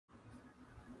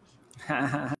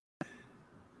And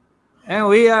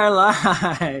we are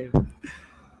live.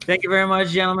 Thank you very much,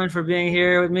 gentlemen, for being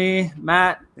here with me.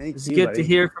 Matt, it's good to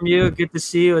hear from you. Good to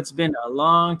see you. It's been a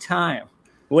long time.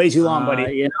 Way too long,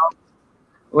 buddy.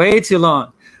 Way too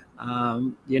long.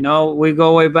 We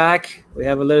go way back. We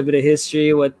have a little bit of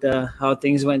history with how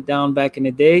things went down back in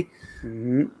the day.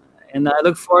 Mm-hmm. And I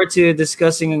look forward to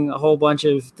discussing a whole bunch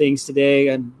of things today.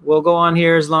 And we'll go on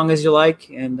here as long as you like,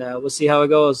 and we'll see how it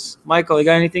goes. Michael, you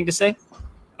got anything to say?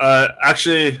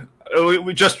 Actually,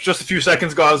 we just a few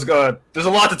seconds ago, there's a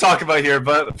lot to talk about here,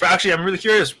 but I'm really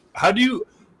curious. How do you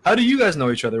guys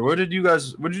know each other? Where did you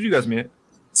guys meet?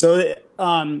 So,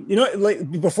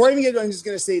 before I even get going, I'm just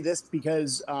going to say this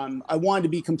because I wanted to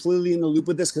be completely in the loop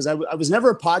with this because I was never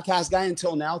a podcast guy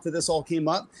until now till this all came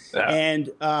up. Yeah. And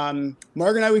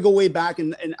Mark and I, we go way back,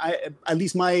 and at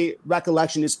least my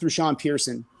recollection is through Sean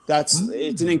Pearson.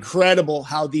 It's an incredible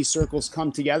how these circles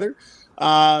come together.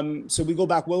 So we go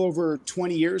back well over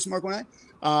 20 years, Marco and I.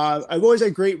 I've always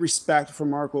had great respect for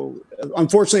Marco.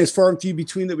 Unfortunately, it's far and few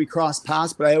between that we cross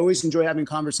paths, but I always enjoy having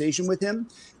conversation with him.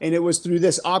 And it was through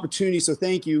this opportunity, so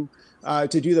thank you,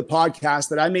 to do the podcast,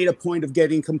 that I made a point of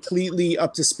getting completely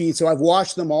up to speed. So I've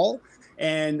watched them all,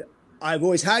 and I've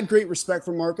always had great respect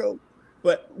for Marco.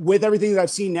 But with everything that I've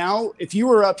seen now, if you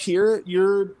were up here,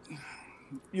 you're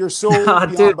so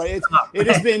beyond, dude, but it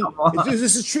has been.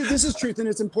 This is truth. This is truth, and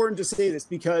it's important to say this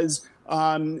because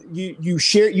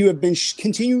you have been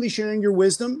continually sharing your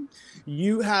wisdom.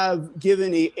 You have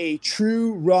given a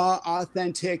true, raw,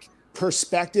 authentic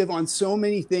perspective on so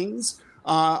many things.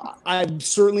 I've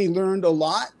certainly learned a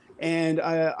lot, and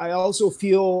I also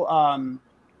feel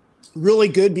really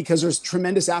good because there's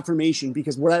tremendous affirmation.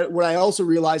 Because what I also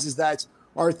realize is that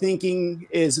our thinking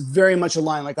is very much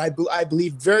aligned. Like I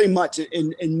believe very much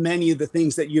in many of the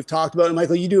things that you've talked about. And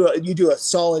Michael, you do a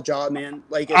solid job, man.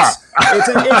 Like it's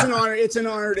an honor. It's an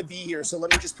honor to be here. So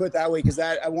let me just put it that way, because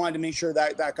I wanted to make sure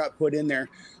that got put in there.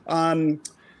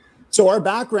 So our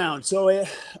background. So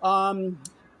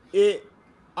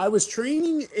I was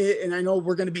training, and I know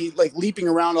we're going to be like leaping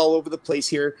around all over the place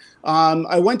here.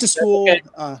 I went to school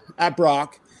at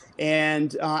Brock.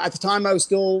 And at the time, I was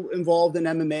still involved in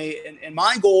MMA, and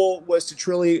my goal was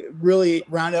to really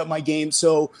round out my game.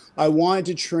 So I wanted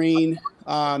to train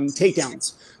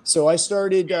takedowns. So I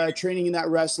started training in that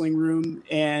wrestling room,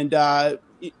 and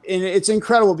it's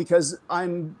incredible because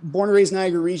I'm born and raised in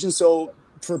Niagara region. So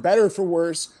for better or for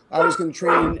worse, I was going to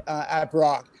train at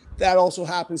Brock. That also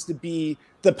happens to be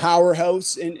the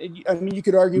powerhouse. And I mean, you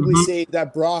could arguably say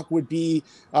that Brock would be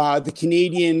the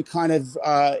Canadian kind of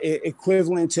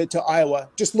equivalent to Iowa.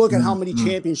 Just look at how many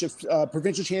championships,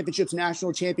 provincial championships,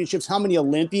 national championships, how many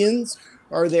Olympians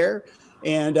are there.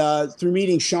 And through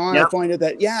meeting Sean, I find out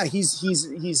that,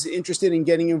 he's interested in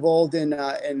getting involved in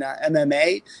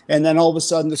MMA. And then all of a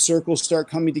sudden the circles start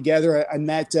coming together. I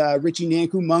met Richie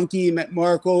Nanku Monkey, met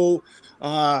Marco,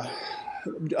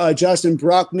 Justin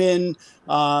Bruckman,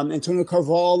 Antonio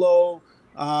Carvalho,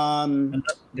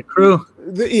 the crew.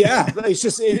 It's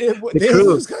just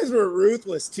those guys were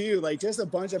ruthless too. Like just a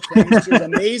bunch of pranksters,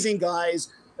 amazing guys,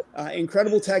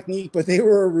 incredible technique, but they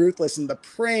were ruthless. And the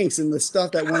pranks and the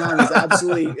stuff that went on was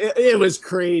absolutely it was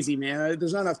crazy, man.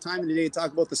 There's not enough time in the day to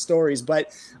talk about the stories,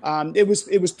 but it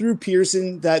was through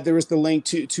Pearson that there was the link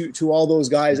to all those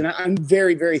guys, and I'm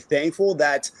very, very thankful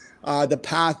that the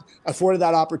path afforded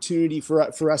that opportunity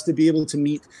for us to be able to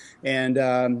meet. And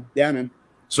man.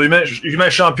 So you met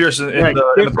Sean Pearson in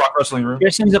the Brock wrestling room.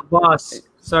 Pearson's a boss.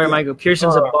 Sorry, Michael.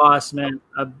 Pearson's a boss, man.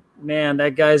 Man,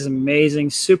 that guy's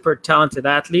amazing. Super talented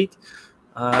athlete.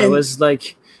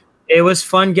 It was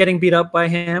fun getting beat up by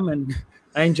him, and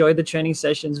I enjoyed the training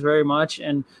sessions very much.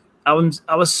 And I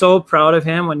was so proud of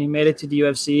him when he made it to the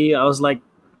UFC. I was like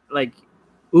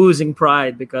oozing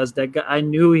pride because that guy, I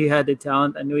knew he had the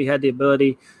talent, I knew he had the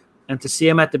ability, and to see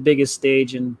him at the biggest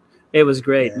stage, and it was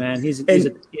great, man. He's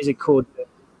a cool dude.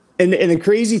 And the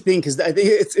crazy thing, because I think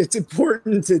it's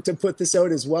important to put this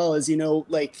out as well, as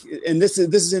and this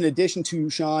is in addition to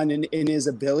Sean and his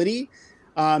ability,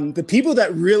 the people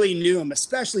that really knew him,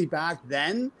 especially back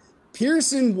then,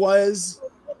 Pearson was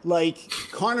like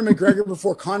Conor McGregor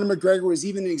before Conor McGregor was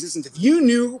even in existence. If you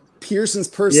knew Pearson's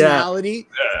personality,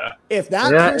 if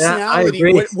that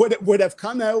personality would have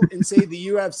come out and say the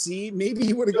UFC, maybe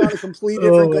he would have gone a completely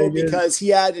different go, because he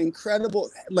had incredible,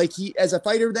 he as a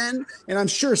fighter then, and I'm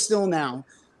sure still now,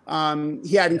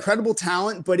 he had incredible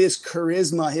talent, but his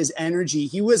charisma, his energy,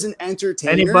 he was an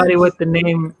entertainer. Anybody with the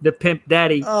name the Pimp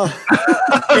Daddy,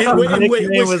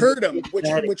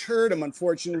 which hurt him,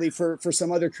 unfortunately, for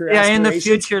some other career. In the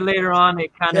future later on,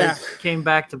 it kind of came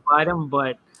back to bite him,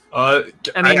 but I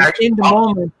mean, in the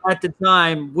moment at the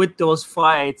time with those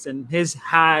fights and his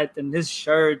hat and his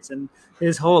shirts and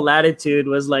his whole attitude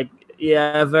was like,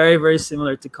 yeah, very, very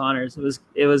similar to Connor's.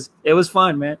 It was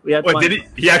fun, man. We had fun. Did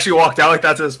he actually walked out like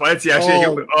that to his fights? He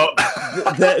actually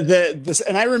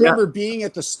and I remember being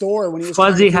at the store when he was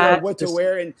fuzzy trying to figure hat, out what to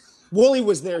wear, and Wooly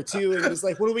was there too, and he's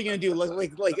like, "What are we gonna do?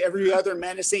 Like every other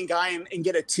menacing guy and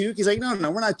get a toque?" He's like, "No,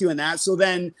 we're not doing that." So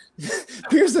then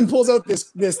Pearson pulls out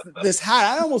this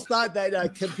hat. I almost thought that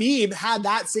Khabib had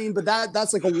that same, but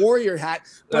that's like a warrior hat,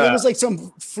 but it was like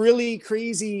some frilly,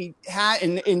 crazy hat,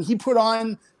 and he put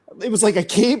on. It was like a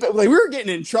cape. Like we were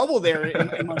getting in trouble there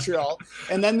in Montreal.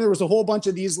 And then there was a whole bunch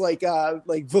of these like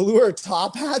velour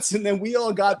top hats, and then we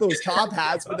all got those top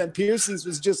hats. But then Pearson's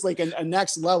was just like a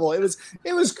next level. It was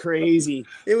crazy.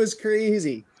 It was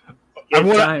crazy. I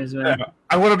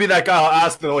want to be that guy. I'll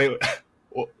ask the wait.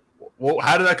 Well,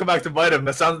 how did that come back to bite him?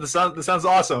 That sounds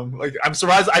awesome. Like I'm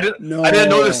surprised I didn't know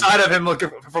the side of him looking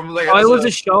from like. Oh, it was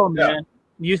a show, man.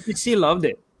 UCC loved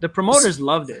it. The promoters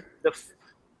loved it.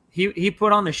 He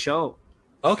put on the show.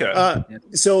 Okay.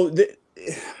 So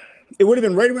it would have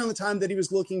been right around the time that he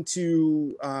was looking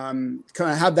to kind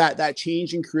of have that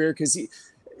change in career, because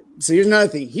so here's another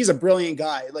thing. He's a brilliant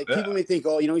guy. Like people may think,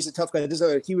 he's a tough guy.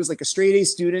 He was like a straight A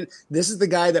student. This is the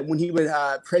guy that when he would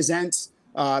present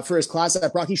for his class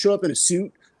at Brock, he showed up in a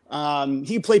suit.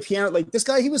 He play piano. Like this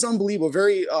guy, he was unbelievable.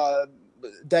 Very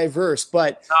diverse,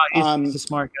 but he's a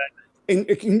smart guy.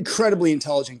 Incredibly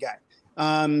intelligent guy.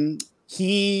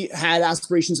 He had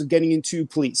aspirations of getting into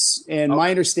police. And my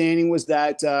understanding was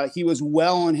that he was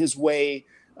well on his way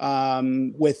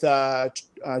with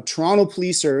Toronto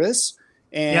Police Service.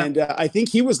 And I think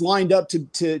he was lined up to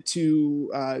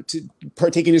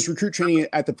partake in his recruit training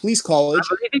at the police college.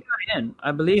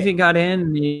 I believe he got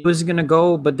in. He was going to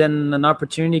go, but then an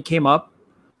opportunity came up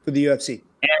for the UFC.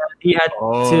 And he had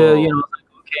to,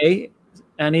 okay.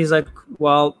 And he's like,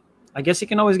 well, I guess he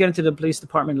can always get into the police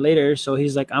department later. So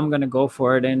he's like, I'm going to go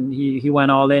for it. And he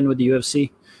went all in with the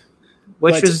UFC,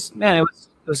 which was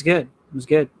good. It was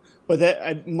good.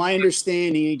 But my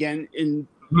understanding, again,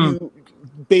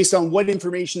 based on what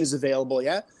information is available,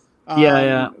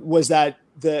 was that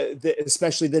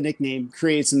especially the nickname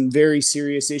creates some very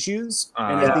serious issues.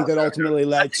 And I think that ultimately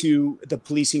led to the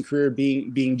policing career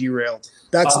being derailed.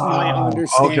 That's my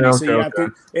understanding.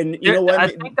 You know what? I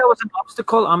think that was an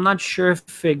obstacle. I'm not sure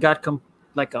if it got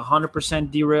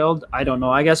 100% derailed. I don't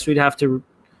know. I guess we'd have to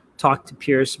talk to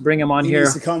Pierce, bring him on here. He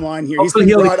needs to come on here. Hopefully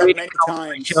he's been brought up many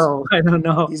times. Show. I don't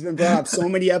know. He's been brought up so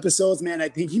many episodes, man. I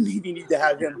think you maybe need to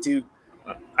have him too.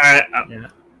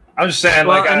 I'm just saying,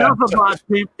 well, enough about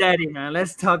Pimp Daddy, man.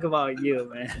 Let's talk about you,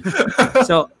 man.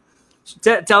 So,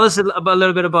 tell us a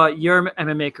little bit about your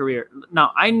MMA career.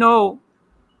 Now, I know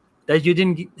that you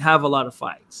didn't have a lot of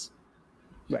fights,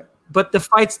 right? But the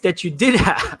fights that you did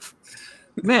have,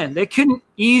 man, they couldn't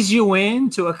ease you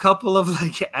into a couple of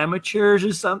amateurs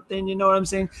or something. You know what I'm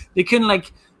saying? They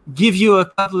couldn't give you a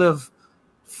couple of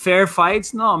fair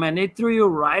fights. No, man, they threw you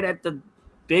right at the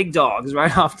big dogs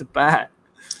right off the bat.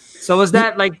 So was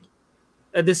that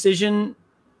a decision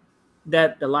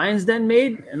that the Lions Den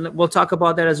made? And we'll talk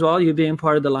about that as well. You being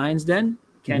part of the Lions Den,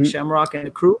 Ken Shamrock and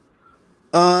the crew.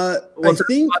 I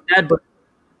think about that, but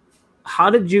how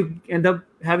did you end up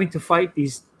having to fight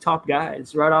these top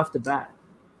guys right off the bat?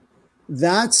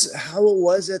 That's how it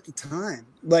was at the time.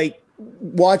 Like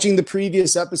watching the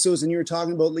previous episodes, and you were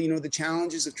talking about the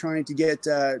challenges of trying to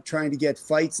get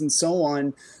fights and so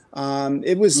on.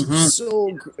 It was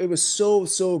so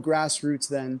grassroots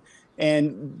then.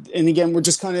 And again, we're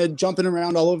just kind of jumping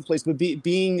around all over the place, but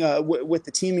being with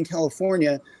the team in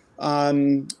California,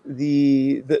 the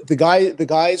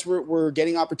guys were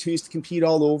getting opportunities to compete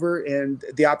all over, and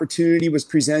the opportunity was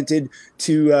presented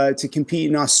to compete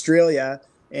in Australia.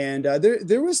 And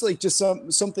there was just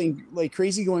something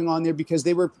crazy going on there, because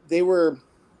they were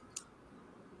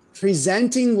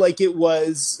presenting like it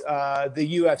was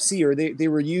the UFC, or they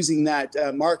were using that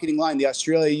marketing line, the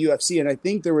Australia UFC. And I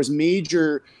think there was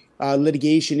major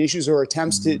litigation issues or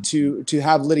attempts to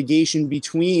have litigation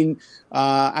between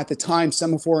at the time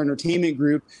Semaphore Entertainment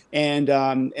Group and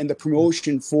the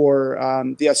promotion for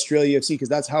the Australia UFC, because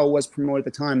that's how it was promoted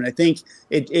at the time. And I think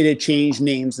it had changed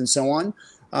names and so on.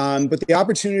 But the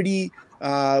opportunity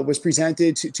was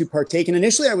presented to partake. And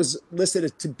initially I was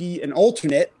listed to be an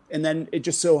alternate, and then it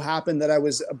just so happened that I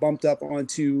was bumped up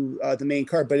onto the main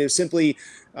card. But it was simply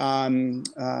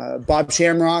Bob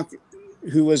Shamrock,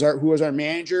 who was our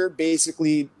manager,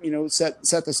 basically, set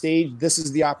the stage. This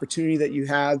is the opportunity that you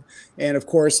have. And of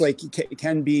course,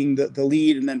 Ken being the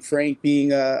lead, and then Frank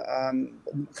being kind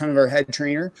of our head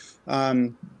trainer.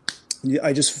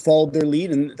 I just followed their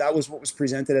lead, and that was what was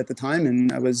presented at the time.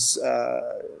 And I was,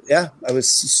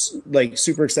 like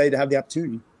super excited to have the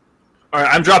opportunity. All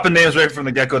right, I'm dropping names right from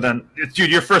the get go. Then,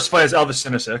 dude, your first fight is Elvis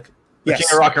Sinisic, the King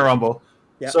of Rock and Rumble.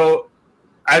 Yeah. So,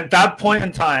 at that point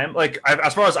in time, like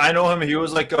as far as I know him, he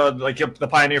was like the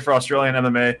pioneer for Australian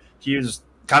MMA. He was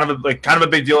kind of a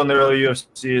big deal in the early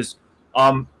UFCs.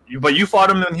 But you fought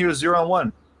him when he was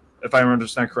 0-1, if I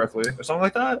understand correctly, or something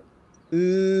like that.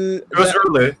 It was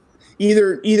early.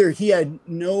 Either he had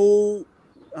no.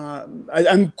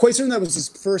 I'm quite certain that was his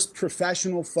first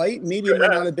professional fight. Maybe it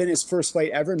might not have been his first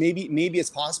fight ever. Maybe it's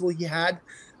possible he had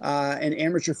an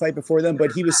amateur fight before then,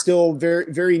 but he was still very,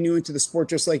 very new into the sport,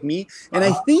 just like me. And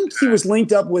I think he was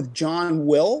linked up with John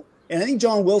Will, and I think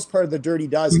John Will's part of the Dirty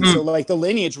Dozen. So like the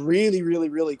lineage really, really,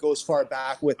 really goes far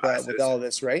back with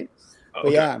Elvis, right? Okay.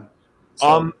 But yeah.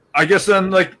 So. I guess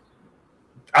then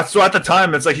so at the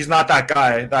time it's like he's not that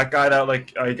guy that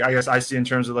like I guess I see in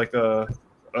terms of like the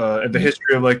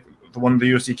history of like the one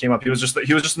the UFC came up. He was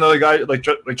just another guy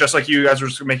just like you guys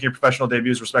were making your professional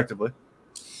debuts respectively.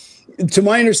 To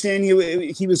my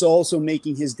understanding, he was also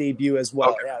making his debut as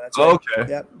well. Okay. Yeah, that's right. Okay.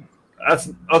 Yep.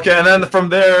 That's okay. And then from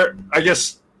there, I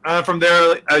guess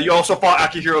you also fought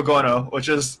Akihiro Gono, which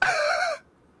is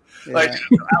like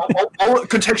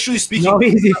contextually speaking, no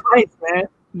easy fights, man.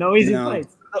 No easy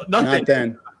fights.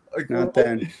 Nothing. Not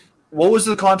then. What was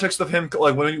the context of him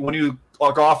like when you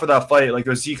got off for that fight? Like,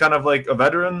 was he kind of like a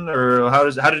veteran, or how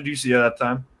did you see it at that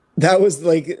time? That was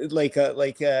like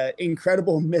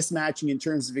incredible mismatching in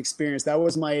terms of experience. That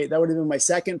would have been my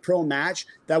second pro match.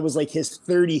 That was like his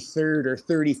 33rd or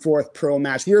 34th pro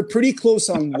match. We were pretty close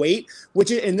on weight,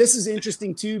 and this is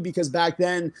interesting too, because back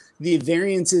then the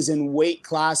variances in weight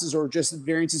classes or just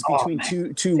variances between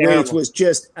two weights was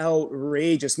just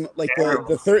outrageous. Like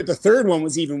the third one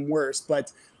was even worse,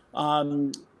 but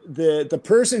the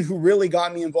person who really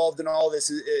got me involved in all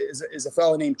this is a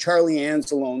fellow named Charlie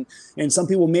Anzalone, and some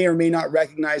people may or may not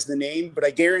recognize the name, but I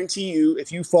guarantee you,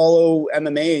 if you follow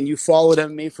MMA and you followed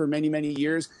MMA for many, many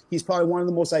years, he's probably one of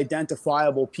the most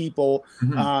identifiable people,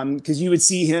 because you would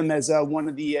see him as one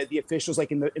of the officials,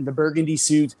 like in the burgundy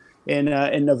suit in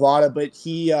Nevada. But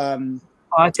he,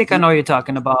 I think I know what you're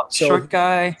talking about. Short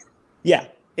guy. Yeah.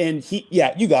 And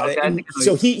you got it.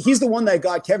 So he's the one that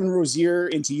got Kevin Rozier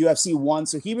into UFC 1.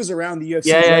 So he was around the UFC.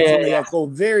 Yeah.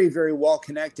 Very, very well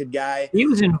connected guy. He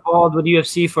was involved with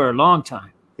UFC for a long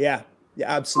time. Yeah,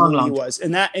 absolutely he was.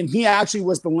 And he actually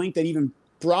was the link that even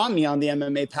brought me on the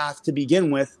MMA path to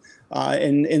begin with,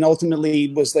 and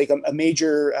ultimately was like a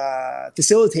major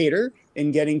facilitator in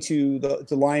getting to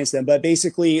the Lions Den. But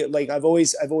basically, like I've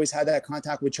always had that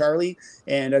contact with Charlie,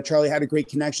 and Charlie had a great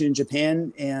connection in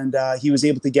Japan, and he was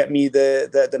able to get me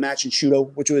the match in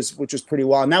Shudo, which was pretty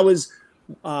wild. And that was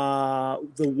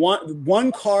the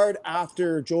one card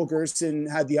after Joel Gerson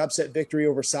had the upset victory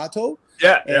over Sato.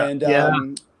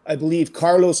 I believe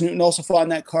Carlos Newton also fought on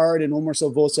that card, and Omar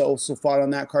Salvosa also fought on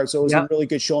that card. So it was a really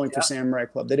good showing for Samurai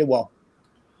Club. They did well.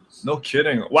 No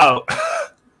kidding. Wow.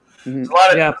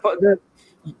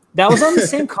 That was on the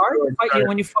same card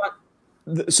when you fought.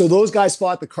 So those guys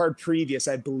fought the card previous,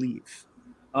 I believe.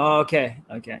 Oh, okay.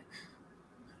 Yeah,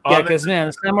 because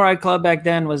the Samurai Club back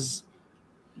then was,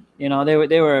 they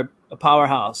were a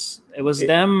powerhouse. It was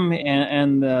them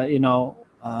and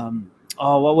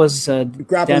what was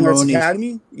Grappling Arts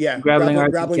Academy? Yeah, Grappling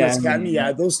Arts Academy.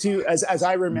 Yeah, those two, as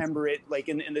I remember it, like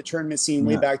in the tournament scene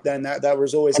way back then, that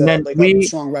was always a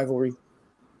strong rivalry.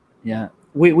 Yeah,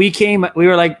 we came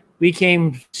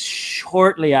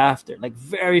shortly after, like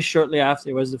very shortly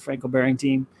after, was the Franco Bearing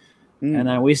team, and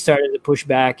then we started to push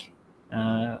back,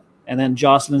 and then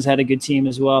Jocelyn's had a good team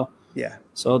as well. Yeah,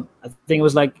 so I think it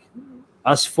was like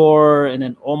us four, and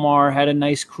then Omar had a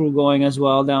nice crew going as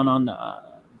well down on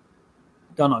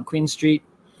Queen Street.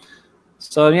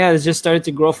 So it just started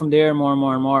to grow from there more and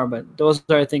more and more. But those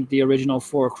are, I think, the original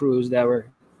four crews that were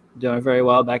doing very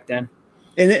well back then.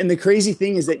 And the crazy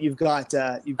thing is that you've got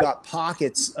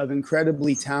pockets of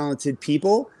incredibly talented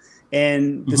people,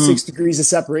 and the 6 degrees of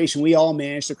separation. We all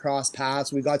managed to cross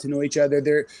paths. We got to know each other.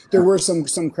 There were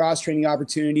some cross training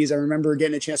opportunities. I remember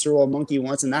getting a chance to roll a monkey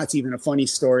once, and that's even a funny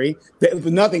story. But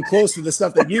nothing close to the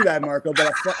stuff that you had, Marco.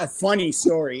 But a funny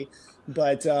story.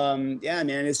 But man,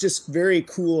 it's just very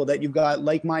cool that you've got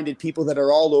like-minded people that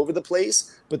are all over the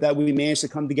place, but that we managed to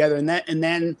come together. And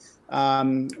then the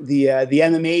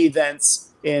MMA events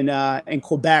in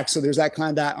Quebec. So there's that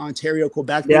kind of that Ontario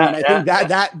Quebec thing. And I think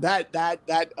that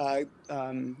I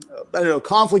don't know,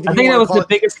 conflict. I think that was the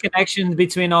biggest connection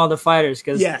between all the fighters.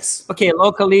 Because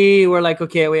locally we're like,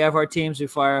 we have our teams, we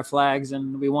fire our flags,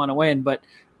 and we want to win. But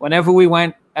whenever we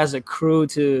went as a crew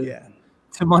to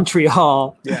to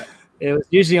Montreal. Yeah. It was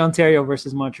usually Ontario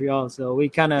versus Montreal. So we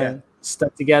kind of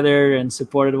stuck together and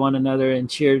supported one another and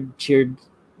cheered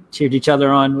each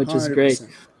other on, which is great.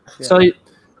 Yeah. So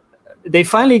they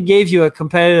finally gave you a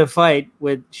competitive fight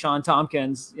with Sean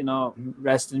Tompkins,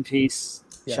 rest in peace,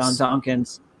 Sean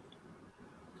Tompkins.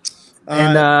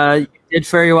 And you did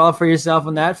very well for yourself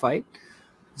in that fight.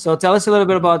 So tell us a little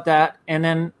bit about that. And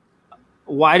then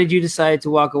why did you decide to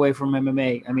walk away from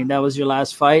MMA? I mean, that was your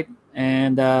last fight.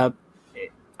 And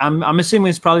I'm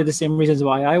assuming it's probably the same reasons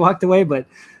why I walked away, but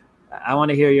I want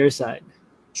to hear your side.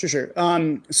 Sure.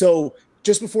 So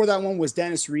just before that one was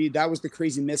Dennis Reed. That was the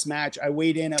crazy mismatch. I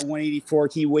weighed in at 184.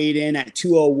 He weighed in at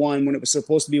 201 when it was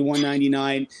supposed to be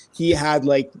 199. He had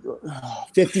like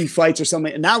 50 fights or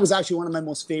something. And that was actually one of my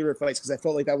most favorite fights because I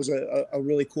felt like that was a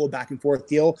really cool back and forth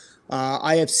deal.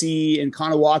 IFC in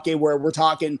Kanawake, where we're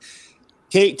talking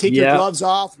take your gloves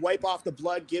off, wipe off the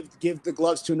blood, give the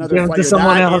gloves to another fighter.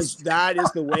 That is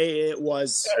the way it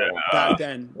was back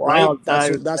then, right?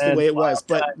 That's the way it was.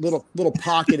 But little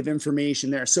pocket of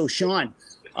information there. So Sean,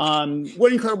 what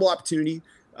an incredible opportunity.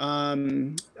 Pete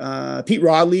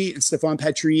Rodley and Stefan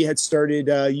Petrie had started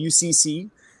UCC,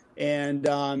 and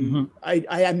I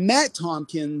had met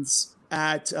Tompkins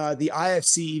at the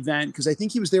IFC event because I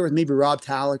think he was there with maybe Rob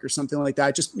Talek or something like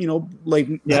that. Just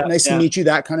nice to meet you,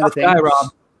 that kind of thing. Guy, Rob.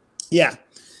 Yeah,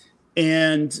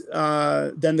 and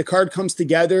then the card comes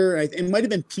together. It might have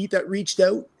been Pete that reached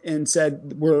out and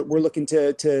said we're looking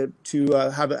to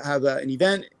have an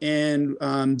event,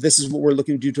 and this is what we're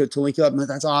looking to do to link you up. And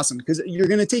that's awesome because you're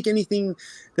going to take anything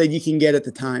that you can get at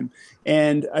the time.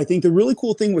 And I think the really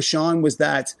cool thing with Sean was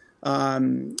that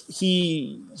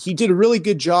he did a really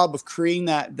good job of creating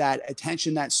that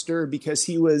attention, that stir, because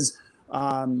he was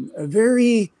a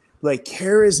very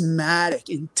charismatic,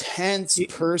 intense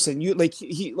person. He was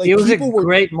a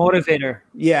great motivator.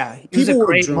 Yeah, people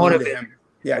were drawn to him.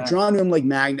 Yeah, drawn to him like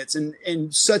magnets,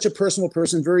 and such a personal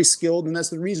person, very skilled, and that's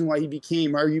the reason why he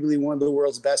became arguably one of the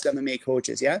world's best MMA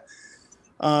coaches. Yeah.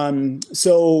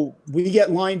 So we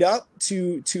get lined up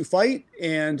to fight,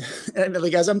 and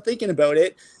as I'm thinking about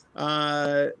it,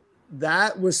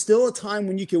 that was still a time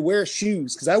when you could wear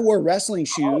shoes, because I wore wrestling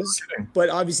shoes, but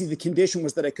obviously the condition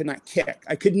was that I could not kick.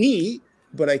 I could knee,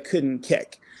 but I couldn't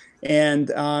kick. And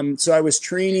so I was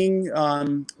training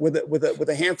with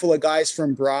a handful of guys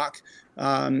from Brock.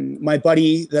 My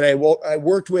buddy that I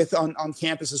worked with on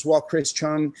campus as well, Chris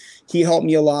Chung, he helped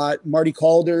me a lot. Marty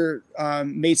Calder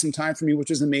made some time for me, which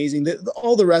was amazing.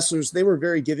 All the wrestlers, they were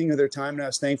very giving of their time, and I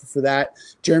was thankful for that.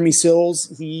 Jeremy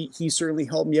Sills, he certainly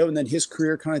helped me out, and then his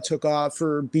career kind of took off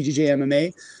for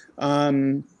BJJ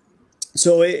MMA.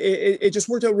 So it just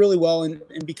worked out really well, and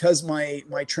because my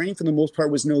training for the most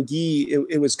part was no gi,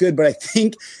 it was good. But I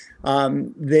think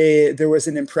there was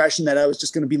an impression that I was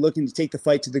just going to be looking to take the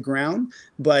fight to the ground.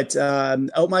 But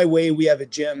out my way, we have a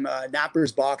gym,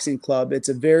 Nappers Boxing Club. It's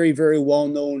a very, very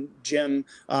well-known gym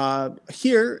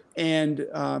here, and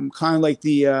kind of like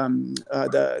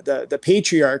the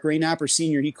patriarch, Ray Napper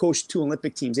Sr., he coached 2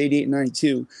 Olympic teams, 88 and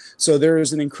 92. So there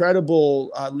is an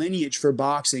incredible lineage for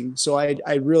boxing. So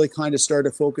I really kind of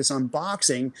started to focus on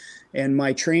boxing, and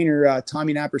my trainer,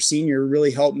 Tommy Napper Sr.,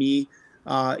 really helped me.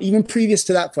 Even previous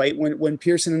to that fight, when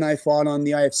Pearson and I fought on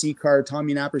the IFC card,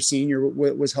 Tommy Napper Sr.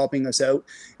 was helping us out.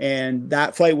 And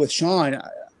that fight with Sean,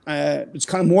 it's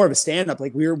kind of more of a stand-up.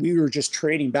 Like we were just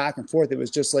trading back and forth. It was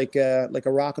just like a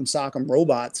rock'em sock'em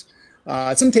robots.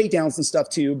 Some takedowns and stuff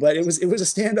too, but it was a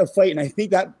stand-up fight, and I think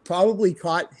that probably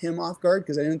caught him off guard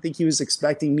because I didn't think he was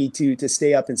expecting me to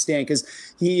stay up and stand,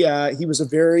 because he was a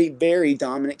very, very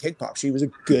dominant kickboxer. He was a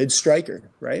good striker,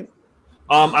 right?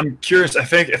 I'm curious. I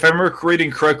think if I remember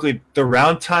reading correctly, the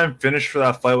round time finish for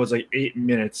that fight was like 8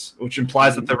 minutes, which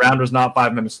implies that the round was not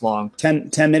 5 minutes long.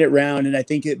 10-minute round, and I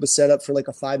think it was set up for like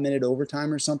a 5-minute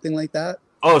overtime or something like that.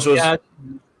 Oh, so yeah.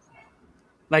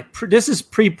 This is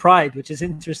pre-Pride, which is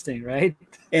interesting, right?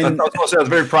 And I was going to say it was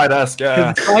very Pride-esque.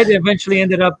 Yeah. Pride eventually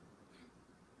ended up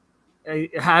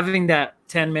having that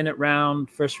 10-minute round,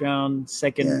 first round,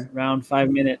 second round,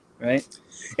 5-minute, right?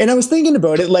 And I was thinking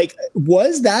about it,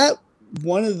 was that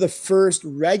one of the first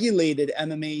regulated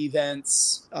MMA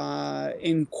events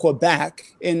in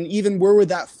Quebec? And even where would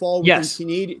that fall within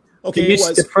Canadian? Okay,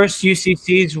 the first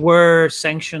UCCs were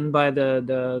sanctioned by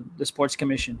the Sports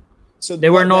Commission. So they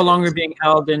were no longer being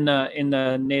held in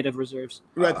the native reserves.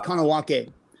 Right, the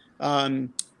Kanawake.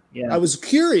 I was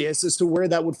curious as to where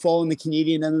that would fall in the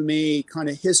Canadian MMA kind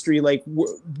of history. Like,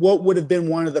 what would have been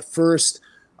one of the first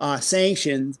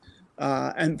sanctions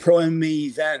and pro MMA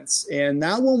events. And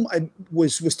that one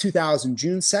was 2000,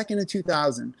 June 2nd of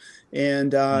 2000.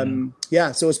 And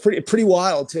yeah, so it's pretty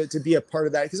wild to be a part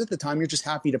of that, because at the time you're just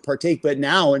happy to partake. But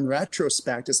now in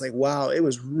retrospect, it's like, wow, it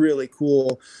was really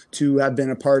cool to have been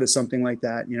a part of something like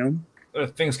that, you know?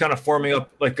 Things kind of forming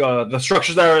up, like the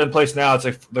structures that are in place now, it's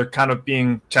like they're kind of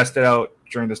being tested out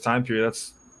during this time period.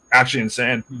 That's actually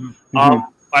insane.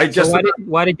 I guess. So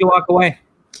why did you walk away?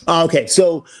 Okay,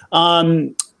 so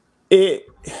it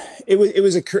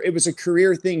was a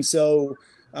career thing. So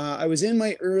I was in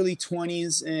my early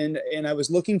 20s, and I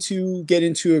was looking to get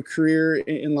into a career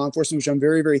in law enforcement, which I'm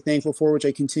very, very thankful for, which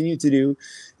I continue to do.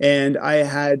 And I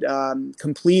had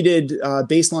completed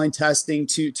baseline testing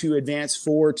to advance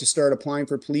forward to start applying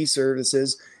for police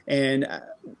services. And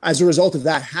as a result of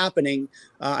that happening,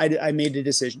 I made a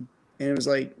decision. And it was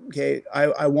like, okay,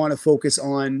 I want to focus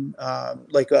on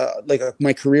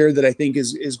my career that I think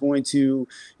is going to,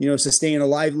 you know, sustain a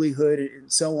livelihood and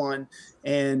so on.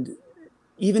 And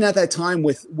even at that time,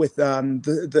 with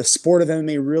the sport of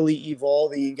MMA really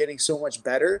evolving and getting so much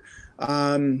better,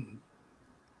 I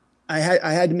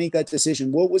had to make that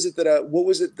decision. What was it that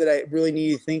I really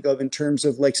needed to think of in terms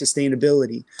of like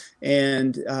sustainability?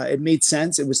 And it made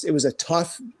sense. It was a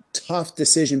tough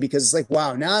decision, because it's like,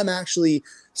 wow, now I'm actually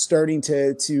starting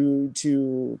to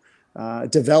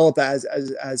develop as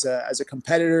a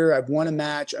competitor. I've won a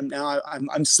match.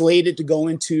 I'm slated to go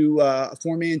into a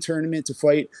 4-man tournament to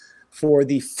fight for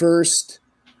the first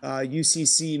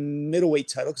UCC middleweight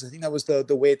title, because I think that was the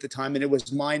weight at the time, and it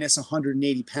was minus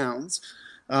 180 pounds.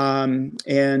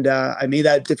 And I made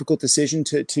that difficult decision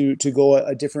to go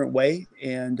a different way.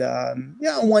 And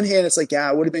yeah, on one hand, it's like,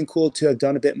 yeah, it would have been cool to have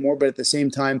done a bit more, but at the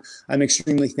same time, I'm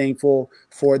extremely thankful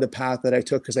for the path that I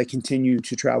took, because I continue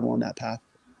to travel on that path.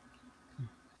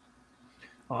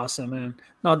 Awesome, man.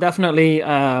 No, definitely.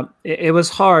 It was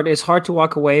hard. It's hard to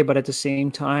walk away, but at the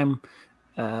same time,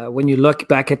 when you look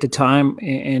back at the time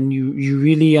and you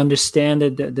really understand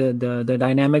the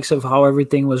dynamics of how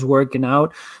everything was working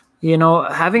out, you know,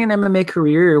 having an MMA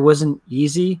career wasn't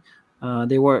easy.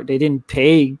 They didn't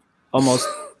pay almost,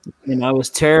 you know, it was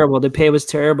terrible. The pay was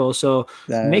terrible. So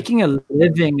making a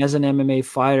living as an MMA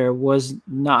fighter was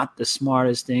not the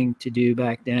smartest thing to do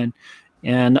back then.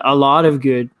 And a lot of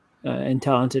good and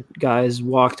talented guys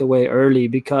walked away early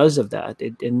because of that.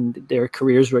 And their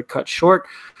careers were cut short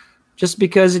just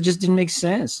because it just didn't make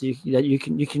sense. You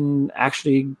can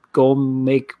actually go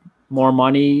make more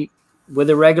money with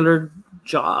a regular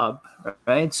job,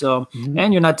 right? So,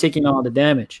 and you're not taking all the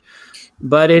damage.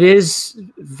 But it is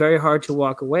very hard to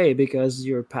walk away because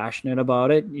you're passionate about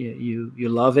it. You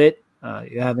love it.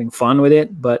 You're having fun with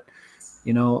it. But,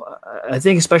 you know, I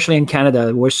think especially in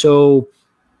Canada, we're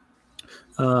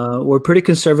pretty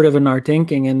conservative in our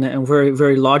thinking and very,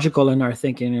 very logical in our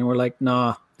thinking. And we're like,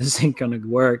 nah, this ain't going to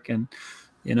work. And,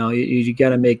 you know, you got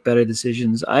to make better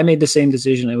decisions. I made the same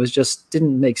decision. It was just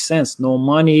didn't make sense. No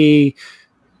money,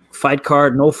 fight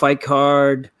card, no fight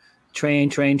card, train,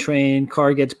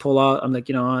 car gets pulled out. I'm like,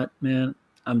 you know what, man,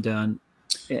 I'm done.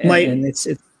 And it's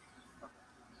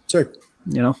sorry,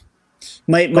 you know,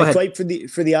 my fight for the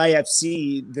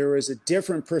IFC, there was a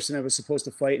different person I was supposed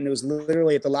to fight, and it was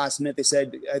literally at the last minute. They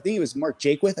said, I think it was Mark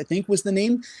Jakewith, I think was the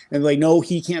name, and like, no,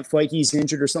 he can't fight, he's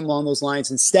injured or something along those lines.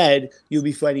 Instead, you'll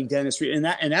be fighting Dennis Reed, and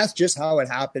that's just how it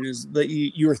happened. Is that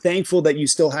you were thankful that you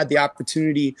still had the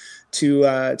opportunity to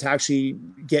actually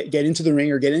get into the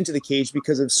ring or get into the cage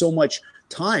because of so much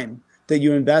time that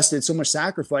you invested, so much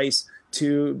sacrifice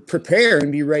to prepare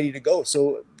and be ready to go.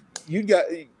 So you'd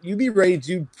be ready to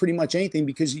do pretty much anything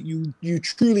because you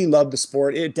truly love the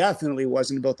sport. It definitely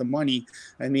wasn't about the money.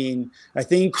 I mean, I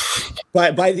think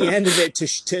by the end of it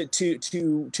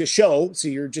to show, so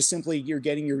you're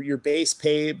getting your base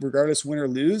pay regardless win or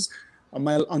lose. On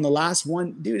the last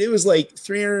one, dude, it was like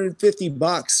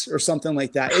 $350 or something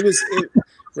like that.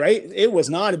 Right? It was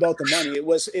not about the money. It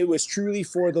was truly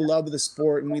for the love of the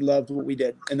sport, and we loved what we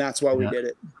did, and that's why we did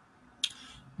it.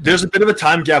 There's a bit of a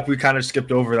time gap we kind of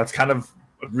skipped over. That's kind of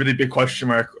a really big question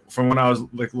mark from when I was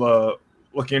like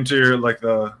looking into your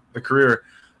the career.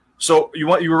 So you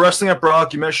were wrestling at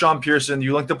Brock. You met Sean Pearson.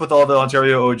 You linked up with all the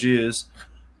Ontario OGs.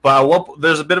 But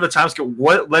there's a bit of a time skip.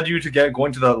 What led you to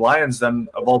going to the Lions then,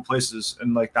 of all places,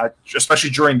 and like that,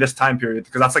 especially during this time period,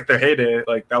 because that's like their heyday.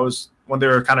 Like that was when they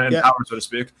were kind of in power, so to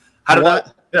speak. How did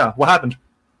that? Yeah, what happened?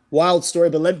 Wild story,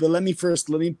 but let me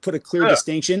put a clear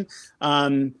distinction.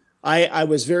 I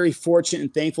was very fortunate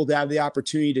and thankful to have the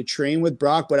opportunity to train with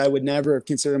Brock, but I would never have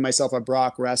considered myself a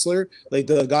Brock wrestler. Like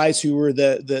the guys who were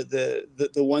the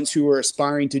ones who were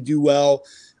aspiring to do well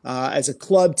as a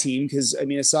club team. Because I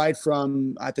mean, aside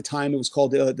from at the time it was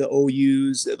called the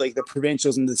OUs, like the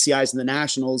provincials and the CIs and the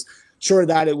nationals. Short of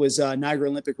that, it was Niagara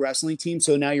Olympic Wrestling Team.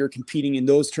 So now you're competing in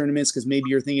those tournaments because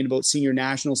maybe you're thinking about senior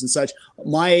nationals and such.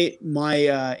 My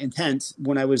intent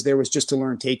when I was there was just to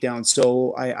learn takedowns.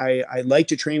 So I like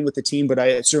to train with the team, but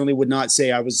I certainly would not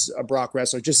say I was a Brock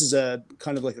wrestler. Just as a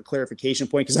kind of like a clarification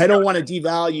point, because I don't want to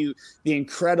devalue the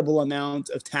incredible amount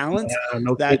of talent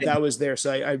that was there.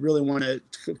 So I really want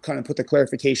to kind of put the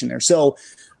clarification there. So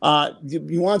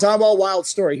you want to talk about a wild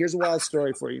story? Here's a wild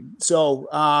story for you. So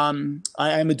I'm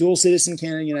a dual citizen,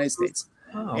 Canada, United States.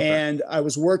 Oh, okay. And I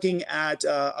was working at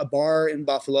a bar in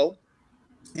Buffalo,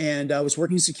 and I was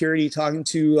working security, talking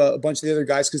to a bunch of the other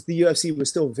guys because the UFC was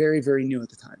still very, very new at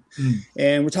the time.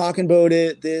 And we're talking about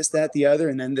it, this, that, the other.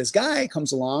 And then this guy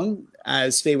comes along,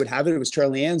 as fate would have it. It was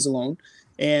Charlie Anzalone.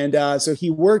 And so he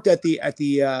worked at the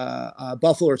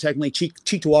Buffalo, or technically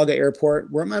Cheektowaga Airport,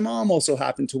 where my mom also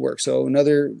happened to work. So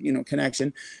another,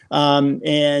 connection. But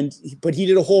he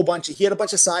did he had a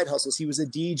bunch of side hustles. He was a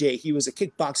DJ. He was a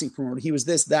kickboxing promoter. He was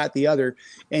this, that, the other.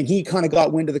 And he kind of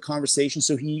got wind of the conversation.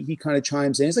 So he kind of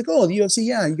chimes in. He's like, oh, the UFC.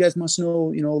 Yeah. You guys must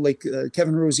know, like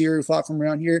Kevin Rosier, who fought from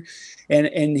around here.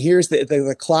 And here's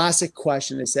the classic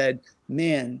question. I said,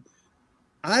 man,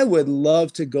 I would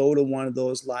love to go to one of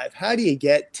those live. How do you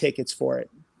get tickets for it?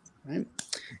 Right?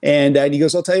 And he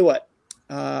goes, I'll tell you what.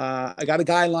 I got a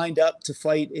guy lined up to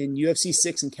fight in UFC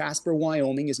 6 in Casper,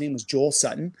 Wyoming. His name was Joel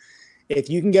Sutton. If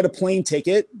you can get a plane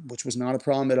ticket, which was not a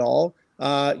problem at all,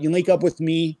 you link up with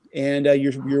me, and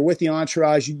you're with the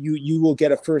entourage. You will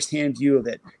get a firsthand view of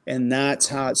it, and that's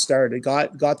how it started.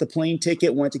 Got the plane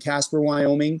ticket, went to Casper,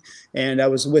 Wyoming, and I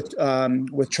was with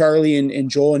Charlie and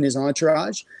Joel and his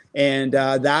entourage. And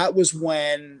that was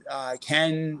when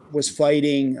Ken was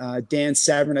fighting Dan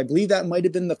Severn. I believe that might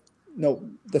have been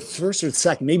the first or the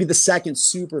second, maybe the second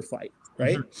super fight,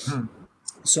 right? Mm-hmm.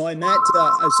 So I met,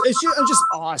 I'm just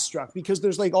awestruck because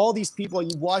there's like all these people,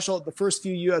 you watch all the first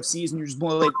few UFCs and you're just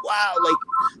more like, wow, like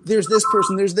there's this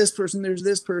person, there's this person, there's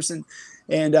this person.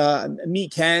 And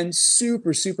meet Ken,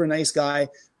 super, super nice guy.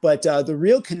 But the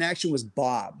real connection was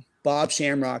Bob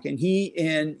Shamrock. And he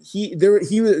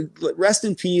was, rest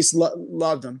in peace,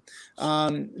 loved him.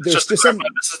 This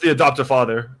is the adoptive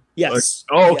father. Yes.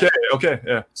 Okay.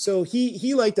 Yeah. So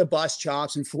he liked to bust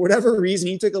chops, and for whatever reason,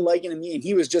 he took a liking to me, and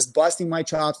he was just busting my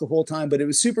chops the whole time. But it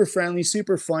was super friendly,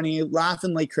 super funny,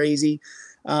 laughing like crazy,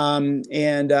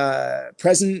 and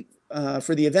present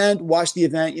for the event. Watched the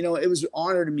event. It was an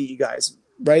honor to meet you guys.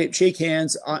 Right, shake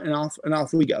hands, and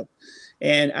off we go.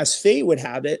 And as fate would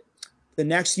have it, the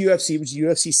next UFC, which is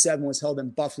UFC 7, was held in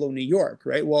Buffalo, New York.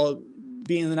 Right. Well,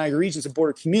 being in the Niagara region, it's a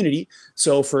border community,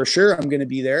 so for sure I'm going to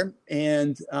be there.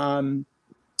 And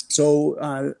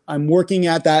so I'm working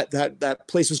at that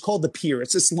place. It was called the Pier.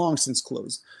 It's just long since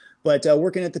closed, but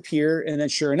working at the Pier. And then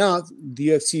sure enough, the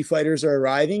UFC fighters are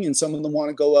arriving, and some of them want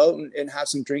to go out and have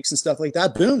some drinks and stuff like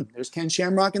that. Boom, there's Ken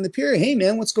Shamrock in the Pier. Hey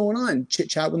man, what's going on? Chit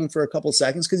chat with him for a couple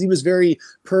seconds because he was very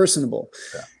personable.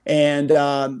 Yeah.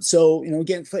 And so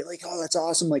again, like, oh, that's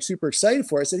awesome, like super excited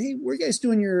for it. I said, hey, where are you guys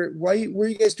doing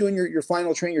your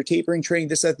final training, your tapering training,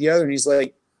 this, that, the other? And he's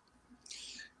like,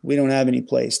 we don't have any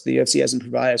place. The UFC hasn't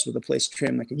provided us with a place to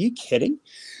train. I'm like, are you kidding?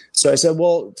 So I said,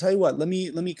 well, tell you what, let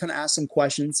me kind of ask some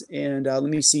questions, and let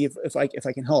me see if I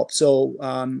can help. So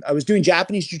I was doing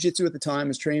Japanese jiu-jitsu at the time. I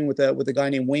was training with a guy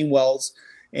named Wayne Wells,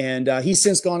 and he's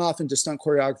since gone off into stunt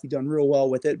choreography, done real well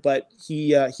with it. But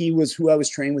he was who I was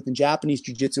training with in Japanese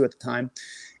jiu-jitsu at the time.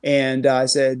 And I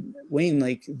said, Wayne,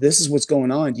 like, this is what's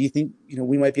going on. Do you think,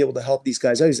 we might be able to help these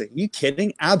guys out? He's like, are you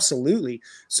kidding? Absolutely.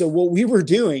 So what we were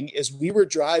doing is we were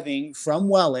driving from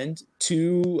Welland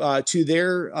to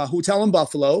their hotel in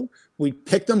Buffalo. We'd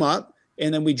pick them up,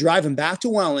 and then we drive them back to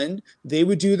Welland. They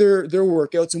would do their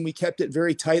workouts, and we kept it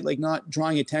very tight, like not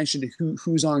drawing attention to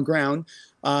who's on ground.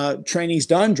 Training's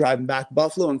done, drive them back to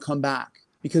Buffalo and come back.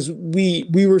 Because we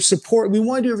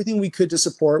want to do everything we could to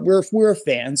support. We're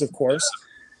fans, of course.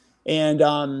 And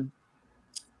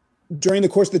during the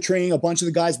course of the training, a bunch of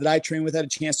the guys that I trained with had a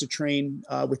chance to train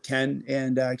with Ken.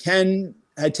 And Ken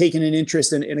had taken an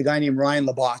interest in a guy named Ryan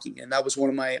Labaki, and that was one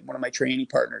of my training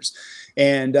partners.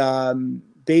 And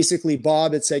basically,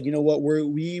 Bob had said, you know what,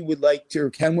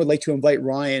 Ken would like to invite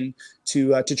Ryan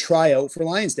to try out for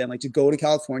Lions Den, like to go to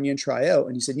California and try out.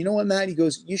 And he said, you know what, Matt? He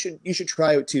goes, you should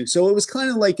try out too. So it was kind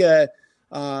of like a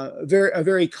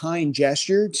very kind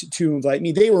gesture to invite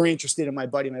me. They were interested in my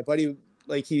buddy. My buddy,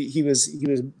 like he was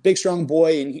a big, strong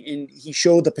boy, and he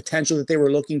showed the potential that they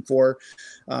were looking for.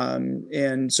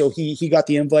 And so he got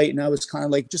the invite, and I was kind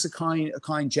of like just a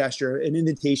kind gesture, an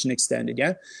invitation extended.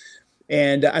 Yeah.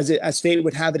 And as fate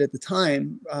would have it at the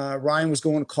time, Ryan was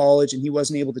going to college and he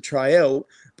wasn't able to try out.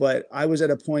 But I was at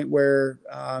a point where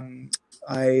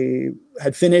I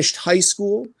had finished high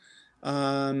school.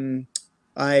 I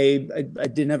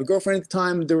didn't have a girlfriend at the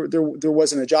time. There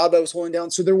wasn't a job I was holding down.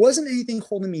 So there wasn't anything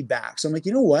holding me back. So I'm like,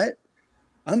 you know what?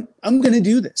 I'm going to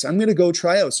do this. I'm going to go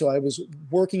try out. So I was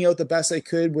working out the best I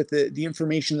could with the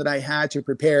information that I had to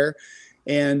prepare.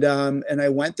 And I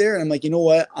went there and I'm like, you know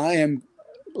what? I am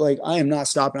not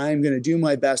stopping. I am going to do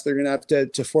my best. They're going to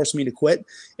have to force me to quit.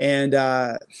 And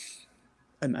I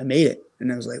made it.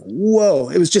 And I was like, whoa,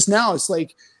 it was just now. It's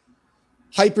like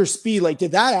hyper speed. Like,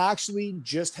 did I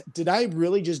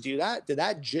really just do that? Did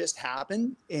that just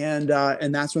happen? And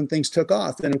that's when things took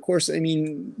off. And of course, I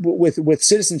mean, with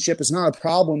citizenship, it's not a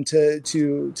problem to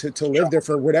live there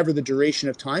for whatever the duration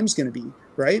of time is going to be.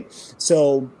 Right.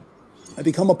 So I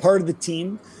become a part of the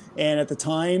team. And at the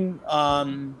time,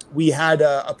 we had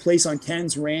a place on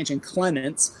Ken's Ranch in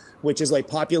Clements, which is like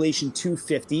population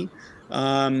 250.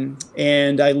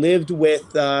 And I lived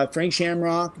with Frank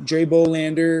Shamrock, Jerry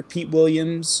Bolander, Pete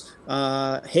Williams,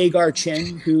 Hagar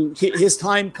Chen, who his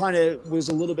time kind of was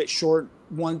a little bit short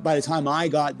by the time I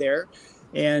got there.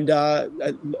 And I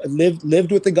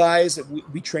lived with the guys.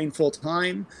 We trained full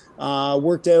time,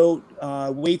 worked out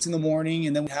weights in the morning,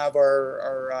 and then we have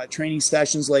our training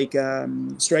sessions like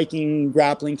striking,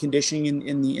 grappling, conditioning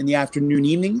in the afternoon,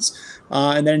 evenings,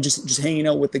 and then just hanging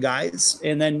out with the guys.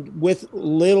 And then with a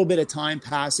little bit of time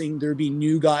passing, there'd be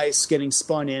new guys getting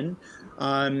spun in.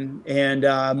 And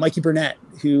Mikey Burnett,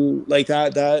 who like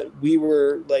that we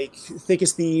were like thick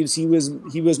as thieves. He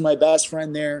was my best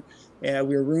friend there. And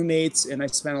we were roommates, and I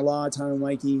spent a lot of time with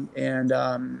Mikey. And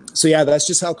so, yeah, that's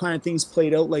just how kind of things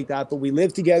played out like that. But we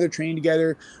lived together, trained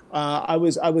together. I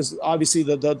was obviously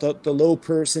the low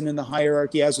person in the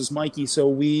hierarchy, as was Mikey. So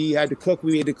we had to cook,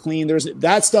 we had to clean.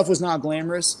 That stuff was not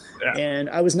glamorous. Yeah.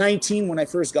 And I was 19 when I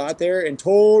first got there, and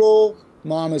total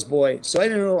mama's boy. So I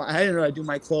didn't know how to do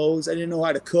my clothes. I didn't know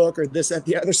how to cook or this, that,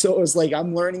 the other. So it was like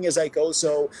I'm learning as I go.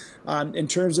 So in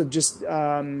terms of just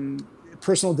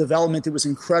personal development, it was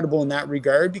incredible in that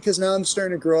regard, because now I'm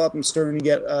starting to grow up. I'm starting to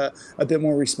get a bit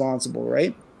more responsible,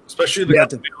 right? Especially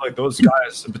like those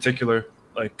guys in particular,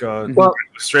 like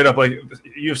straight up like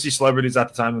UFC celebrities at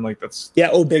the time, and like that's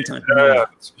big time. No,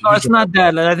 it's not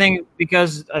that. I think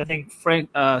because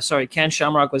Ken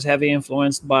Shamrock was heavily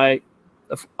influenced by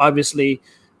obviously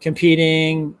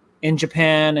competing in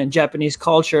Japan and Japanese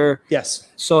culture. Yes.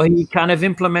 So he kind of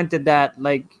implemented that,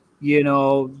 like, you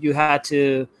know, you had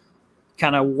to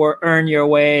kind of earn your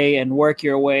way and work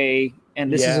your way,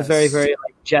 and this is a very, very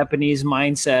like Japanese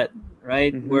mindset,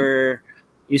 right? Mm-hmm. Where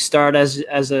you start as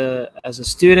a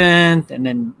student, and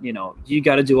then you know you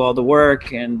got to do all the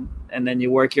work, and then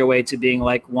you work your way to being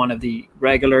like one of the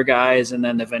regular guys, and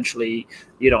then eventually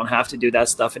you don't have to do that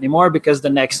stuff anymore because the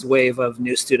next wave of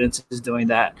new students is doing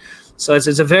that. So it's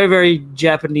a very, very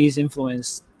Japanese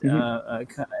influence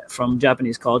from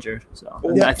Japanese culture. So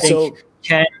I think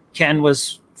Ken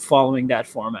was following that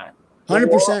format.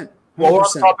 100%. Well, we're on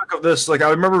the topic of this. Like, I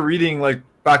remember reading, like,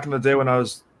 back in the day when I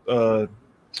was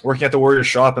working at the Warrior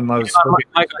shop, and I was.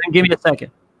 Michael, give me a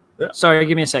second. Yeah. Sorry,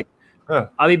 give me a second. Yeah.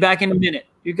 I'll be back in a minute.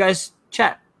 You guys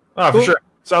chat. Oh, cool. For sure.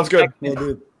 Sounds good. Yeah,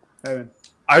 dude.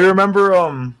 I remember.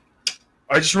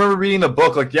 I just remember reading the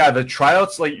book. Like, yeah, the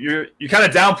tryouts. Like, you kind of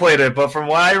downplayed it, but from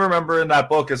what I remember in that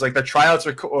book is like the tryouts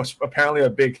was apparently a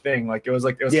big thing. Like, it was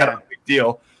kind of a big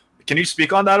deal. Can you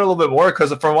speak on that a little bit more?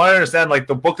 Because from what I understand, like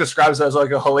the book describes it as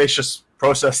like a hellacious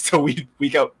process to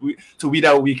weed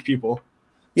out weak people.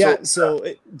 Yeah. So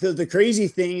the crazy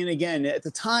thing, and again, at the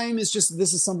time, is just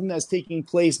this is something that's taking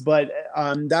place. But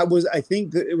that was, I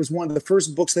think, it was one of the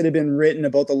first books that had been written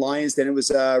about the Lions Den. It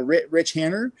was Rich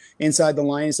Hanner, Inside the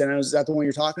Lions Den. Is that the one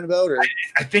you're talking about? Or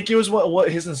I think it was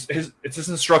what his it's his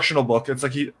instructional book. It's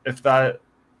like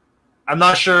I'm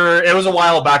not sure. It was a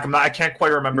while back. I can't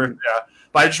quite remember. Mm-hmm. Yeah.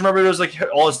 But I just remember there was like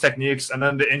all his techniques, and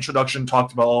then the introduction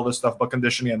talked about all this stuff about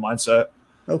conditioning and mindset.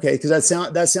 Okay, because that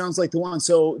sounds like the one.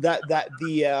 So the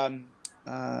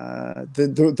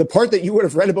part that you would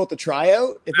have read about the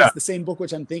tryout, if it's the same book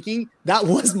which I'm thinking, that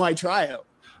was my tryout.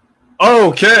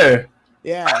 Okay.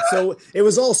 Yeah, so it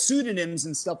was all pseudonyms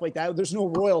and stuff like that. There's no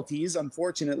royalties,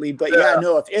 unfortunately. But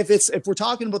no, if we're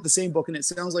talking about the same book, and it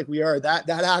sounds like we are, that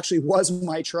actually was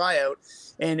my tryout,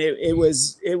 and it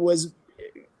was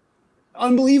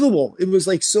unbelievable. It was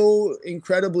like so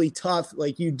incredibly tough.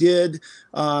 Like you did,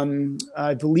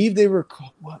 I believe it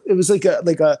was like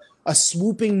a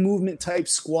swooping movement type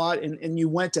squat, and you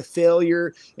went to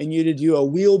failure, and you had to do a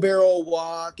wheelbarrow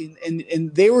walk,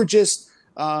 and they were just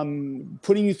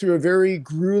putting you through a very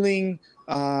grueling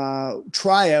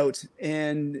tryout,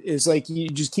 and it's like you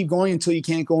just keep going until you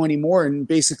can't go anymore, and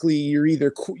basically you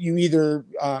either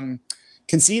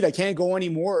concede, I can't go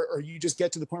anymore, or you just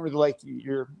get to the point where they're like,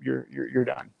 you're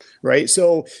done, right?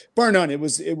 So bar none, it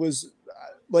was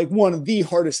like one of the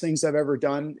hardest things I've ever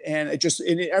done. And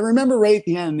I remember right at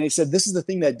the end, they said, this is the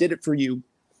thing that did it for you.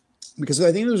 Because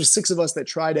I think there was 6 of us that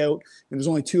tried out, and there's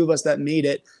only 2 of us that made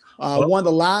it. One of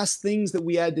the last things that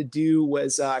we had to do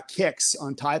was kicks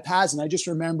on tie pads. And I just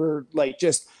remember like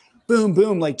just boom,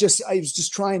 boom, like I was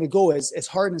just trying to go as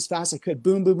hard and as fast as I could.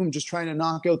 Boom, boom, boom, just trying to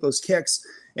knock out those kicks.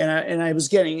 And I was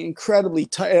getting incredibly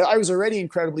tired. I was already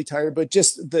incredibly tired, but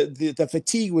just the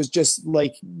fatigue was just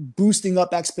like boosting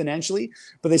up exponentially.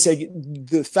 But they said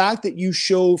the fact that you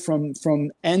show from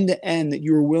end to end that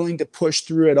you were willing to push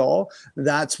through it all,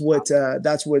 that's what's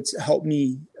helped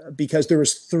me, because there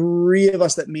was 3 of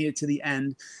us that made it to the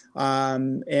end.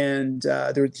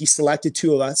 He selected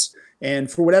 2 of us.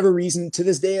 And for whatever reason, to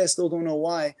this day, I still don't know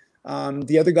why,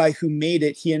 the other guy who made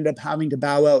it, he ended up having to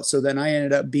bow out. So then I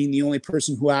ended up being the only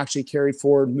person who actually carried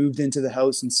forward, moved into the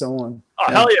house, and so on.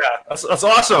 Oh, hell yeah. That's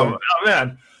awesome. Oh,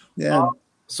 man. Yeah.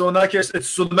 So in that case,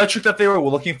 so the metric that they were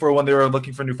looking for when they were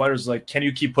looking for new fighters is like, can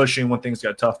you keep pushing when things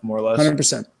get tough, more or less?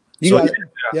 100%. Yeah.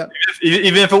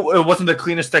 Even if it wasn't the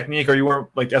cleanest technique, or you weren't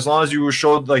like, as long as you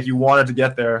showed like you wanted to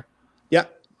get there. Yeah.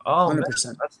 Oh, 100%.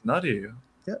 Man, that's nutty.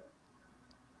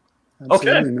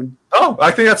 Absolutely, okay. Man. Oh, I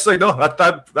think that's like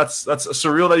that's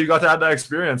surreal that you got to have that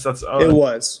experience. That's it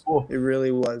was cool. It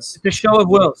really was. It's a show of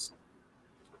wills.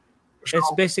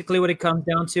 It's basically what it comes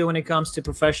down to when it comes to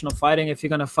professional fighting. If you're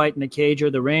going to fight in the cage or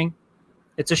the ring,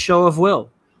 it's a show of will.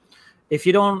 If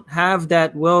you don't have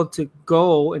that will to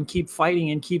go and keep fighting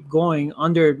and keep going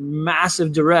under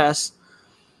massive duress,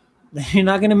 then you're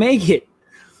not going to make it.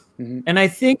 Mm-hmm. And I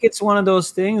think it's one of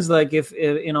those things, like if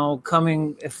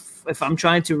I'm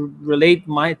trying to relate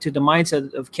to the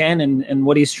mindset of Ken and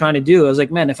what he's trying to do, I was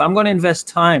like, man, if I'm going to invest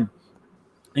time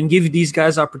and give these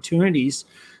guys opportunities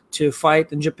to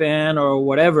fight in Japan or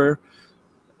whatever,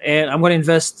 and I'm going to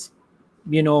invest,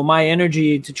 my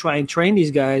energy to try and train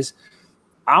these guys,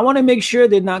 I want to make sure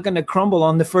they're not going to crumble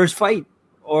on the first fight,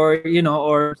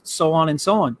 or so on and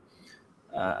so on.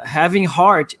 Having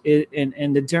heart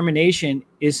and determination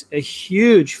is a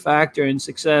huge factor in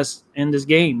success in this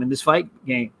game, in this fight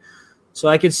game. So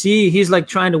I could see he's like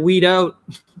trying to weed out,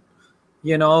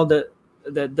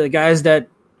 the guys that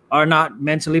are not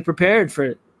mentally prepared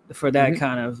for that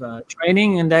kind of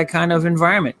training and that kind of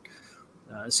environment.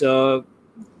 So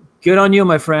good on you,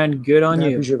 my friend. Good on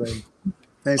you.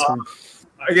 Thanks, man.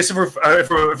 I guess if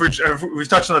we've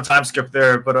touched on the time skip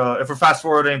there, but if we're fast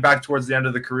forwarding back towards the end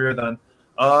of the career, then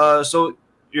so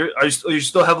are you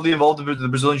still heavily involved in the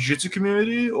Brazilian Jiu-Jitsu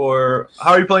community, or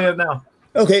how are you playing it now?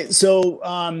 Okay, so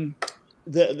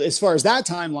as far as that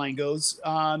timeline goes,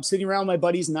 sitting around my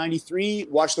buddies in '93,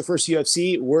 watched the first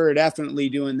UFC. We're definitely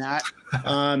doing that.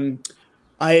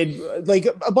 I had like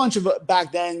a bunch of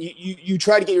back then. You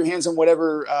try to get your hands on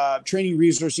whatever training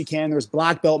resource you can. There was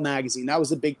Black Belt magazine, that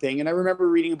was a big thing, and I remember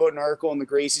reading about an article on the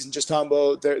Gracies and just talking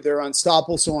about they're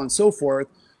unstoppable, so on and so forth.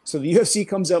 So the UFC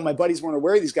comes out. My buddies weren't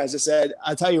aware of these guys. I said,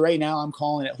 I'll tell you right now, I'm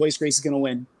calling it. Royce Gracie is going to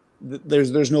win.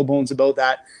 There's no bones about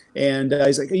that. And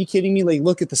he's like, are you kidding me? Like,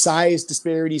 look at the size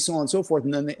disparity, so on and so forth.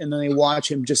 And then they watch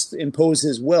him just impose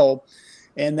his will.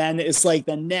 And then it's like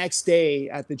the next day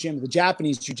at the gym, the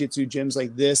Japanese jiu-jitsu gym's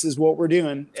like, this is what we're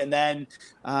doing. And then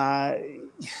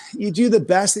you do the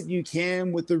best that you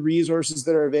can with the resources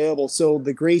that are available. So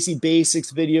the Gracie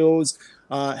Basics videos,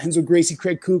 Renzo Gracie,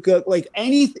 Craig Kuka, like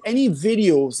any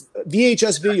videos,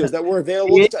 VHS videos that were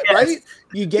available, right?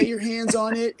 You get your hands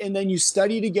on it, and then you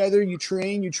study together, you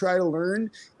train, you try to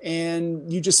learn,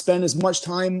 and you just spend as much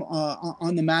time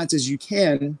on the mats as you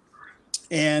can.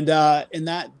 And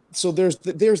that, so there's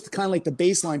kind of like the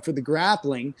baseline for the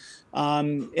grappling.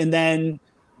 And then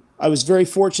I was very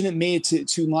fortunate, made it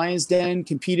to Lions Den,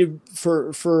 competed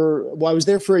I was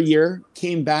there for a year,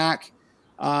 came back,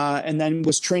 and then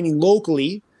was training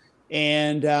locally.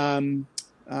 And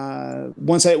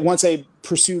once I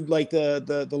pursued like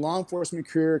the law enforcement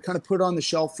career, kind of put it on the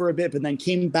shelf for a bit, but then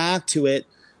came back to it.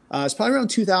 It's probably around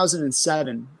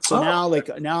 2007. So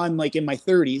now I'm like in my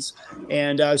 30s,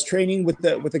 and I was training with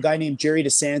a guy named Jerry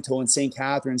DeSanto in St.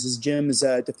 Catharines. His gym is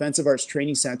a defensive arts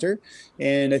training center,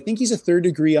 and I think he's a 3rd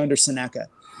degree under Seneca.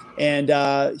 And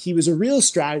he was a real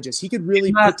strategist. He could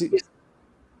really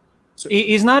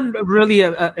he's not really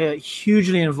a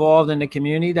hugely involved in the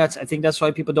community. I think that's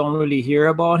why people don't really hear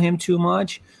about him too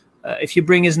much. If you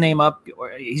bring his name up,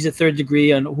 or he's a 3rd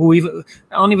degree, and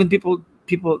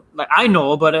people like I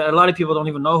know, but a lot of people don't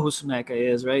even know who Seneca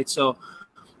is, right? So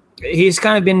he's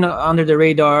kind of been under the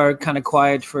radar, kind of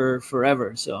quiet for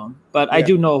forever. So, but I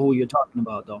do know who you're talking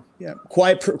about, though. Yeah,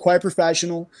 quiet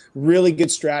professional, really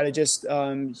good strategist.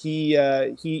 He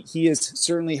has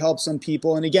certainly helped some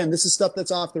people. And again, this is stuff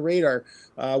that's off the radar.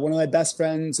 One of my best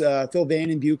friends, Phil Van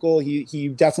in Buchel, he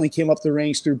definitely came up the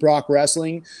ranks through Brock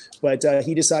Wrestling, but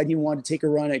he decided he wanted to take a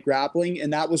run at grappling,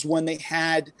 and that was when they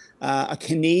had a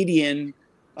Canadian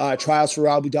trials for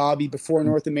Abu Dhabi before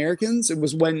North Americans. It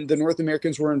was when the North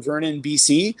Americans were in Vernon,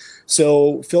 BC.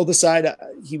 So Phil decided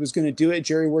he was going to do it.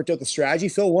 Jerry worked out the strategy.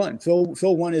 Phil won. Phil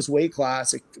won his weight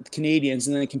class at Canadians,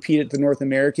 and then competed at the North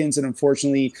Americans. And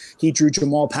unfortunately, he drew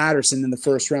Jamal Patterson in the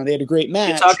first round. They had a great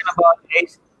match. You're talking about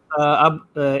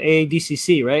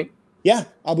ADCC, right? Yeah,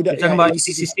 Abu Dhabi. You're talking about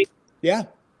ADCC. Yeah.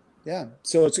 Yeah.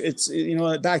 So it's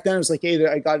back then it was like, hey,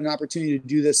 I got an opportunity to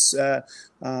do this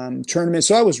tournament.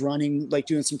 So I was running, like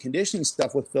doing some conditioning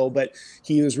stuff with Phil, but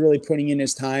he was really putting in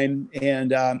his time,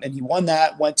 and he won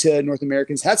that, went to North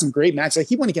Americans, had some great matches. Like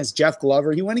he went against Jeff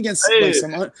Glover. He went against like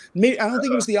maybe, I don't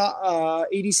think it was the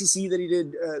ADCC that he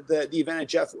did the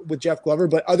event with Jeff Glover,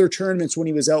 but other tournaments when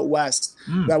he was out West,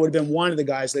 that would have been one of the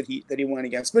guys that he went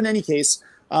against. But in any case,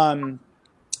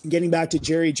 getting back to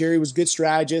Jerry was a good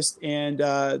strategist, and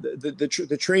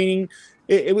the training,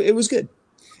 it was good.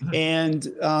 And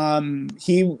I'm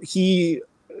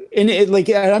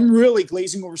really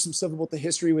glazing over some stuff about the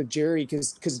history with Jerry,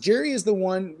 because Jerry is the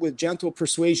one with gentle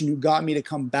persuasion who got me to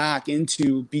come back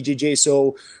into BJJ.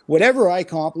 So whatever I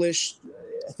accomplished,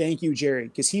 thank you, Jerry,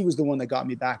 because he was the one that got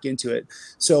me back into it.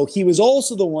 So he was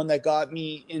also the one that got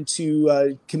me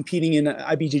into competing in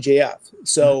IBJJF.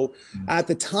 So at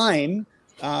the time,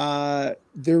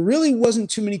 there really wasn't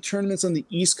too many tournaments on the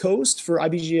East Coast for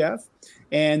IBJJF,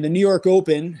 and the New York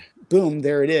Open, boom,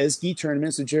 there it is, gi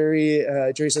tournament. So Jerry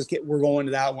says, okay, we're going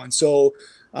to that one. So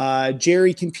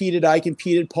Jerry competed, I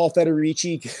competed, Paul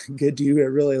Federici, good dude, I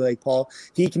really like Paul.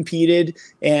 He competed,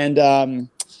 and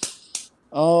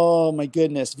oh my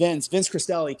goodness, Vince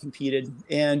Cristelli competed,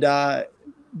 and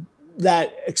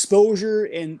that exposure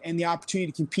and the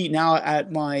opportunity to compete now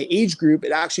at my age group,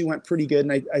 it actually went pretty good,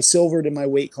 and I silvered in my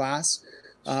weight class.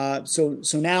 So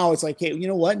now it's like, hey, you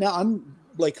know what? Now I'm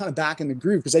like kind of back in the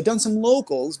groove, because I've done some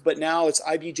locals, but now it's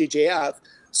IBJJF.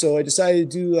 So I decided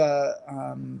to do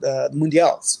the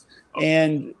Mundials.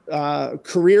 And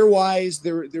career-wise,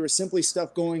 there was simply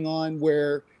stuff going on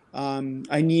where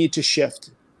I needed to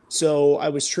shift. So I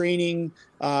was training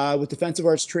with Defensive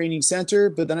Arts Training Center,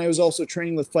 but then I was also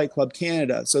training with Fight Club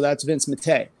Canada. So that's Vince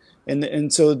Mattei.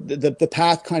 And so the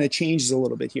path kind of changes a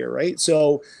little bit here, right?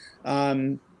 So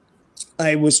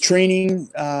I was training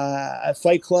at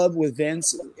Fight Club with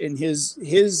Vince, and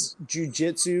his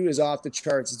jiu-jitsu is off the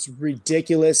charts. It's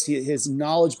ridiculous. His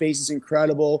knowledge base is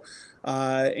incredible.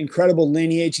 Incredible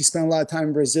lineage. He spent a lot of time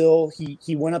in Brazil.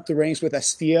 He went up the ranks with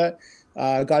Espia.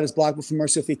 Got his black belt from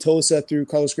Marcio Feitosa through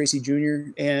Carlos Gracie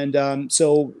Jr. And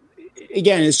so,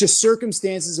 again, it's just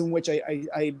circumstances in which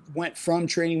I went from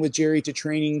training with Jerry to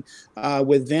training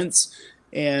with Vince,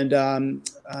 and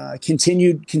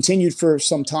continued for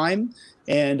some time.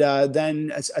 And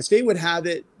then as fate would have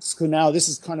it, so now this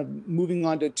is kind of moving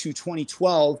on to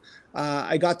 2012,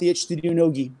 I got the itch to do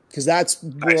no-gi, because that's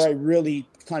where I really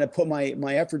kind of put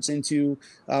my efforts into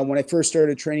when I first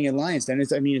started training in Lions Den.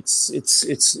 It's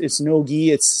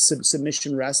no-gi, it's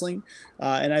submission wrestling,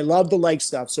 and I love the leg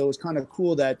stuff. So it was kind of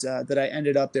cool that I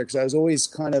ended up there, because I was always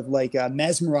kind of like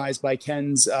mesmerized by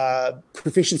Ken's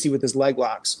proficiency with his leg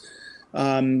locks.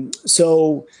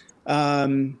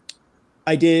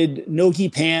 I did no-gi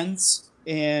pans,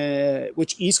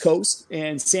 which East Coast,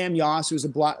 and Sam Yoss, who's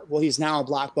he's now a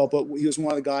black belt, but he was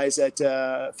one of the guys at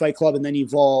Fight Club and then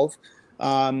Evolve.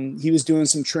 He was doing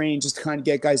some training just to kind of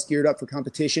get guys geared up for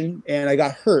competition, and I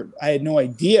got hurt. I had no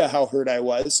idea how hurt I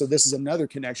was, so this is another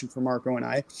connection for Marco and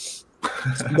I.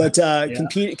 But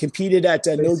competed at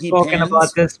no-gi pans. Spoken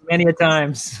about this many a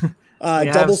times.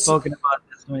 Spoken about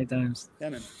this many times. Yeah,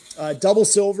 man. Double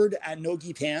silvered at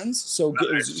no-gi pans, so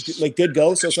it was like good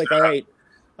go. So it's like, all right,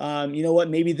 you know what?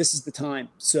 Maybe this is the time.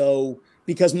 So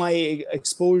because my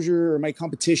exposure or my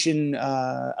competition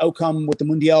outcome with the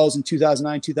Mundials in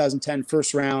 2009, 2010,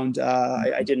 first round,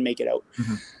 I didn't make it out.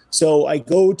 Mm-hmm. So I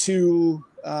go to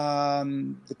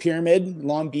the Pyramid,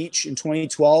 Long Beach in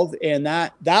 2012, and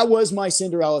that was my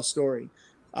Cinderella story.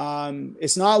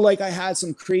 It's not like I had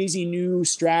some crazy new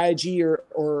strategy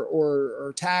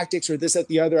or tactics or this, that,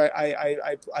 the other.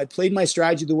 I played my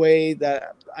strategy the way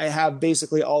that I have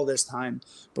basically all this time.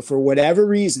 But for whatever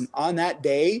reason, on that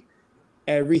day,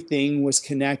 everything was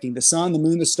connecting. The sun, the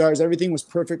moon, the stars, everything was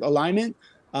perfect alignment.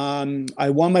 I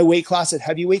won my weight class at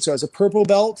heavyweight. So I was a purple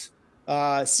belt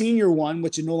senior one,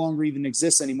 which no longer even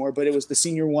exists anymore, but it was the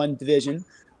senior one division.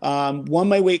 Won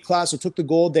my weight class, so took the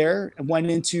gold there and went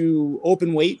into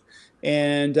open weight.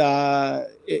 And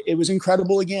it was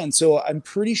incredible again. So I'm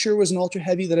pretty sure it was an ultra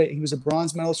heavy he was a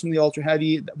bronze medalist from the ultra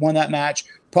heavy that won that match.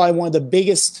 Probably one of the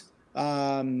biggest,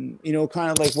 kind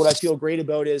of like what I feel great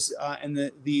about is in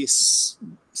the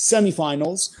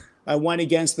semifinals, I went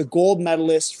against the gold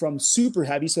medalist from super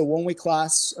heavy, so one weight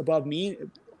class above me.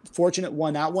 Fortunate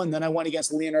won that one. Then I went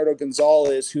against Leonardo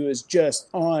Gonzalez, who is just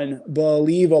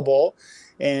unbelievable.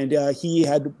 And he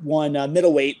had won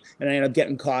middleweight, and I ended up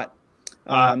getting caught.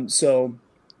 But still.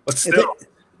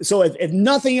 If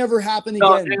nothing ever happened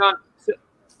again. Hang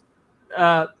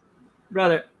on.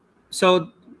 Brother, so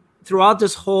throughout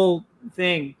this whole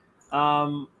thing,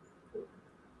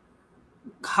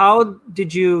 how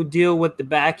did you deal with the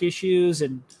back issues,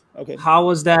 and how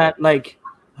was that? Like,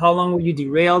 how long were you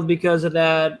derailed because of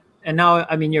that? And now,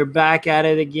 I mean, you're back at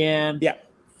it again. Yeah.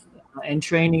 And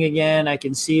training again. I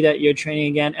can see that you're training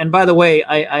again. And by the way,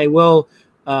 I will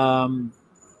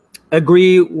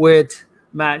agree with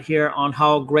Matt here on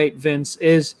how great Vince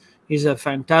is. He's a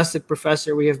fantastic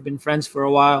professor. We have been friends for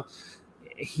a while.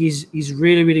 He's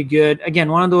really, really good. Again,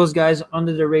 one of those guys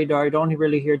under the radar. You don't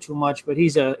really hear too much, but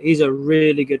he's a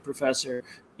really good professor,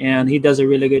 and he does a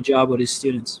really good job with his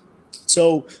students.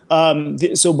 So,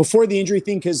 so before the injury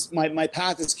thing, because my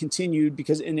path has continued,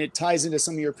 and it ties into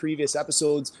some of your previous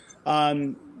episodes.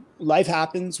 Life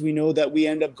happens. We know that we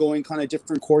end up going kind of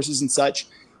different courses and such,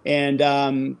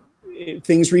 and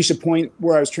things reached a point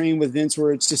where I was training with Vince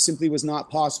where it just simply was not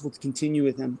possible to continue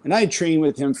with him. And I had trained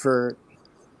with him for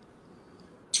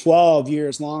 12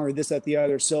 years longer, this, that, the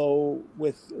other. So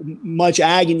with much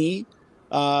agony,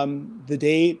 the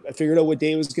day I figured out what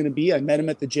day it was going to be, I met him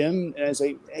at the gym, and I was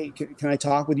like, "Hey, can I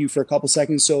talk with you for a couple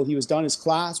seconds?" So he was done his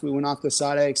class. We went off to the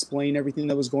side. I explained everything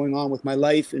that was going on with my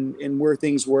life and where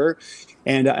things were,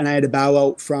 and I had to bow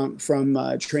out from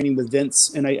training with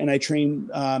Vince, and I trained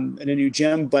in a new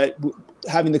gym, but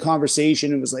having the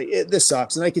conversation, it was like, this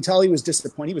sucks, and I could tell he was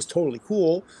disappointed. He was totally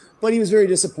cool, but he was very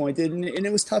disappointed, and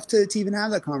it was tough to even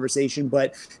have that conversation.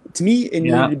 But to me, it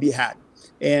needed to be had.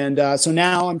 And so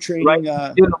now I'm training.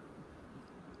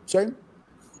 Sorry?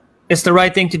 It's the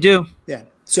right thing to do. Yeah.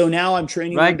 So now I'm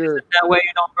training under. That way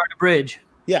you don't burn a bridge.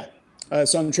 Yeah.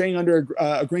 So I'm training under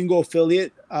a Gringo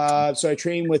affiliate. So I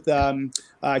train with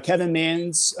Kevin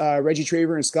Mans, Reggie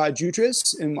Traver, and Scott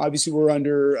Jutras, and obviously we're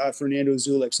under Fernando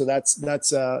Zulik. So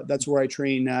that's where I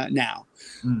train now.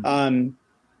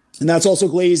 And that's also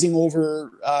glazing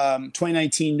over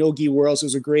 2019 No-Gi Worlds. It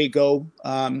was a great go.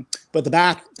 But the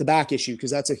back issue, because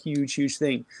that's a huge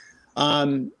thing.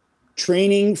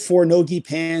 Training for No-Gi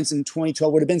Pans in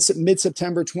 2012 would have been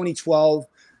mid-September 2012.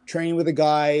 Training with a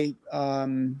guy,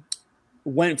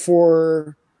 went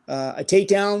for a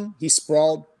takedown. He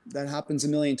sprawled. That happens a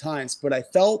million times. But I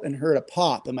felt and heard a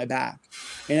pop in my back.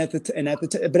 But at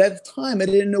the time, I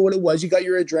didn't know what it was. You got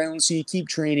your adrenaline, so you keep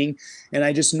training. And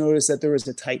I just noticed that there was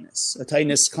a tightness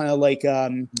kind of like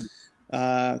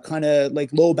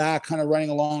low back, kind of running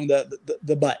along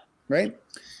the butt, right?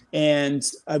 And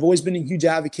I've always been a huge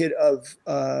advocate of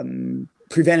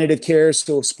preventative care,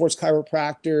 so sports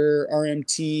chiropractor,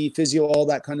 RMT, physio, all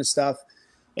that kind of stuff.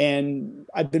 And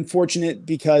I've been fortunate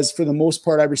because for the most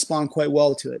part, I respond quite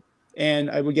well to it.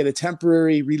 And I would get a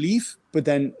temporary relief, but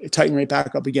then it tightened right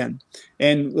back up again.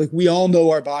 And like, we all know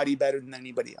our body better than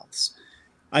anybody else.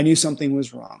 I knew something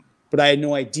was wrong, but I had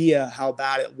no idea how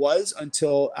bad it was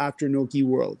until after No-Gi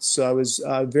Worlds. So I was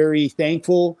very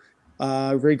thankful,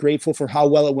 very grateful for how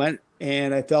well it went.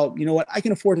 And I felt, you know what, I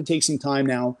can afford to take some time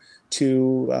now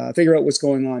to figure out what's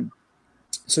going on.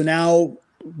 So now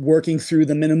working through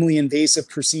the minimally invasive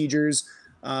procedures,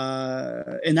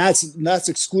 and that's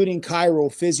excluding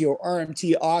chiro, physio,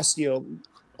 RMT, osteo,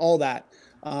 all that.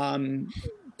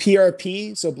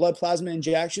 PRP, so blood plasma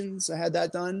injections, I had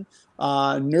that done.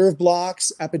 Nerve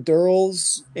blocks,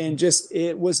 epidurals, and just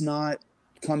it was not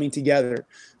coming together.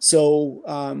 So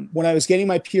when I was getting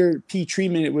my PRP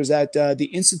treatment, it was at the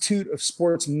Institute of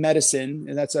Sports Medicine,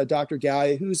 and that's Dr.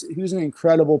 Gallia, who's an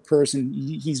incredible person.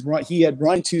 He had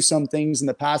run to some things in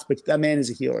the past, but that man is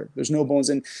a healer. There's no bones.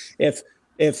 And if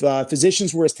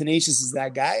physicians were as tenacious as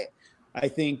that guy, I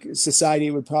think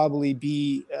society would probably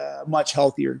be much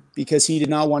healthier, because he did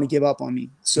not want to give up on me.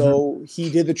 So he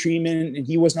did the treatment and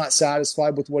he was not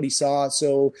satisfied with what he saw.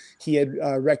 So he had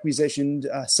requisitioned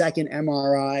a second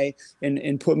MRI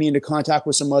and put me into contact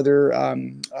with some other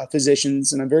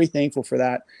physicians. And I'm very thankful for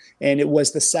that. And it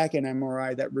was the second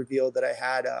MRI that revealed that I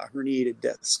had a herniated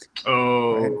disc.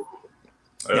 Oh,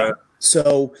 right? Yeah.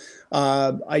 So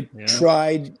I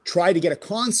tried to get a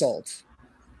consult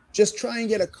just try and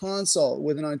get a consult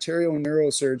with an Ontario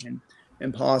neurosurgeon.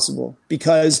 Impossible,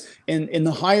 because in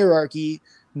the hierarchy,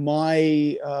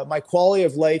 my quality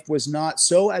of life was not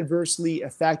so adversely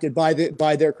affected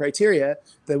by their criteria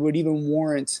that would even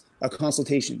warrant a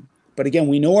consultation. But again,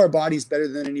 we know our bodies better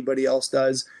than anybody else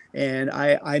does, and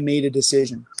I made a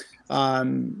decision.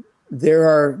 There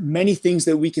are many things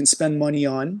that we can spend money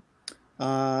on,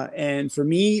 and for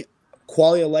me,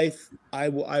 quality of life, I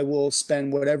will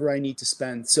spend whatever I need to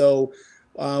spend. So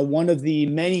one of the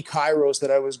many chiros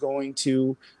that I was going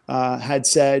to had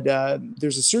said,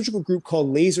 there's a surgical group called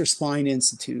Laser Spine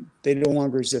Institute. They no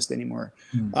longer exist anymore.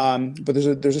 But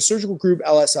there's a surgical group,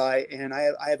 LSI, and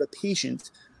I have a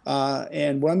patient.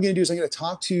 And what I'm going to do is I'm going to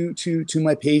talk to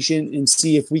my patient and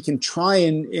see if we can try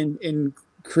and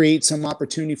create some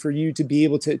opportunity for you to be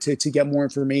able to get more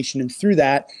information. And through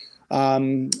that,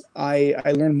 I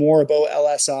learned more about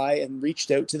LSI and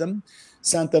reached out to them,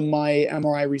 sent them my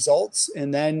MRI results,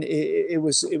 and then it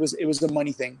was a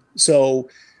money thing. So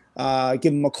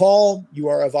give them a call. You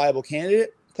are a viable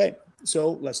candidate. Okay,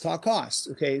 so let's talk cost.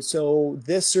 Okay, so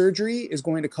this surgery is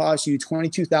going to cost you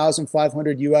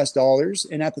 $22,500 US,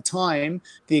 and at the time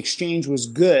the exchange was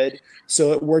good,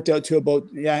 so it worked out to about,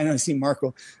 yeah, I know, I see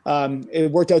Marco.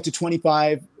 It worked out to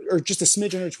 25 or just a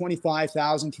smidge under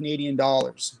 25,000 Canadian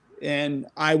dollars. And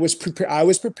I was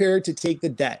prepared to take the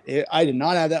debt. I did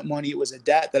not have that money. It was a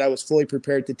debt that I was fully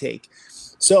prepared to take.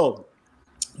 So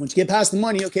once you get past the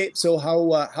money, okay, so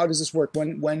how does this work?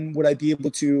 When would I be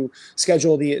able to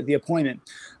schedule the appointment?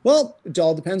 Well, it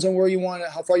all depends on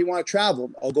how far you want to travel.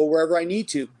 I'll go wherever I need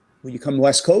to. Will you come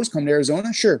West Coast, come to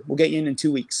Arizona? Sure, we'll get you in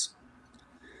 2 weeks.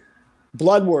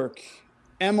 Blood work,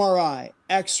 MRI,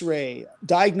 X-ray,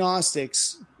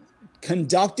 diagnostics,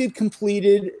 conducted,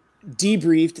 completed,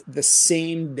 debriefed the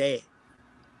same day,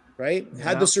 right? Yeah.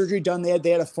 Had the surgery done. They had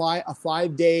a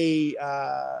 5-day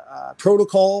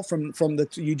protocol from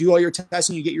you do all your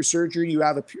testing, you get your surgery, you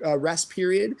have a rest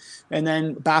period, and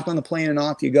then back on the plane and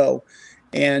off you go.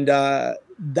 And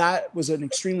that was an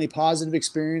extremely positive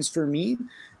experience for me.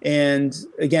 And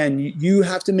again, you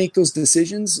have to make those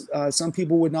decisions. Some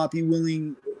people would not be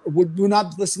willing, would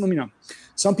not listen. Let me know.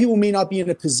 Some people may not be in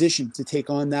a position to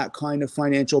take on that kind of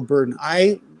financial burden.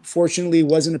 I fortunately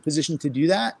was in a position to do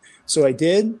that, so I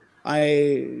did.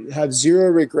 I have zero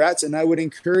regrets, and I would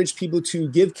encourage people to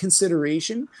give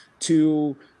consideration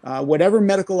to whatever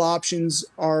medical options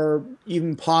are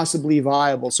even possibly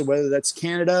viable. So whether that's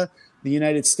Canada, the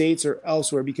United States, or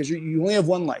elsewhere, because you only have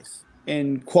one life,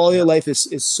 and quality of life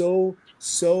is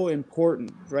so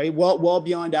important, right? Well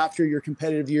beyond after your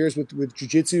competitive years with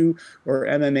jiu-jitsu or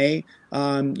MMA,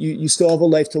 you still have a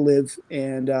life to live.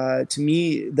 And to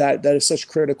me, that is such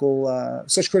critical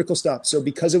stuff. So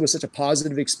because it was such a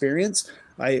positive experience,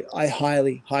 I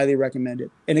highly recommend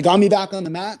it. And it got me back on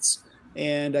the mats,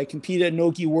 and I competed at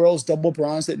No-Gi Worlds, double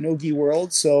bronze at No-Gi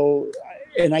Worlds. So,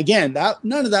 and again,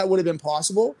 none of that would have been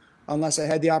possible unless I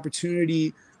had the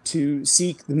opportunity to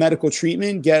seek the medical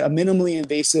treatment, get a minimally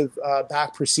invasive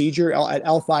back procedure at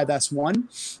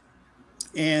L5S1,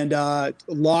 and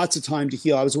lots of time to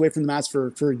heal. I was away from the mats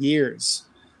for years.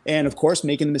 And of course,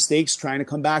 making the mistakes, trying to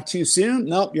come back too soon.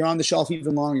 Nope, you're on the shelf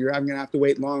even longer. You're going to have to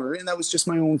wait longer. And that was just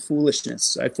my own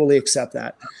foolishness. I fully accept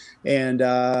that. And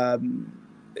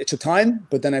it took time,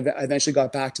 but then I eventually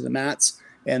got back to the mats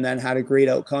and then had a great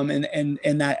outcome.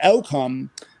 And that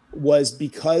outcome was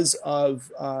because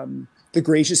of the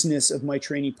graciousness of my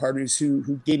training partners who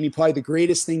gave me probably the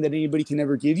greatest thing that anybody can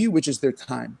ever give you, which is their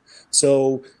time.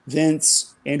 So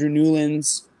Vince, Andrew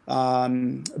Newlands,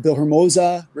 Bill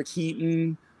Hermosa, Rick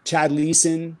Heaton, Chad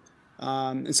Leeson,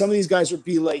 and some of these guys would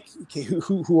be like, okay,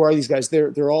 who are these guys?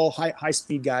 They're all high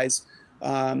speed guys,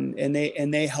 and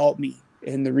they helped me.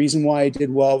 And the reason why I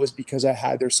did well was because I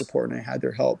had their support and I had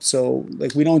their help. So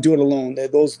like, we don't do it alone.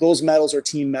 Those medals are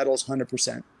team medals,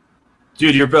 100%.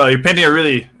 Dude, you're painting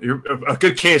a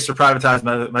good case for privatized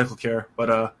medical care, but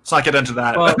let's not get into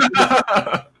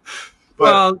that.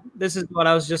 Well, this is what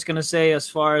I was just gonna say. As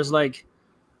far as like,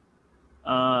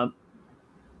 we are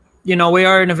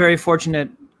in a very fortunate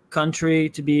country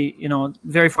to be,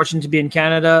 very fortunate to be in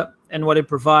Canada and what it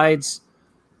provides.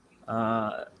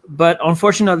 But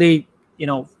unfortunately,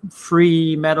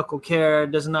 free medical care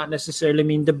does not necessarily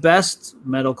mean the best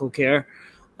medical care.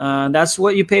 That's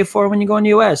what you pay for when you go in the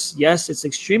U.S. Yes, it's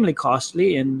extremely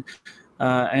costly, and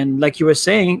like you were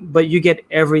saying, but you get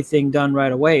everything done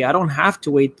right away. I don't have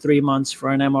to wait 3 months for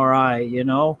an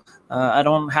MRI. I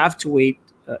don't have to wait.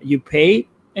 You pay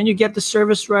and you get the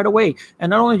service right away. And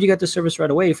not only do you get the service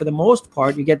right away, for the most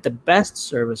part, you get the best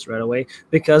service right away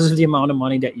because of the amount of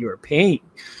money that you are paying.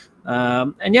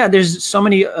 And yeah, there's so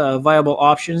many viable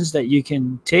options that you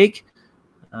can take.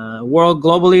 World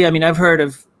globally, I mean, I've heard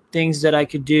of things that I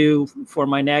could do for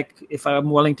my neck if I'm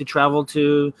willing to travel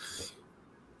to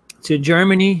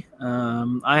Germany.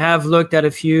 I have looked at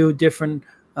a few different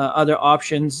other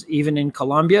options, even in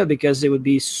Colombia, because it would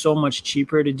be so much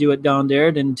cheaper to do it down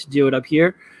there than to do it up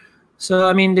here. So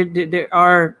I mean, there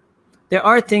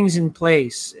are things in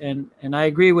place, and I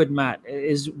agree with Matt.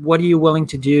 Is what are you willing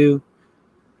to do,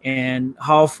 and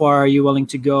how far are you willing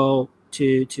to go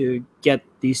to get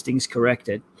these things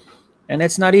corrected? And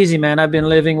it's not easy, man. I've been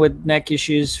living with neck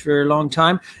issues for a long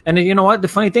time, and you know what? The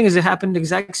funny thing is, it happened the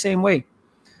exact same way.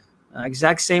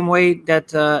 Exact same way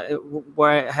that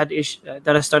where I had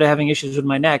that I started having issues with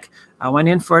my neck. I went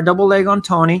in for a double leg on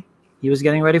Tony. He was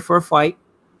getting ready for a fight.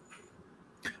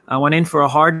 I went in for a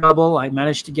hard double. I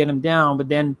managed to get him down, but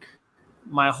then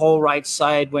my whole right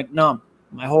side went numb.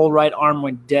 My whole right arm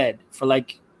went dead for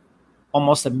like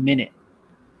almost a minute.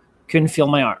 Couldn't feel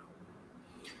my arm.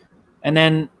 And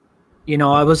then, you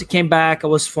know, came back. I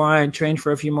was fine. Trained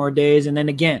for a few more days, and then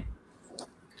again.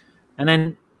 And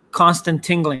then constant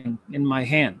tingling in my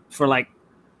hand for like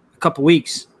a couple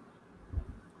weeks.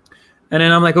 And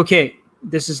then I'm like, okay,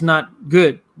 this is not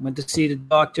good. Went to see the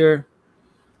doctor.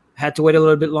 Had to wait a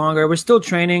little bit longer. We're still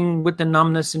training with the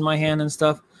numbness in my hand and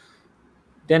stuff.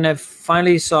 Then I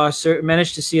finally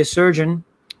managed to see a surgeon,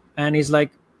 and he's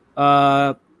like,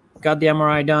 got the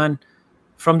MRI done.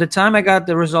 From the time I got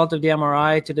the result of the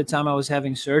MRI to the time I was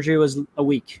having surgery was a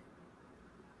week.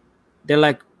 They're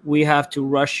like, we have to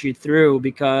rush you through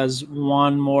because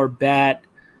one more bad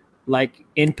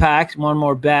impact, one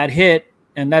more bad hit,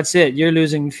 and that's it. You're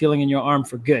losing feeling in your arm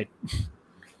for good.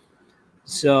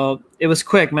 So it was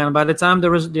quick, man. By the time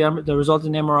the result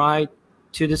in MRI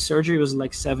to the surgery was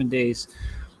like 7 days.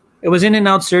 It was in and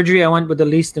out surgery. I went with the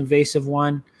least invasive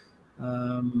one,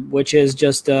 which is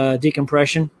just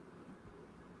decompression.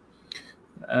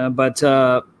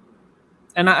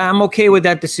 And I'm okay with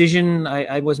that decision.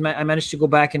 I managed to go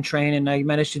back and train, and I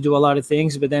managed to do a lot of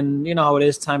things. But then you know how it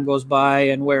is. Time goes by,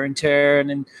 and wear and tear, and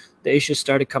then the issues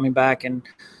started coming back. And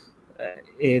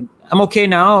I'm okay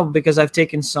now because I've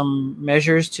taken some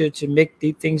measures to make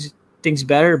the things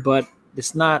better. But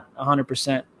it's not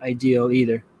 100% ideal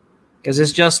either, because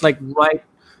it's just like right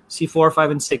C4,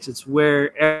 5, and 6. It's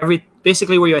where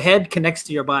basically where your head connects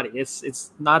to your body.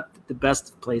 It's not the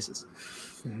best of places.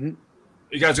 Mm-hmm.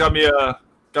 You guys got me you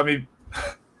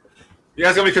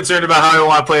guys got me concerned about how I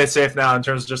want to play it safe now in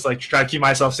terms of just like try to keep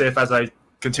myself safe as I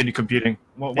continue competing.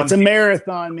 It's a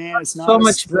marathon, man. It's not so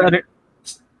much better.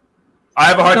 I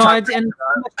have a hard time. And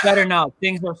so much better now.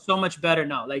 Things are so much better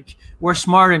now. Like we're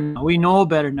smarter now. We know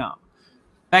better now.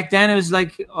 Back then it was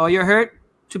like, oh, you're hurt?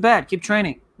 Too bad. Keep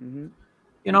training. Mm-hmm.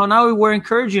 You know, now we're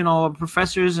encouraging our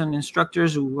professors and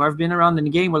instructors who have been around in the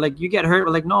game. We're like, you get hurt.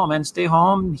 We're like, no, man, stay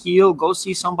home, heal, go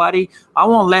see somebody. I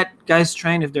won't let guys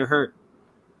train if they're hurt.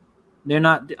 I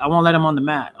won't let them on the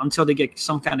mat until they get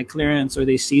some kind of clearance or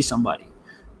they see somebody.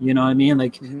 You know what I mean?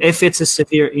 Like if it's a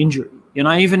severe injury, you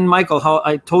know, even Michael, how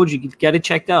I told you, get it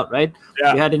checked out, right?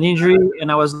 Yeah. You had an injury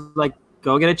and I was like,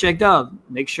 go get it checked out.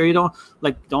 Make sure you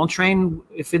don't train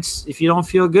if you don't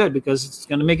feel good because it's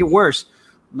going to make it worse.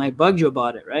 And I bugged you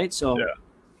about it, right? So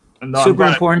super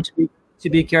important to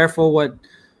be careful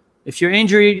if you're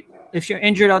injured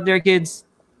out there, kids,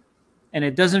 and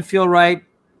it doesn't feel right,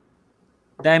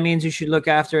 that means you should look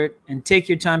after it and take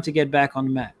your time to get back on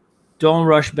the mat. Don't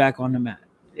rush back on the mat.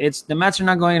 The mats are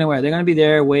not going anywhere. They're going to be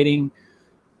there waiting.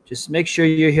 Just make sure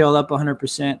you heal up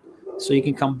 100% so you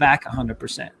can come back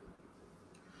 100%.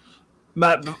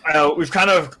 Matt, we've kind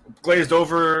of glazed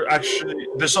over. Actually,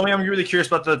 there's something I'm really curious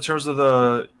about in terms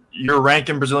of your rank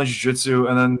in Brazilian Jiu-Jitsu,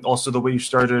 and then also the way you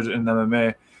started in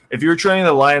MMA. If you were training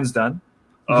the Lions, then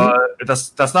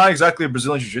that's not exactly a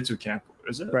Brazilian Jiu-Jitsu camp,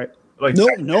 is it? Right. Like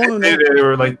no. They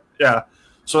were like, yeah.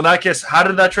 So in that case, how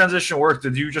did that transition work?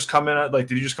 Did you just come in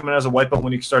as a white belt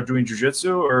when you started doing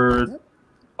Jiu-Jitsu, or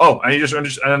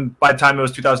and by the time it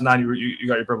was 2009, you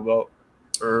got your purple belt,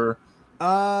 or?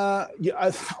 Yeah,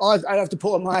 I'd have to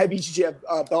pull up my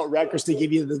BJJ belt records to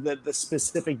give you the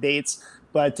specific dates,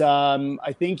 but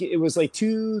I think it was like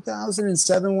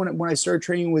 2007 when I started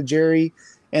training with Jerry,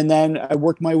 and then I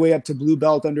worked my way up to blue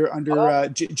belt under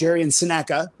Jerry and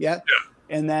Seneca,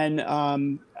 and then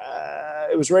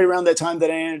it was right around that time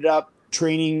that I ended up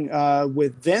training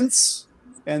with Vince,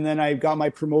 and then I got my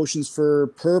promotions for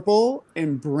purple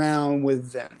and brown with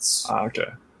Vince.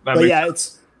 Okay, but yeah,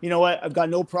 sense. you know what, I've got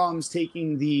no problems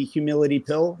taking the humility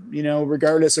pill, you know,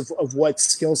 regardless of what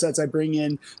skill sets I bring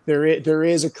in. There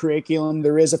is a curriculum,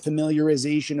 there is a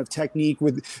familiarization of technique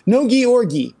with no gi or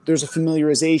gi. There's a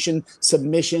familiarization,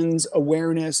 submissions,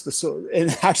 awareness.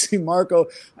 And actually, Marco,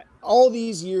 all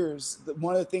these years,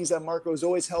 one of the things that Marco has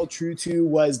always held true to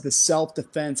was the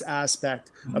self-defense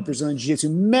aspect of Brazilian Jiu-Jitsu.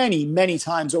 Many, many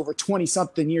times over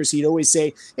 20-something years, he'd always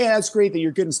say, "Hey, that's great that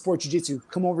you're good in sport Jiu-Jitsu.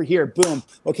 Come over here. Boom.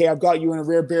 Okay, I've got you in a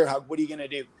rare bear hug. What are you going to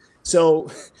do?"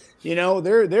 So, you know,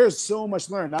 there's so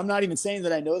much learned. I'm not even saying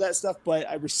that I know that stuff, but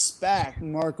I respect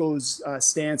Marco's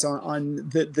stance on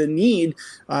the need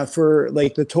for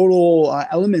like the total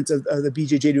element of the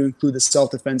BJJ to include the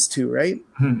self-defense too, right?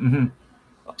 Mm-hmm.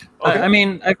 Okay. I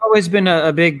mean, I've always been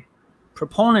a big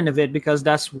proponent of it because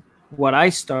that's what I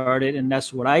started and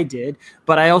that's what I did.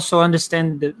 But I also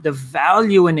understand the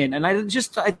value in it, and I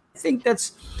think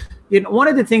that's, you know, one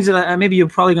of the things that maybe you're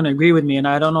probably going to agree with me, and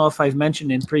I don't know if I've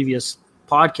mentioned in previous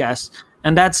podcasts,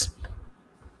 and that's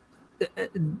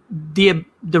the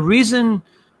reason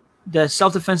that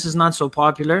self-defense is not so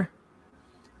popular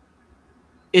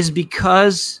is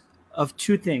because of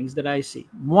two things that I see.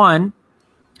 One,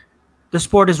 the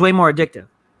sport is way more addictive.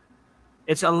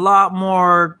 It's a lot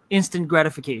more instant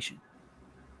gratification,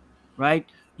 right?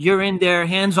 You're in there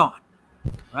hands-on,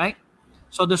 right?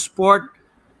 So the sport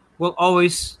will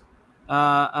always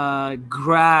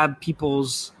grab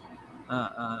people's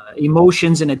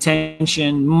emotions and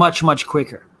attention much, much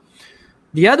quicker.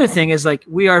 The other thing is, like,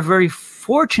 we are very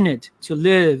fortunate to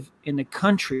live in a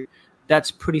country that's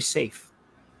pretty safe.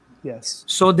 Yes.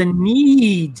 So the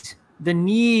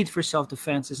need for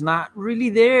self-defense is not really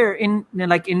there in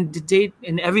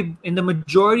the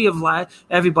majority of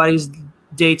everybody's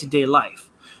day-to-day life.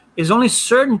 There's only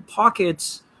certain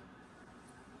pockets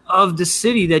of the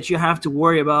city that you have to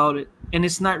worry about it, and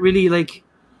it's not really like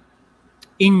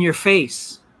in your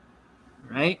face,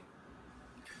 right?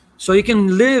 So you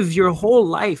can live your whole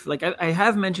life, like I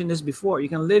have mentioned this before, you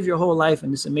can live your whole life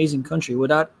in this amazing country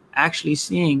without actually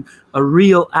seeing a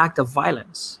real act of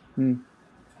violence.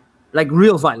 Like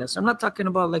real violence. I'm not talking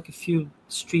about like a few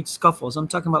street scuffles. I'm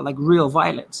talking about like real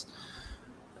violence.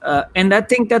 And I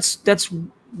think that's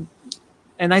one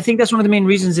of the main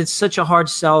reasons it's such a hard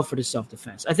sell for the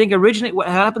self-defense. I think originally what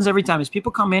happens every time is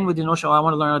people come in with the notion, I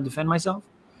want to learn how to defend myself.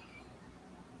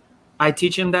 I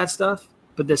teach them that stuff.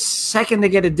 But the second they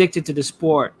get addicted to the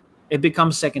sport, it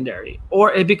becomes secondary.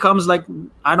 Or it becomes like,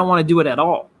 I don't want to do it at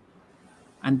all.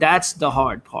 And that's the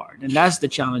hard part. And that's the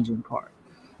challenging part.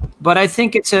 But I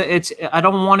think I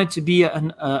don't want it to be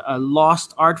a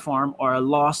lost art form or a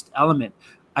lost element.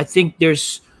 I think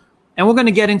and we're going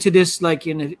to get into this like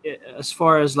as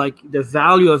far as like the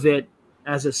value of it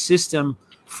as a system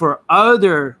for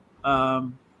other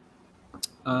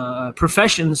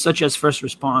professions such as first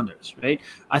responders, right?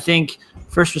 I think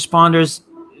first responders,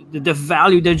 the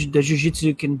value that the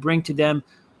Jiu-Jitsu can bring to them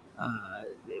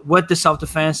with the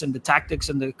self-defense and the tactics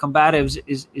and the combatives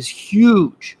is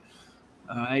huge.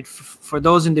 All right, for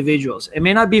those individuals. It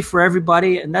may not be for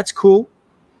everybody, and that's cool.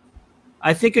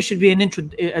 I think it should be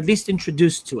at least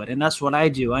introduced to it, and that's what I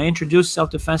do. I introduce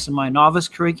self-defense in my novice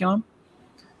curriculum,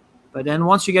 but then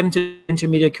once you get into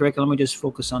intermediate curriculum, we just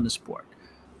focus on the sport.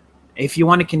 If you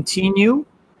want to continue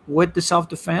with the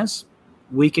self-defense,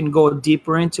 we can go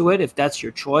deeper into it if that's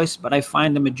your choice, but I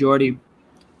find the majority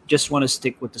just want to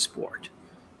stick with the sport,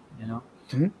 you know?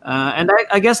 Mm-hmm. And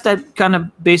I guess that kind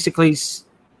of basically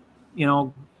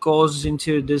goes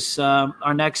into this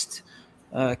our next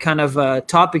kind of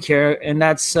topic here, and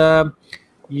that's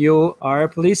you are a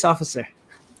police officer.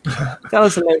 Tell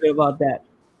us a little bit about that.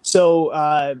 So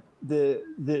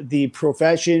the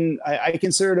profession, I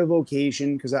consider it a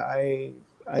vocation because I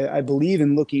believe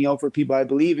in looking out for people. I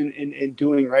believe in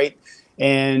doing right.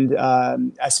 And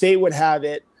as fate would have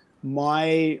it,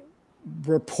 my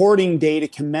reporting day to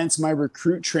commence my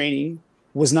recruit training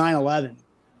was 9/11.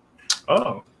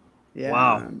 Oh. Yeah.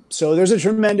 Wow. So there's a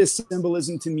tremendous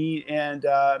symbolism to me, and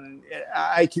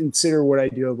I consider what I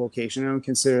do a vocation. I don't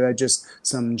consider that just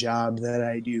some job that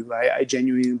I do. I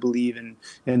genuinely believe in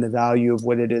the value of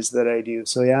what it is that I do.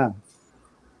 So yeah.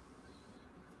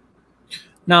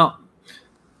 Now,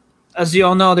 as you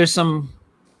all know, there's some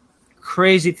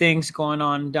crazy things going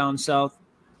on down south,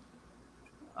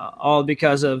 all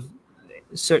because of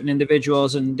certain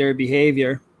individuals and their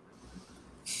behavior.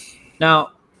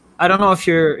 Now, I don't know if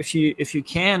you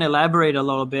can elaborate a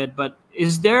little bit, but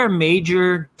is there a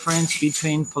major difference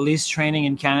between police training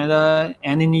in Canada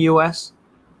and in the US?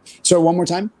 So one more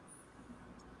time.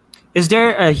 Is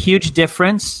there a huge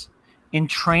difference in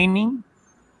training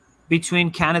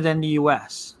between Canada and the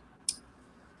US?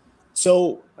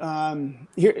 So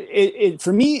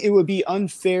for me, it would be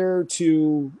unfair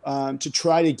to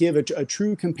try to give a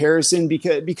true comparison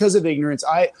because of ignorance.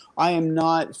 I am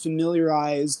not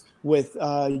familiarized with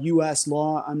U.S.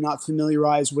 law. I'm not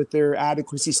familiarized with their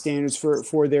adequacy standards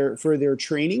for their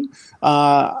training.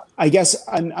 I guess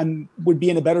I would be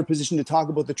in a better position to talk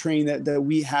about the training that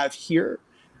we have here,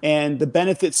 and the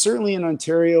benefit certainly in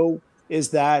Ontario is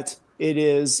that it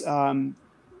is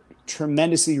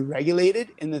tremendously regulated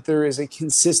and that there is a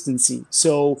consistency.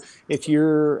 So if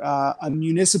you're a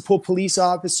municipal police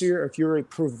officer, or if you're a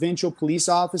provincial police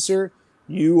officer,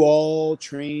 you all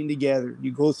train together.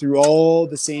 You go through all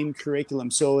the same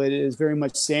curriculum. So it is very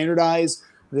much standardized.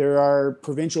 There are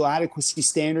provincial adequacy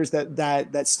standards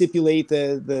that stipulate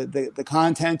the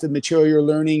content of material you're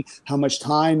learning, how much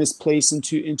time is placed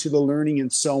into the learning,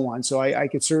 and so on. So I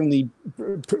could certainly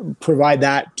provide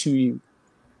that to you.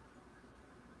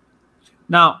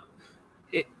 Now,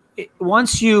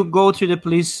 once you go to the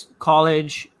police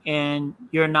college and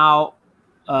you're now,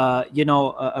 a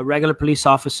regular police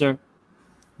officer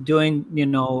doing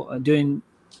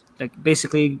like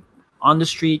basically on the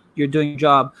street, you're doing your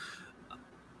job.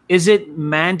 Is it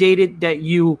mandated that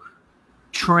you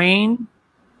train,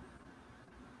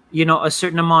 a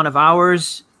certain amount of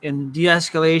hours in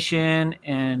de-escalation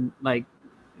and like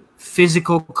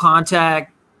physical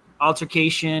contact,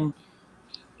 altercation?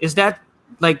 Is that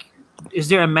is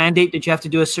there a mandate that you have to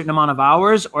do a certain amount of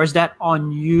hours, or is that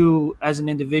on you as an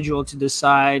individual to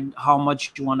decide how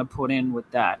much you want to put in with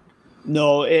that?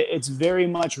 No, it's very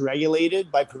much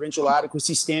regulated by provincial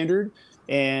adequacy standard,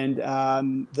 and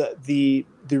the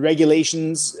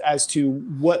regulations as to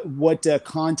what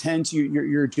content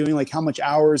you're doing, like how much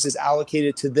hours is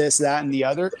allocated to this, that, and the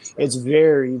other. It's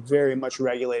very, very much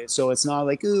regulated. So it's not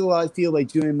like, oh, I feel like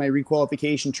doing my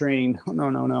requalification training.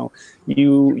 No.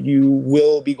 You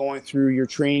will be going through your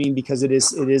training because it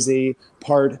is a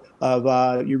part of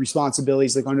your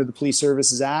responsibilities. Like under the Police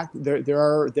Services Act, there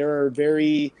are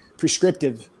very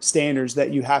prescriptive standards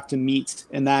that you have to meet,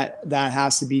 and that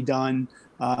has to be done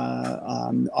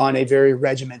on a very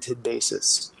regimented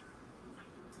basis.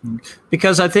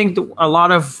 Because I think a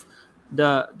lot of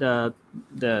the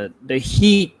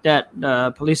heat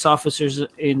that police officers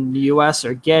in the U.S.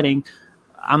 are getting,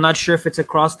 I'm not sure if it's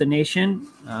across the nation.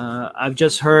 I've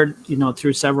just heard,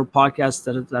 through several podcasts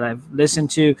that I've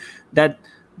listened to, that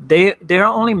they're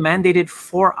only mandated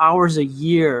 4 hours a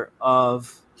year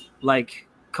of like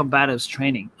combatives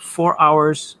training, 4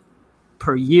 hours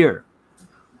per year.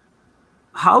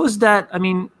 How is that? I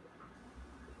mean,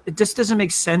 it just doesn't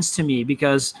make sense to me,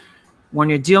 because when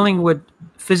you're dealing with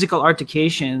physical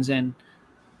altercations and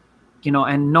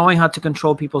knowing how to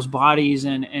control people's bodies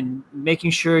and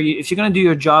making sure if you're going to do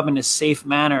your job in a safe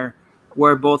manner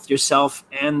where both yourself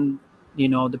and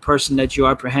the person that you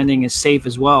are apprehending is safe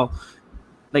as well,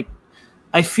 like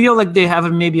I feel like they have it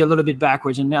maybe a little bit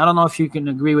backwards. And I don't know if you can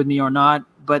agree with me or not,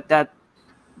 but that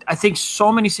I think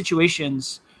so many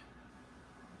situations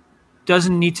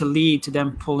doesn't need to lead to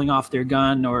them pulling off their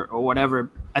gun or whatever.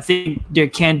 I think there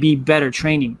can be better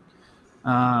training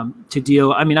to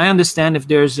deal. I mean, I understand if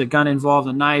there's a gun involved,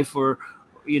 a knife, or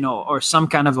some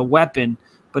kind of a weapon,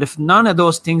 but if none of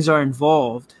those things are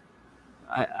involved,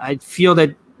 I feel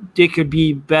that there could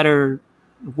be better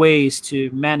ways to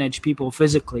manage people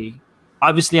physically.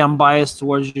 Obviously, I'm biased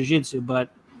towards jiu-jitsu, but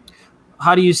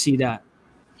how do you see that?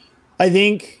 I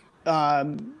think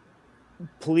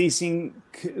policing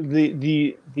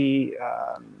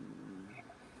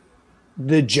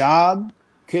the job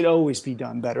could always be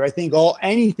done better. I think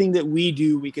anything that we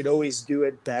do, we could always do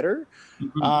it better.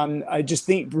 Mm-hmm. I just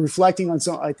think reflecting on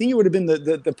I think it would have been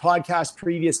the podcast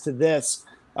previous to this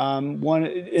one,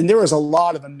 and there was a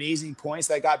lot of amazing points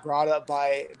that got brought up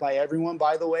by everyone,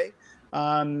 by the way.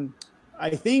 I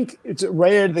think it's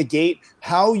right out of the gate,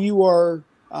 how you are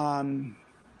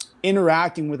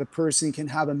interacting with a person can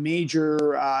have a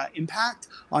major impact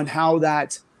on how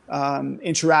that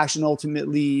interaction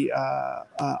ultimately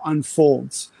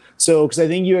unfolds. So, because I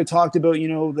think you had talked about,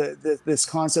 this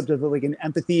concept of like an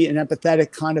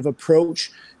empathetic kind of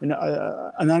approach, and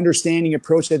an understanding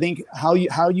approach. I think how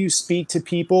you speak to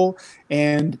people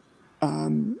and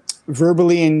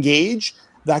verbally engage,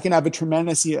 that can have a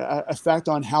tremendous effect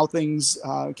on how things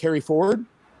carry forward.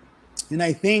 And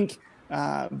I think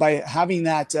by having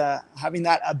that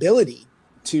ability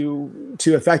to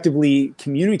effectively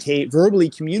verbally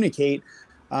communicate,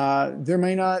 there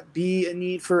may not be a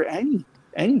need for any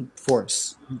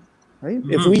force, right?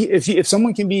 Mm-hmm. If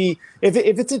someone can be, if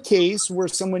it's a case where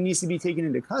someone needs to be taken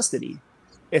into custody,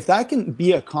 if that can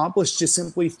be accomplished just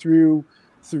simply through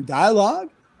dialogue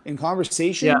and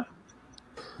conversation, yeah.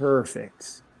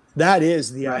 Perfect. That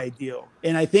is the Right. ideal.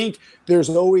 And I think there's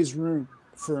always room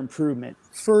for improvement,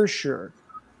 for sure.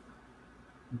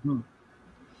 Mhm.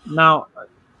 Now,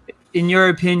 in your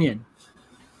opinion,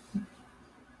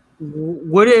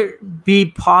 would it be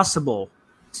possible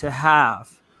to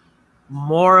have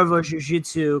more of a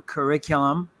jiu-jitsu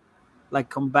curriculum, like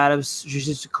combative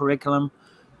jiu-jitsu curriculum,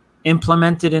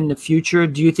 implemented in the future?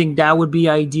 Do you think that would be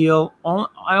ideal?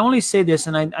 I only say this,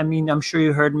 and I mean, I'm sure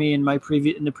you heard me in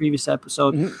the previous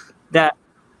episode, Mhm. that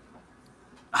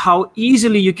how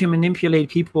easily you can manipulate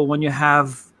people when you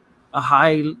have a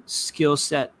high skill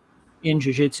set in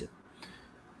jiu-jitsu,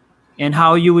 and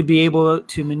how you would be able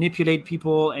to manipulate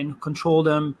people and control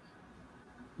them,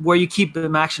 where you keep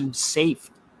them actually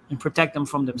safe and protect them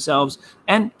from themselves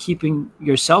and keeping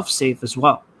yourself safe as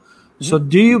well. So Mhm.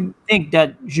 do you think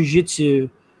that jiu-jitsu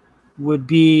would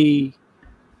be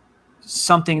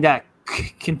something that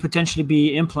can potentially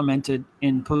be implemented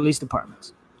in police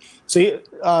departments? So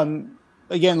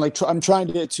again, like I'm trying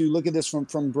to look at this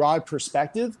from broad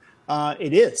perspective.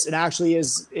 It is. It actually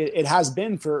is. It has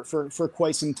been for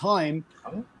quite some time.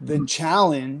 The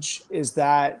challenge is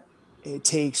that it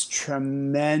takes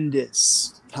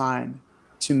tremendous time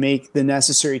to make the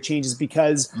necessary changes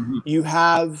because Mhm. you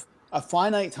have a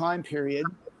finite time period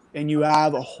and you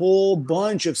have a whole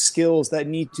bunch of skills that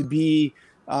need to be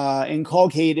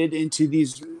inculcated into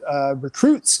these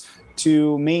recruits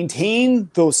to maintain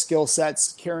those skill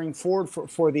sets carrying forward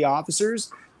for the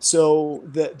officers. So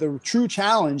the true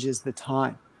challenge is the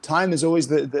time. Time is always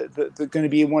the going to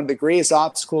be one of the greatest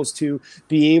obstacles to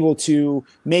be able to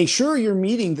make sure you're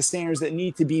meeting the standards that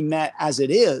need to be met as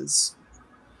it is,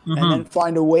 and then Mhm.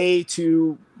 find a way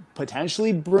to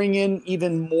potentially bring in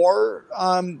even more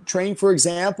training, for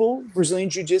example, Brazilian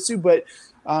Jiu Jitsu. But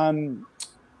um,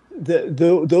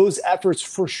 those efforts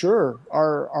for sure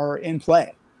are in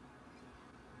play.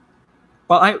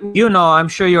 Well, I'm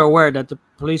sure you're aware that the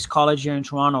police college here in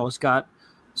Toronto has got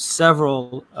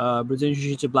several Brazilian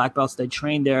Jiu-Jitsu black belts. They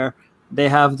train there. They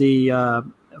have the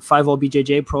 50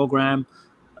 BJJ program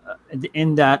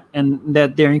in that, and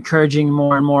that they're encouraging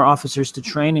more and more officers to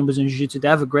train in Brazilian Jiu-Jitsu. They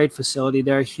have a great facility.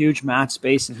 They're a huge mat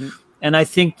space. Mm-hmm. And I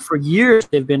think for years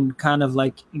they've been kind of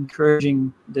like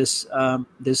encouraging this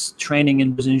training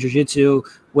in Brazilian Jiu-Jitsu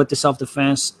with the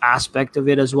self-defense aspect of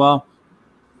it as well.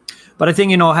 But I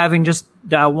think, having just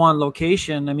that one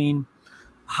location, I mean,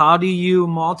 how do you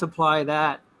multiply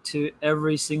that to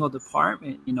every single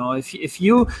department? If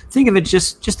you think of it,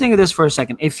 just think of this for a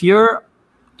second. If your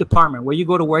department where you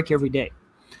go to work every day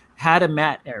had a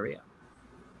mat area,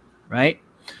 right?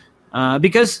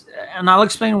 Because, and I'll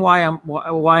explain why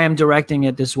I'm directing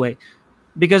it this way.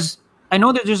 Because I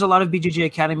know that there's a lot of BJJ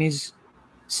academies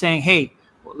saying, "Hey,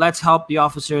 let's help the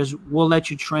officers. We'll let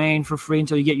you train for free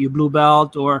until you get your blue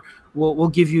belt, or we'll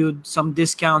give you some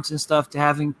discounts and stuff to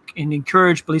having and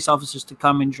encourage police officers to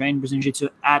come and train Brazilian Jiu-Jitsu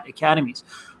at academies."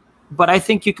 But I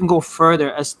think you can go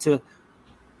further as to,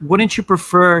 wouldn't you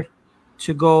prefer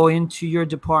to go into your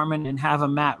department and have a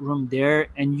mat room there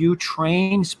and you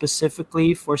train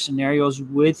specifically for scenarios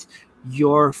with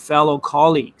your fellow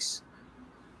colleagues?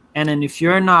 And then if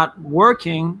you're not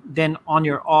working, then on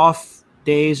your off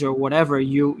days or whatever,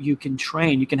 you can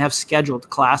train. You can have scheduled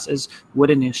classes with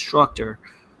an instructor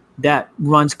that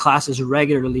runs classes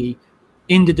regularly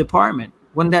in the department.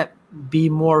 Wouldn't that be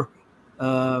more,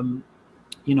 the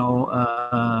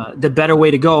better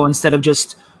way to go, instead of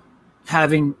just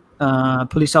having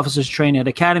police officers train at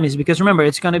academies? Because remember,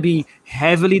 it's going to be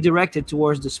heavily directed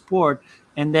towards the sport,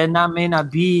 and then that may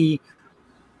not be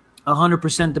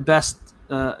 100% the best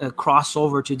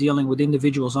crossover to dealing with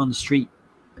individuals on the street.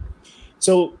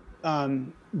 So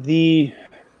the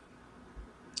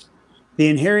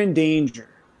inherent danger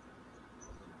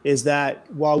is that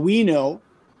while we know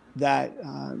that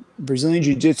Brazilian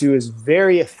Jiu-Jitsu is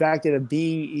very effective at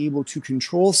being able to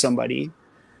control somebody,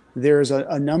 there's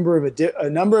a number of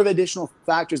additional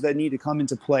factors that need to come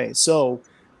into play. So,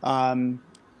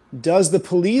 does the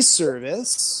police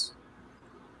service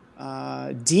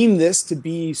deem this to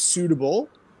be suitable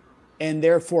and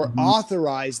therefore Mm-hmm.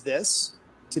 authorize this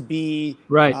to be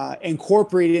Right.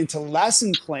 incorporated into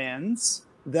lesson plans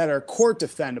that are court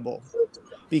defendable?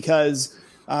 Because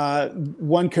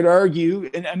one could argue,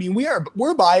 and I mean,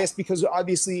 we're biased because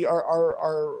obviously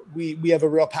we have a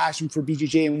real passion for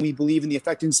BJJ and we believe in the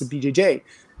effectiveness of BJJ,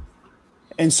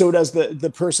 and so does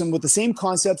the person with the same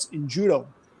concepts in judo,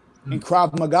 in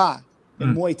Krav Maga,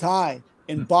 in Muay Thai,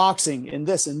 in boxing, in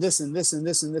this and this and this and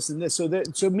this and this and this.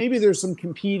 So maybe there's some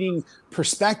competing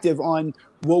perspective on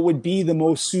what would be the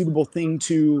most suitable thing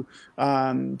to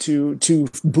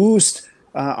boost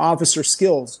officer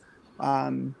skills.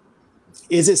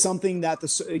 Is it something that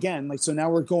again, like, so now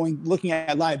we're looking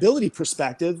at liability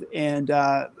perspective, and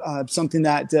something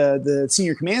that the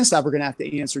senior command staff are going to have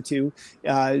to answer to,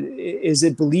 is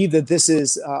it believed that this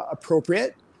is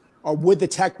appropriate, or would the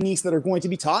techniques that are going to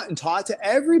be taught and taught to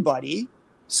everybody?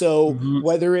 So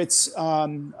whether it's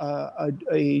a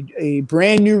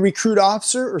brand new recruit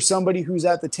officer or somebody who's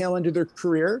at the tail end of their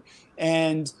career,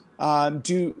 and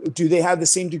do they have the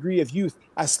same degree of youth,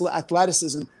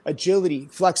 athleticism, agility,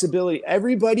 flexibility?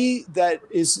 Everybody that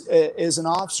is an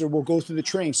officer will go through the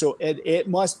training. So it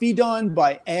must be done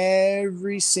by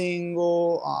every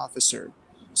single officer.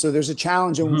 So there's a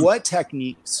challenge in what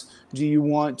techniques do you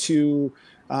want to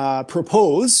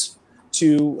propose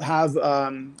to have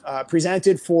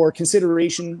presented for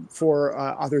consideration for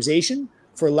authorization,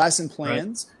 for lesson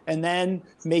plans, and then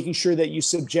making sure that you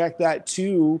subject that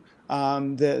to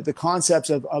the concepts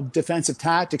of defensive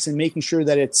tactics, and making sure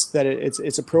that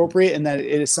it's appropriate, and that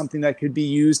it is something that could be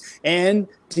used and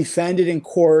defended in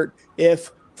court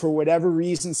if, for whatever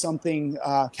reason, something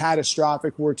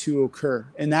catastrophic were to occur.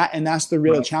 And that's the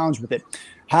real challenge with it.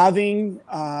 Having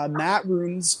mat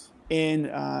rooms in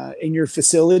your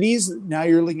facilities, now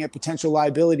you're looking at potential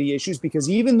liability issues, because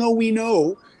even though we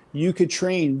know you could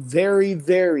train very,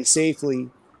 very safely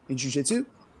in jiu-jitsu,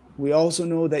 we also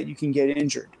know that you can get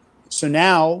injured. So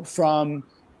now, from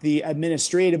the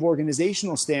administrative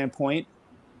organizational standpoint,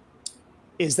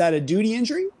 is that a duty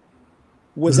injury?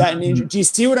 Was that an injury? Do you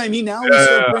see what I mean? Now we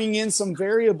start bringing in some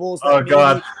variables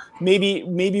that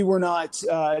maybe we're not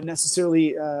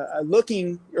necessarily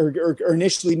looking or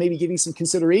initially maybe giving some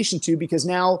consideration to, because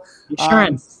now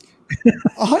insurance.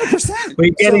 100%.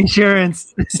 We get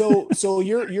insurance. So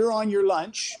you're on your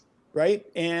lunch, right?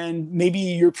 And maybe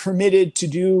you're permitted to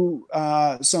do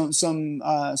some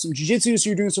jiu-jitsu, so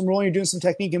you're doing some rolling, you're doing some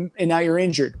technique, and now you're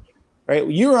injured, right?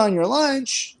 You're on your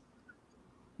lunch,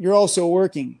 you're also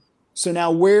working. So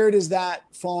now where does that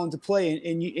fall into play?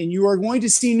 And you are going to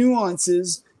see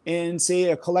nuances in,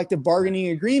 say, a collective bargaining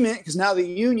agreement, because now the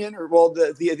union, or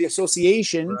the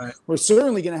association, we're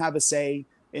certainly going to have a say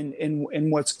in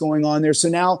what's going on there. So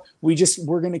now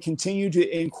we're going to continue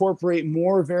to incorporate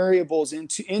more variables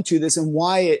into this, and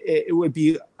why it would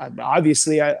be,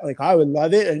 obviously, I would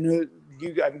love it. I know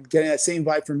I'm getting that same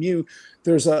vibe from you.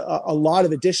 There's a lot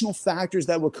of additional factors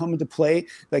that will come into play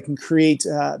that can create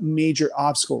major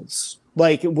obstacles.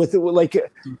 Like with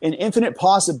an infinite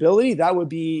possibility, that would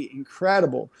be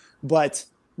incredible. But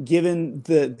given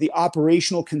the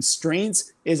operational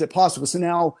constraints, is it possible? So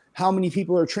now, how many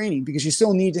people are training? Because you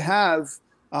still need to have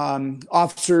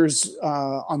officers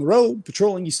on the road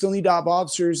patrolling. You still need to have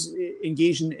officers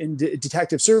engaged in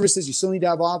detective services. You still need to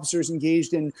have officers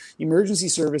engaged in emergency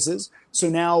services. So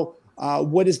now,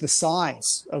 what is the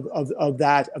size of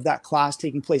that class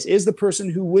taking place? Is the person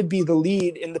who would be the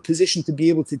lead in the position to be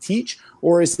able to teach,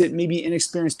 or is it maybe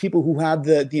inexperienced people who have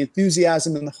the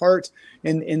enthusiasm and the heart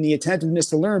and the attentiveness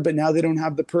to learn, but now they don't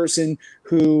have the person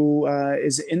who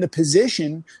is in the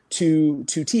position to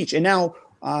teach? And now,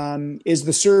 is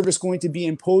the service going to be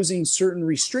imposing certain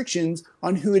restrictions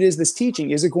on who it is that's teaching?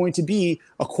 Is it going to be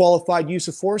a qualified use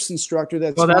of force instructor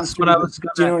that's what I was gonna,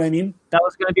 do you know what I mean? That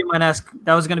was going to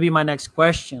be my next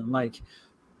question. Like,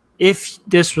 if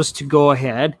this was to go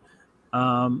ahead,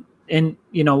 and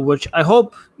which I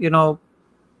hope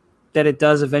that it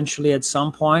does eventually at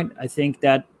some point. I think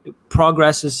that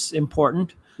progress is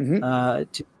important,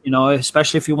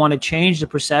 especially if you want to change the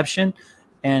perception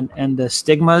and the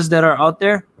stigmas that are out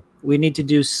there. We need to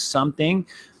do something.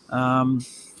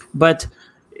 But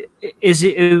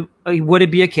would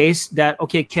it be a case that,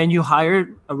 okay, can you hire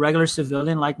a regular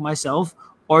civilian like myself,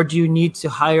 or do you need to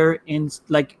hire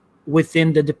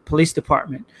within the police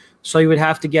department? So you would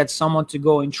have to get someone to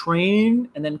go and train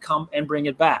and then come and bring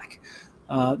it back,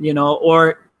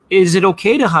 or is it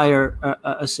okay to hire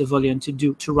a civilian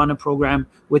to run a program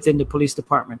within the police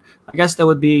department? I guess that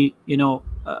would be,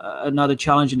 another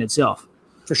challenge in itself.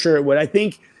 For sure it would. I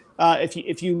think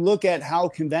if you look at how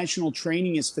conventional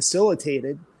training is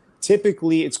facilitated,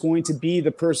 typically it's going to be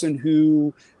the person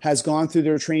who has gone through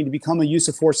their training to become a use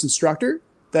of force instructor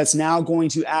that's now going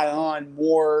to add on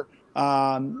more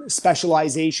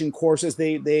specialization courses.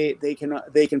 They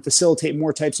can facilitate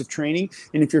more types of training.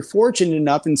 And if you're fortunate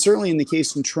enough, and certainly in the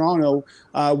case in Toronto,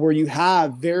 where you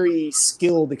have very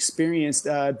skilled, experienced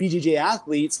BJJ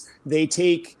athletes, they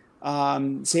take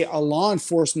say a law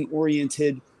enforcement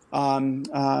oriented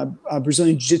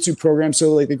Brazilian Jiu-Jitsu program.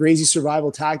 So like the Gracie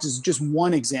survival tactics is just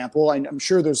one example. I'm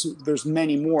sure there's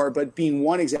many more, but being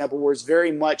one example where it's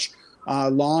very much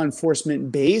law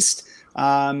enforcement based.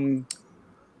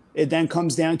 It then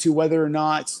comes down to whether or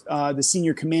not the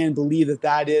senior command believe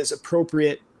that is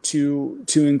appropriate to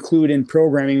include in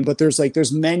programming, but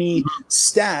there's many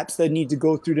steps that need to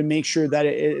go through to make sure that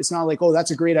it's not like, oh,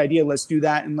 that's a great idea, let's do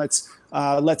that, and let's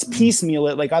piecemeal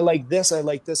it. Like, I like this, I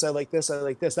like this, I like this, I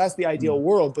like this. That's the ideal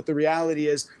world, but the reality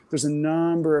is there's a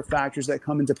number of factors that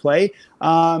come into play.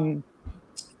 Are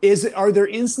there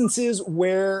instances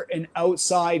where an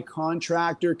outside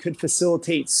contractor could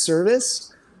facilitate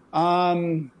service?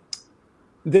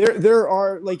 There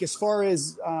are, like, as far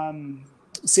as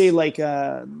say, like,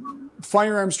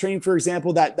 firearms training, for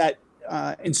example, that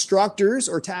instructors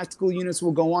or tactical units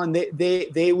will go on.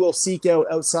 They will seek out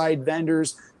outside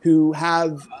vendors who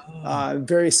have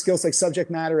various skills, like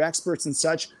subject matter experts and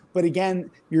such. But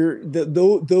again,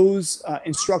 those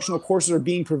instructional courses are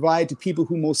being provided to people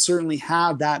who most certainly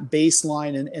have that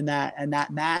baseline and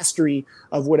that mastery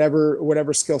of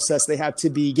whatever skill sets they have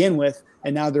to begin with,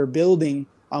 and now they're building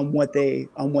on what they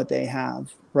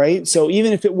have, right? So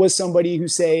even if it was somebody who,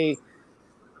 say,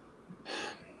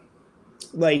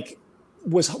 like,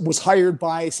 was hired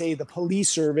by, say, the police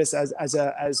service as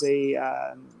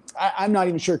a I'm not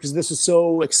even sure, because this is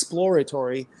so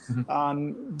exploratory.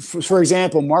 For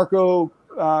example, Marco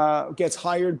gets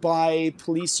hired by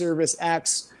police service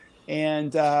X,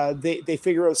 and they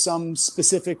figure out some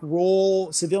specific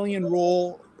role, civilian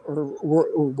role, or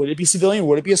would it be civilian?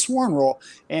 Would it be a sworn role?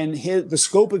 And the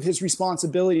scope of his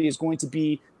responsibility is going to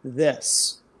be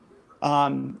this.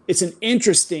 It's an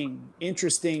interesting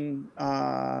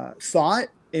thought,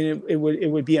 and it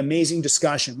would be amazing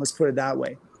discussion. Let's put it that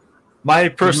way. My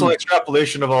personal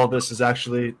extrapolation of all this is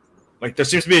actually, like, there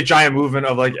seems to be a giant movement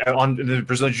of, like, in the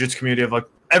Brazilian Jiu-Jitsu community of, like,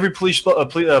 every police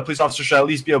officer should at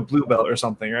least be a blue belt or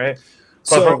something, right?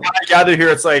 But from what I gather here,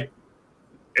 it's like,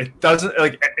 it doesn't,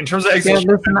 like, in terms of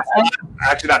execution, it's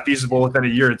actually not feasible within a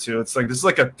year or two. It's like, this is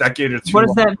like a decade or two. What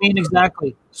does that mean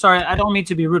exactly? Sorry, I don't mean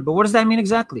to be rude, but what does that mean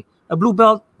exactly? A blue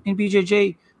belt in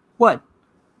BJJ, what?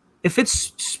 If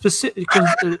it's specific,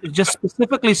 just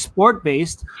specifically sport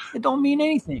based, it don't mean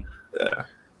anything. Yeah.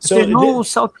 So there's no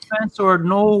self-defense or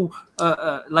no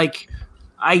like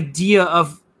idea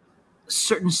of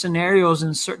certain scenarios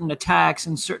and certain attacks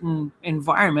and certain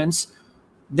environments,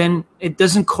 then it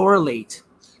doesn't correlate.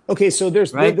 Okay, so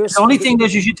there's the only thing that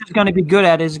jiu-jitsu is going to be good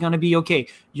at is going to be, okay,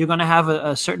 you're going to have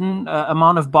a certain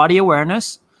amount of body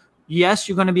awareness. Yes,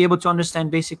 you're going to be able to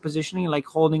understand basic positioning, like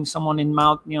holding someone in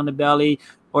mount, knee on the belly,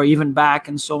 or even back,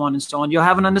 and so on and so on. You'll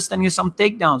have an understanding of some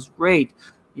takedowns, great,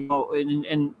 you know,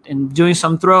 and doing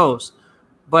some throws.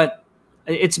 But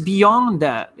it's beyond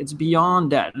that. It's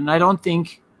beyond that. And I don't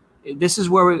think this is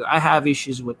where I have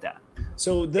issues with that.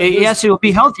 So yes, it will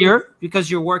be healthier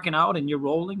because you're working out and you're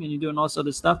rolling and you're doing all this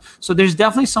other stuff. So there's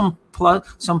definitely some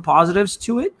positives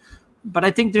to it, but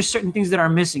I think there's certain things that are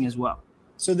missing as well.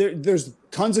 So there's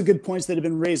tons of good points that have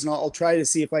been raised, and I'll try to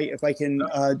see if I can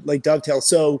like dovetail.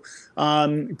 So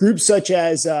groups such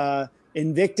as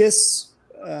Invictus,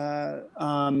 one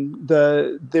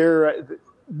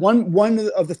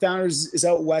of the founders is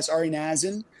out west, Ari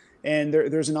Nazin, and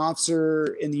there's an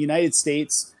officer in the United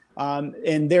States.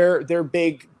 And their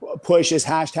big push is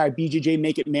hashtag BJJ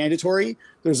make it mandatory.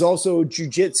 There's also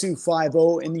Jiu-Jitsu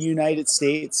 5.0 in the United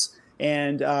States.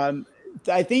 And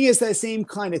I think it's that same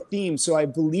kind of theme. So I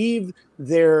believe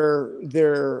their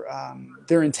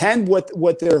intent,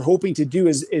 what they're hoping to do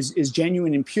is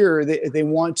genuine and pure. They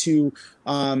want to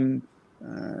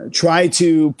try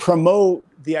to promote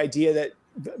the idea that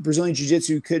Brazilian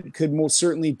Jiu-Jitsu could most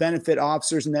certainly benefit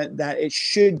officers, and that it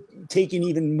should take an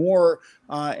even more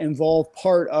involved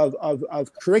part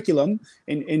of curriculum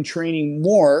in training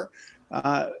more.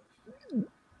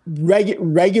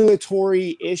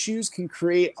 Regulatory issues can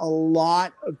create a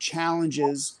lot of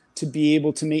challenges to be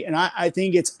able to make, and I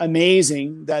think it's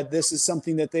amazing that this is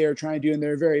something that they are trying to do, and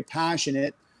they're very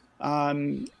passionate.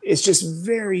 It's just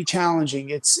very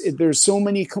challenging. There's so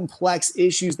many complex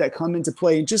issues that come into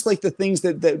play, just like the things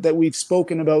that we've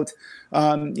spoken about,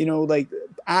 like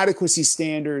adequacy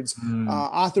standards,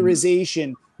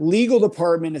 authorization, legal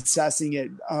department assessing it,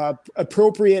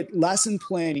 appropriate lesson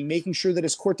planning, making sure that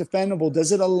it's court defendable.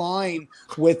 Does it align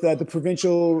with the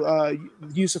provincial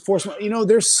use of force?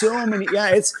 There's so many.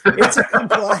 Yeah, it's a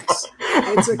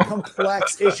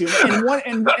complex issue.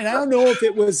 And I don't know if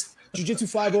it was Jiu-Jitsu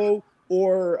 5.0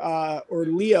 or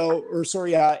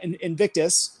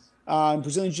Invictus,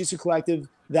 Brazilian Jiu-Jitsu Collective,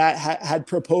 that had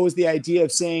proposed the idea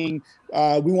of saying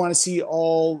we want to see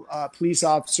all police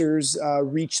officers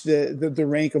reach the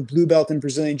rank of blue belt in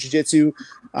Brazilian Jiu-Jitsu.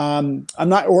 I'm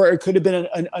not, or it could have been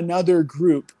another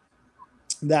group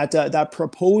that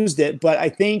proposed it. But I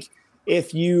think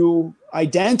if you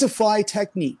identify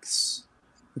techniques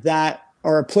that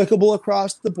are applicable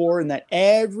across the board, and that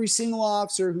every single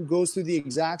officer who goes through the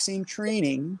exact same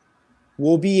training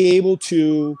will be able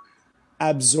to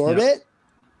absorb it,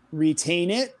 retain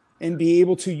it, and be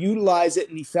able to utilize it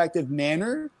in an effective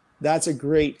manner, that's a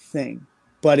great thing.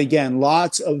 But again,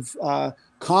 lots of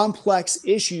complex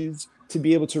issues to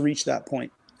be able to reach that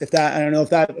point. I don't know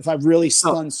if I've really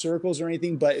spun circles or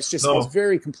anything, but it's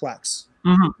very complex.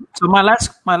 Mm-hmm. So my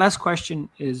last question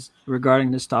is regarding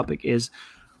this topic is,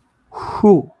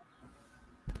 who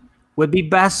would be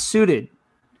best suited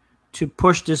to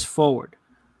push this forward?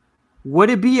 Would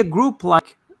it be a group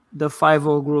like the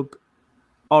 5-0 group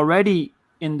already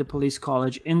in the police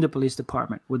college, in the police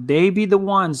department? Would they be the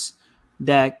ones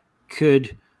that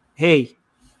could, hey,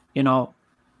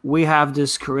 we have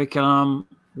this curriculum,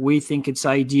 we think it's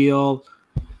ideal?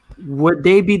 Would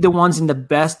they be the ones in the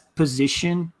best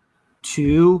position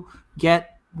to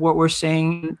get what we're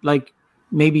saying, like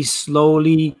maybe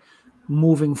slowly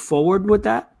moving forward with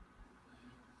that?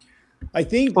 I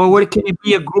think, or can it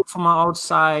be a group from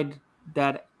outside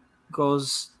that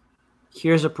goes,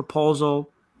 here's a proposal,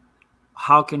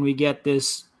 how can we get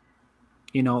this,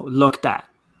 looked at?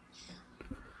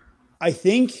 I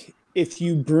think if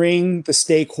you bring the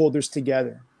stakeholders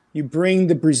together, you bring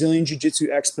the Brazilian Jiu-Jitsu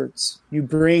experts, you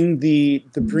bring the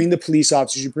police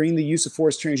officers, you bring the use of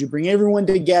force trainers, you bring everyone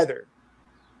together,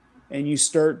 and you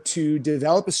start to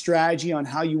develop a strategy on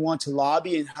how you want to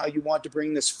lobby and how you want to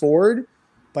bring this forward.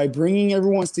 By bringing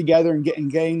everyone together and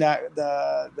getting that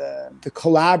the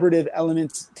collaborative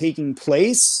elements taking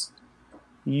place,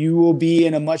 you will be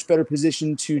in a much better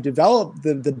position to develop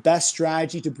the best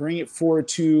strategy to bring it forward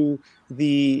to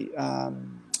the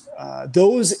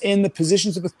those in the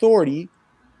positions of authority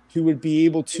who would be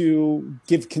able to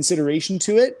give consideration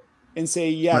to it and say,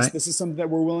 yes, This is something that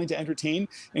we're willing to entertain,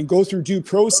 and go through due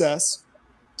process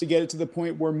to get it to the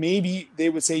point where maybe they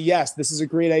would say, yes, this is a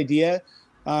great idea.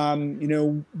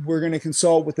 We're going to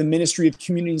consult with the Ministry of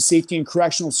Community Safety and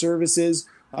Correctional Services.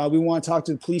 We want to talk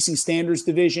to the Policing Standards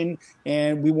Division,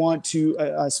 and we want to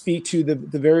speak to the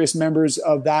various members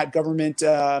of that government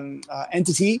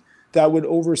entity that would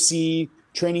oversee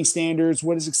training standards,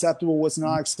 what is acceptable, what's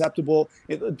not acceptable.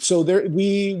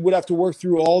 We would have to work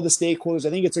through all the stakeholders. I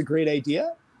think it's a great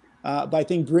idea, but I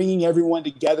think bringing everyone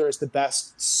together is the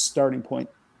best starting point,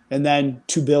 and then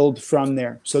to build from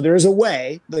there. So there's a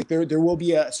way, like there will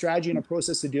be a strategy and a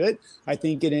process to do it. I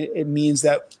think it means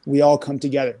that we all come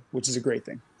together, which is a great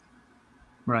thing.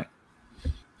 Right.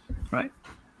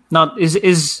 Now,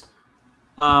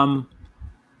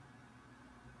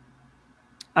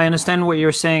 I understand what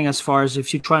you're saying as far as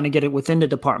if you're trying to get it within the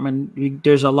department,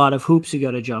 there's a lot of hoops you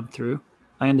got to jump through.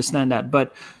 I understand that.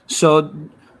 But so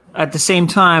at the same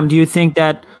time, do you think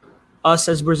that us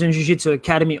as Brazilian Jiu-Jitsu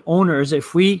Academy owners,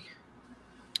 if we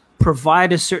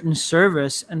provide a certain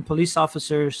service and police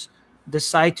officers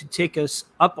decide to take us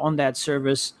up on that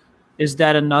service, is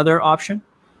that another option?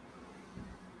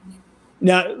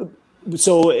 Now,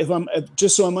 so if I'm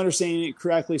understanding it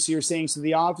correctly, so you're saying, so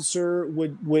the officer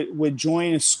would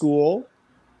join a school,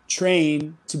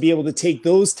 train to be able to take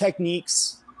those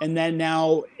techniques, and then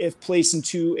now if placed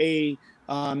into a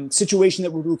situation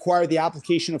that would require the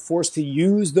application of force to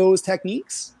use those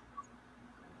techniques.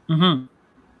 Mm-hmm.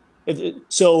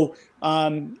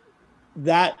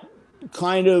 That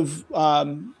kind of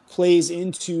plays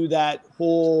into that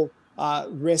whole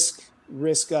risk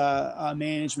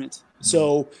management.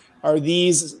 So are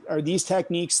these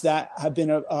techniques that have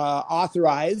been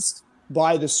authorized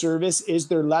by the service? Is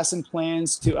there lesson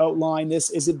plans to outline this?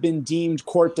 Is it been deemed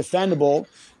court defendable?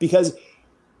 Because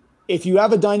if you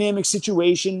have a dynamic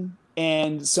situation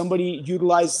and somebody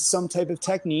utilizes some type of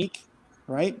technique,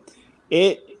 right,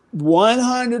 it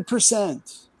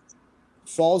 100%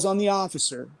 falls on the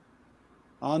officer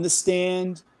on the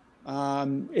stand,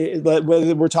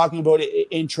 whether we're talking about it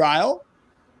in trial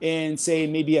and say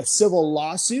maybe a civil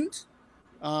lawsuit.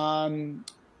 God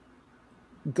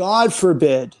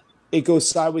forbid it goes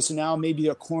sideways. So now maybe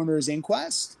a coroner's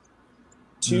inquest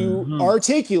to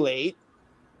articulate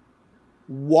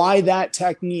why that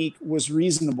technique was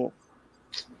reasonable.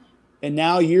 And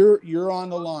now you're on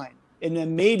the line. And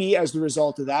then maybe as the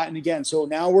result of that, and again, so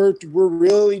now we're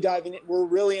really diving in, we're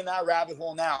really in that rabbit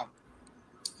hole now.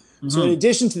 Mm-hmm. So in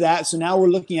addition to that, so now we're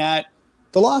looking at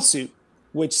the lawsuit,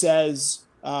 which says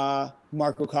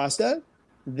Marco Costa,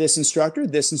 this instructor,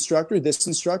 this instructor, this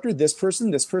instructor, this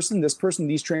person, this person, this person,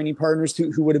 these training partners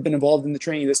who would have been involved in the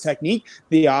training of this technique,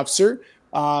 the officer,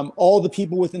 all the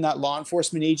people within that law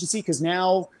enforcement agency, because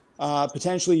now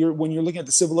potentially when you're looking at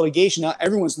the civil litigation, now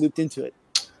everyone's looped into it,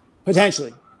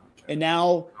 potentially. And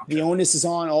now the onus is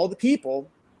on all the people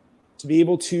to be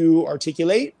able to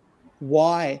articulate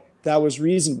why that was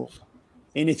reasonable.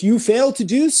 And if you fail to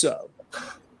do so,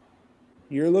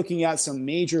 you're looking at some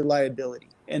major liability.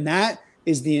 And that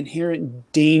is the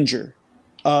inherent danger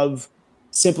of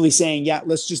simply saying, yeah,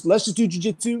 let's just do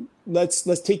jiu-jitsu.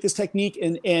 Let's take this technique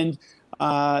and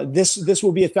this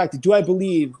will be effective. Do I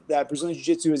believe that Brazilian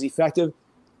jiu-jitsu is effective?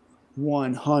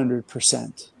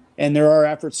 100%. And there are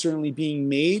efforts certainly being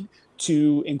made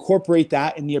to incorporate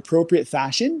that in the appropriate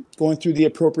fashion, going through the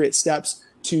appropriate steps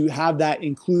to have that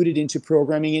included into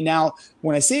programming. And now,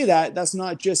 when I say that, that's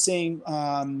not just saying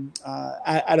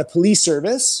at a police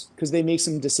service, because they make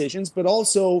some decisions, but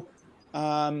also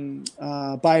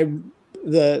by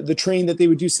the training that they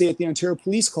would do, say, at the Ontario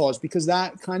Police College, because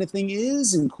that kind of thing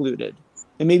is included.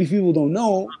 And maybe people don't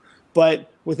know,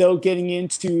 but without getting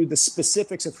into the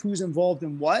specifics of who's involved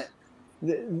in what,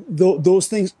 those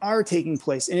things are taking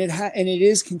place, and it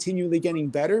is continually getting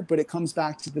better. But it comes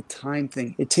back to the time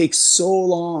thing. It takes so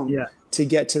long to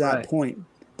get to that point.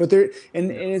 But the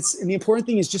important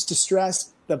thing is just to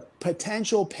stress the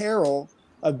potential peril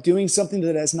of doing something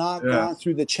that has not gone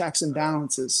through the checks and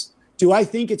balances. Do I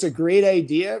think it's a great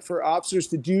idea for officers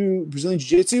to do Brazilian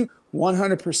Jiu-Jitsu?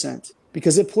 100%,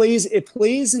 because it plays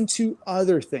into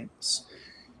other things.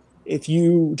 If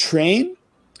you train,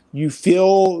 you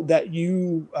feel that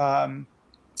you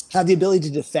have the ability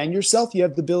to defend yourself. You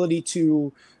have the ability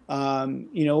to,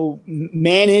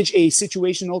 manage a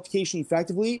situation altercation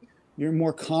effectively. You're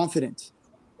more confident.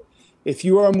 If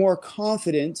you are more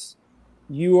confident,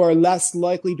 you are less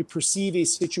likely to perceive a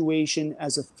situation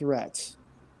as a threat.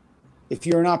 If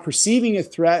you're not perceiving a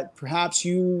threat, perhaps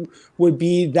you would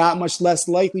be that much less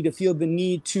likely to feel the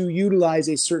need to utilize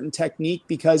a certain technique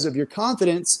because of your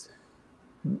confidence.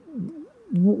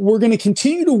 We're going to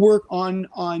continue to work on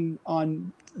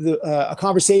a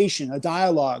conversation, a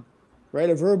dialogue, right?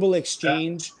 A verbal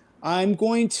exchange. I'm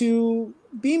going to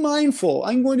be mindful.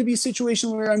 I'm going to be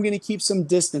situational where I'm going to keep some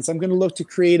distance. I'm going to look to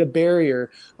create a barrier.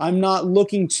 I'm not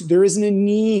looking to, there isn't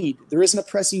a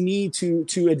pressing need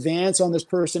to advance on this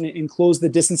person and close the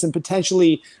distance and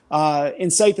potentially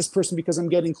incite this person because I'm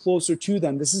getting closer to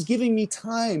them. This is giving me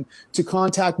time to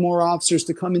contact more officers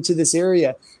to come into this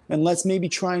area, and let's maybe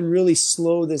try and really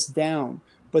slow this down.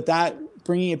 But that,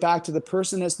 bringing it back to the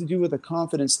person, has to do with a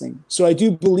confidence thing. So I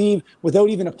do believe, without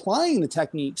even applying the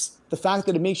techniques, the fact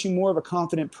that it makes you more of a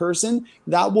confident person,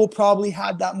 that will probably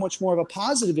have that much more of a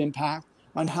positive impact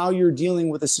on how you're dealing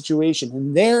with a situation.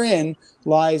 And therein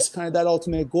lies kind of that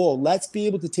ultimate goal. Let's be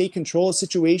able to take control of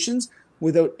situations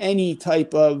without any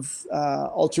type of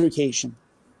altercation,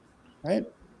 right?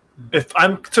 If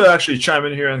I'm to actually chime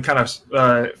in here and kind of,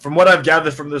 from what I've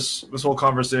gathered from this whole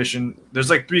conversation, there's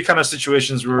like three kind of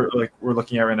situations we're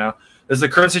looking at right now. There's the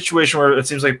current situation where it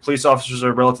seems like police officers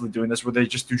are relatively doing this, where they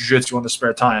just do jiu-jitsu on the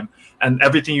spare time, and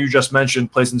everything you just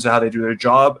mentioned plays into how they do their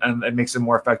job, and it makes it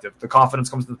more effective. The confidence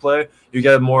comes into play. You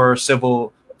get more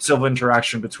civil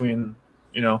interaction between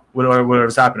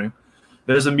whatever's happening.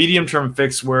 There's a medium-term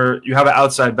fix where you have an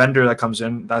outside vendor that comes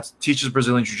in that teaches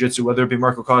Brazilian Jiu-Jitsu, whether it be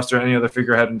Marco Costa or any other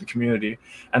figurehead in the community,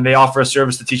 and they offer a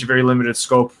service to teach a very limited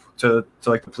scope to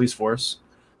like the police force.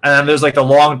 And then there's like the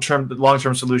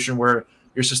long-term solution where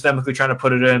you're systemically trying to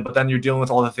put it in, but then you're dealing with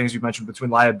all the things you mentioned between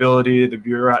liability, the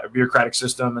bureaucratic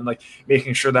system, and like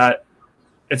making sure that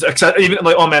it's even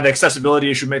like the accessibility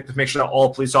issue. Make sure that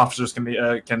all police officers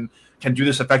can do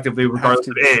this effectively regardless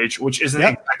of age, which isn't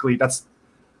exactly that's.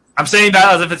 I'm saying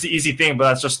that as if it's an easy thing,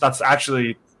 but that's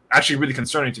actually really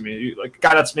concerning to me. Like a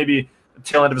guy that's maybe the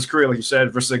tail end of his career, like you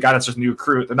said, versus a guy that's just a new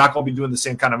recruit. They're not going to be doing the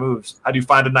same kind of moves. How do you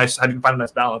find a nice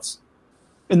balance?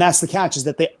 And that's the catch, is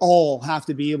that they all have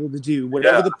to be able to do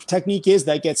whatever the technique is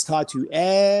that gets taught to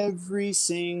every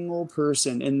single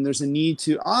person. And there's a need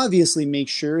to obviously make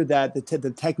sure that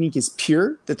the technique is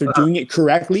pure, that they're doing it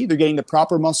correctly, they're getting the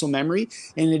proper muscle memory,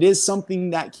 and it is something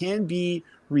that can be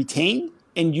retained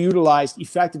and utilized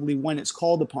effectively when it's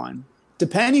called upon,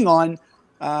 depending on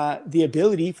the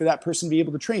ability for that person to be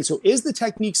able to train. So is the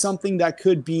technique something that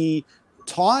could be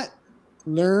taught,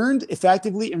 learned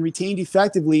effectively, and retained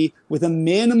effectively with a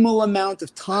minimal amount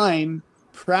of time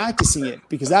practicing it?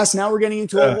 Because now we're getting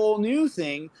into a whole new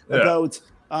thing about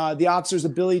the officer's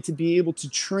ability to be able to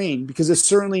train, because it's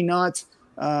certainly not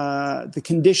the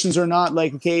conditions are not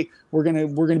like, okay, we're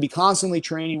gonna be constantly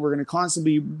training, we're gonna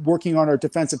constantly be working on our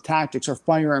defensive tactics, our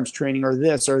firearms training, or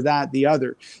this or that, the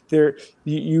other.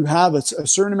 You have a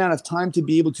certain amount of time to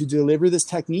be able to deliver this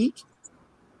technique,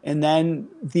 And then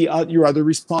your other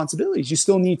responsibilities, you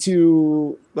still need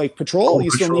to like patrol.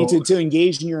 You still need to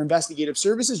engage in your investigative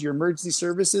services, your emergency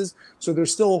services. So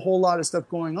there's still a whole lot of stuff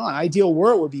going on. Ideal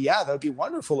world would be, that would be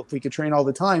wonderful if we could train all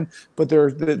the time. But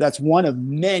that's one of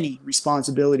many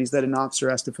responsibilities that an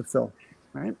officer has to fulfill,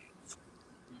 right?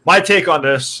 My take on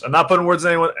this, I'm not putting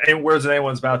any words in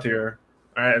anyone's mouth here.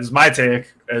 All right, is my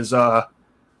take is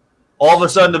all of a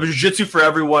sudden, the jiu-jitsu for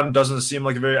everyone doesn't seem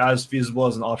like as feasible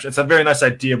as an option. It's a very nice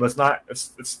idea, but it's not.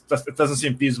 It doesn't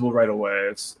seem feasible right away.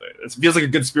 It feels like a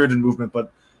good spirited movement,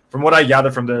 but from what I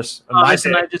gather from this, I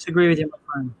disagree with you, my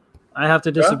friend. I have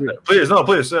to disagree. Yeah?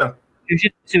 Please. Yeah.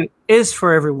 Jiu-jitsu is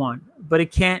for everyone, but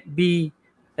it can't be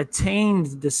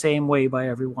attained the same way by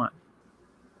everyone.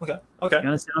 Okay. You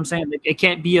understand what I'm saying? It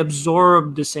can't be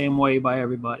absorbed the same way by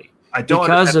everybody. I don't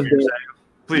because of the.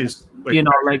 Please,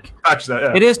 patch that.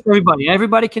 Yeah. It is for everybody.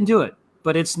 Everybody can do it,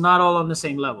 but it's not all on the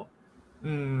same level.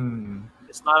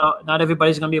 It's not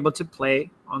everybody's going to be able to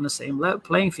play on the same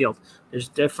playing field. There's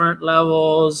different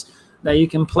levels that you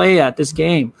can play at this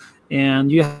game,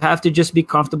 and you have to just be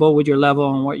comfortable with your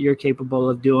level and what you're capable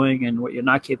of doing and what you're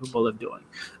not capable of doing.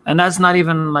 And that's not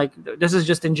even this is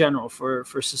just in general for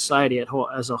society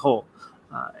as a whole.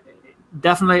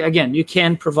 Definitely, again, you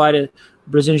can provide a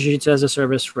Brazilian Jiu-Jitsu as a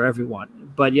service for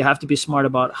everyone, but you have to be smart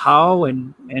about how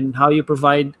and how you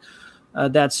provide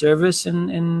that service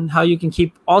and how you can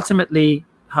keep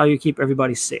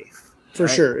everybody safe. For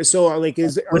sure. So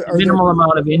with minimal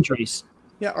amount of injuries.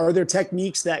 Yeah. Are there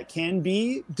techniques that can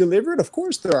be delivered? Of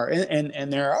course there are.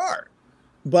 And there are,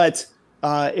 but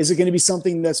is it going to be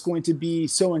something that's going to be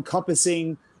so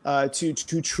encompassing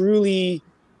to truly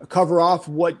cover off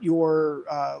what your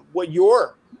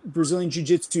Brazilian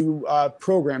Jiu-Jitsu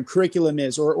program curriculum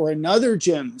is, or another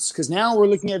gyms? Because now we're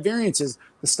looking at variances.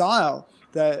 The style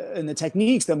and the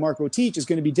techniques that Marco teach is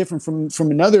going to be different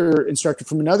from another instructor.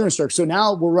 So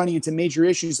now we're running into major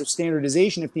issues of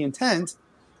standardization if the intent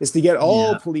is to get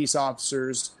all police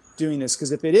officers doing this.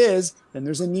 Because if it is, then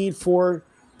there's a need for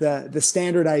the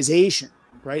standardization,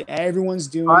 right? Everyone's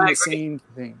doing the same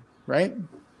thing, right?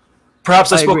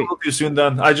 Perhaps I spoke a little too soon.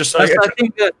 Then I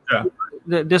think that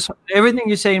everything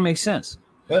you're saying makes sense.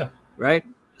 Yeah. Right.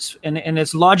 And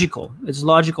it's logical. It's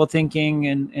logical thinking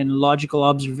and logical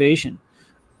observation.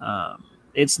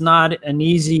 It's not an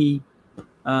easy.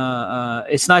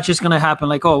 It's not just going to happen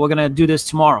like, we're going to do this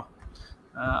tomorrow.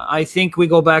 I think we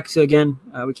go back to, again,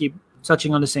 we keep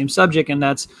touching on the same subject, and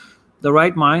that's the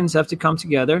right minds have to come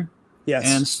together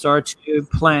and start to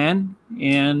plan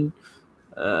and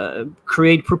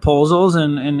create proposals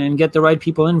and get the right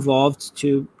people involved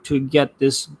to get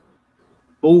this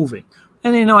moving.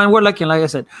 And and we're looking, like I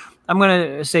said, I'm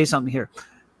going to say something here.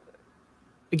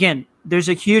 Again, there's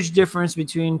a huge difference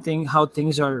between how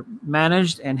things are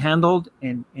managed and handled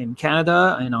in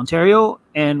Canada and Ontario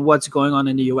and what's going on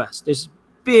in the US. There's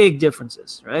big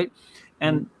differences, right?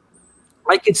 And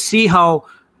I could see how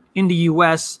in the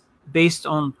US, based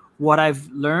on what I've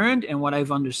learned and what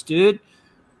I've understood,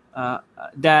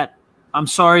 that I'm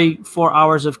sorry, 4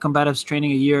 hours of combatives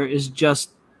training a year is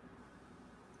just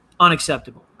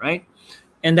unacceptable, right?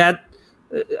 And that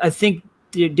I think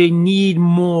they need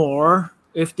more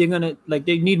if they're gonna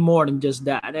they need more than just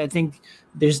that. I think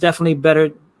there's definitely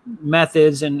better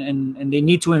methods and they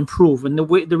need to improve. And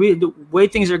the way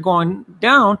things are going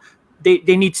down,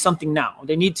 they need something now.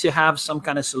 They need to have some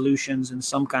kind of solutions and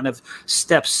some kind of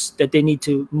steps that they need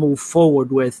to move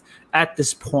forward with at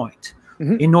this point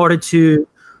in order to,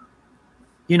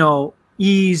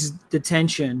 ease the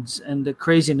tensions and the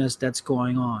craziness that's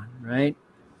going on, right?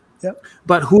 Yep.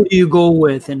 But who do you go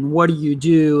with and what do you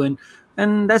do?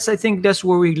 And I think that's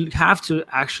where we have to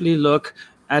actually look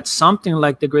at something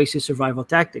like the Gracie survival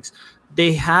tactics.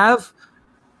 They have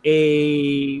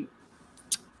a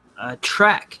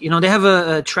track, they have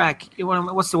a track.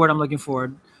 What's the word I'm looking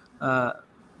for?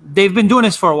 They've been doing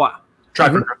this for a while.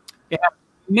 Track record. They have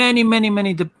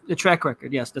many the track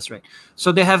record. Yes, that's right.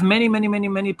 So they have many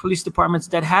police departments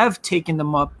that have taken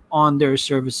them up on their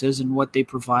services and what they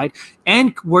provide,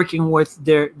 and working with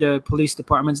the police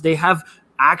departments, they have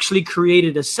actually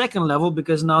created a second level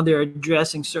because now they're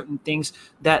addressing certain things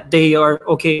that they are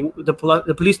okay. The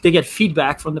police, they get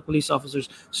feedback from the police officers,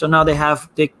 so now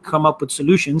they come up with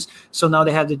solutions. So now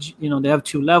they have they have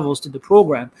 2 levels to the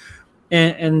program,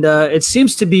 and it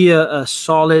seems to be a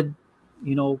solid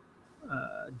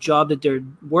job that they're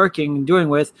doing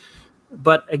with.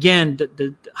 But again,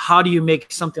 how do you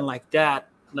make something like that,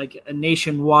 like a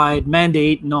nationwide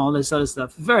mandate and all this other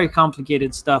stuff? Very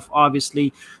complicated stuff,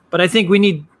 obviously. But I think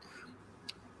we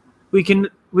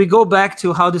go back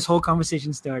to how this whole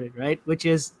conversation started, right? Which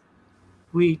is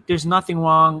there's nothing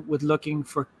wrong with looking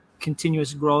for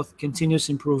continuous growth, continuous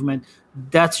improvement.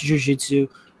 That's jiu-jitsu.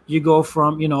 You go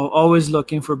from, always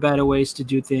looking for better ways to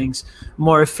do things,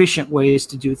 more efficient ways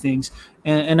to do things.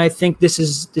 And I think this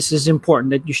is important,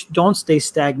 that you don't stay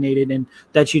stagnated, and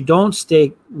that you don't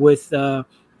stay with,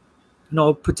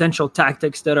 potential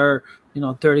tactics that are,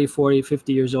 30, 40,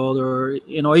 50 years old, or,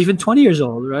 even 20 years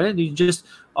old, right? You just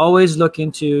always look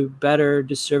into better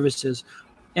the services.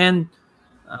 And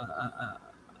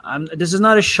this is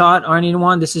not a shot on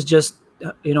anyone. This is just,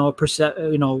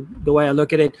 the way I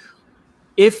look at it.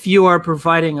 If you are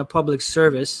providing a public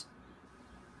service,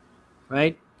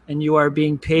 right, and you are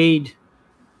being paid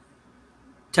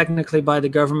technically by the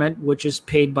government, which is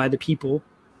paid by the people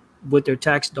with their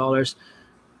tax dollars,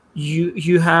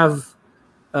 you have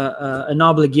an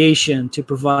obligation to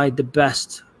provide the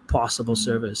best possible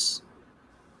service,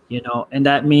 and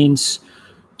that means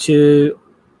to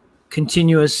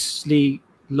continuously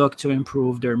look to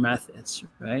improve their methods,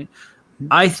 right?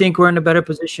 I think we're in a better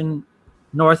position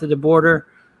north of the border.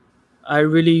 I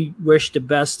really wish the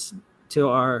best to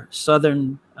our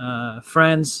southern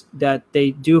friends, that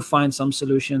they do find some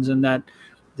solutions, and that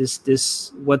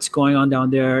this what's going on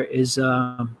down there is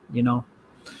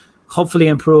hopefully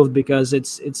improved, because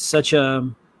it's such a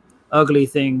ugly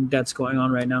thing that's going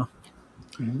on right now.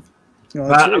 Mm-hmm.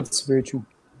 No, it's very true.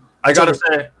 I gotta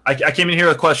say, I came in here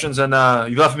with questions, and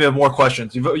you've left me with more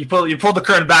questions. You pulled the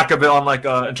curtain back a bit on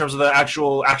in terms of the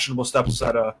actual actionable steps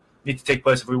that need to take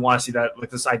place if we want to see that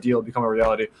this ideal become a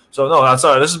reality. So no, that's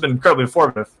this has been incredibly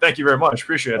informative. Thank you very much.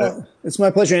 Appreciate it. It's my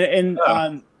pleasure. And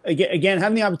again,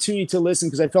 having the opportunity to listen,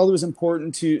 because I felt it was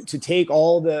important to take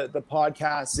all the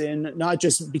podcasts in, not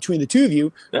just between the two of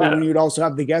you, but when you would also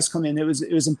have the guests come in. It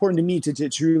was important to me to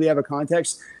truly have a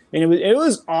context. And it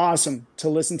was awesome to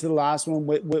listen to the last one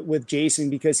with Jason,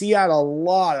 because he had a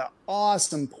lot of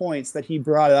awesome points that he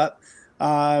brought up.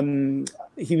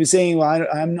 He was saying, well,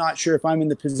 I'm not sure if I'm in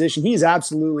the position. He's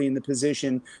absolutely in the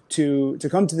position to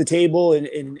come to the table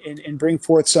and bring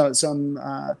forth some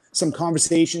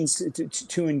conversations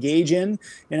to engage in.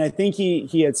 And I think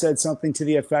he had said something to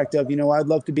the effect of, I'd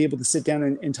love to be able to sit down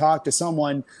and talk to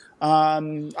someone.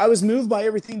 I was moved by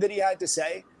everything that he had to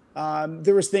say.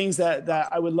 There was things that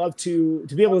I would love to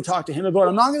be able to talk to him about.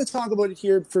 I'm not going to talk about it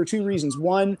here for two reasons.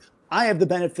 One, I have the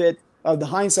benefit of the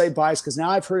hindsight bias, because now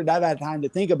I've had time to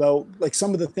think about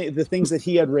some of the things that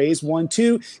he had raised. One,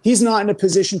 two, he's not in a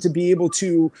position to be able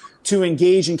to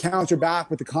engage and counter back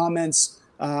with the comments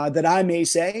that I may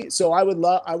say. So I would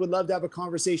love to have a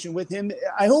conversation with him.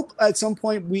 I hope at some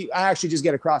point I actually just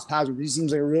get across paths with him. He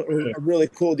seems like a really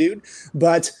cool dude.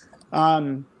 But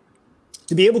to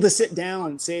be able to sit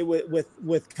down, say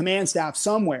with command staff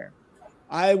somewhere,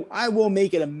 I will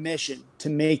make it a mission to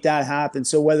make that happen.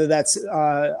 So whether that's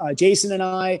Jason and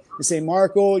I, say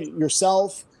Marco,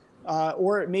 yourself,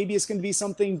 or maybe it's going to be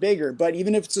something bigger. But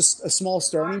even if it's a small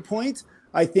starting point,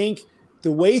 I think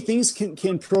the way things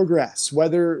can progress,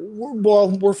 whether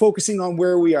we're focusing on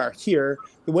where we are here,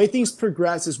 the way things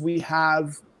progress is we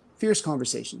have fierce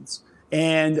conversations,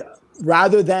 and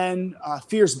rather than a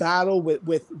fierce battle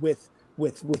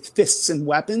with fists and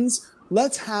weapons,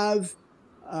 let's have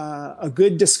a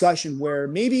good discussion where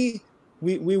maybe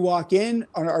we walk in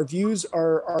and our views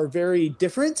are very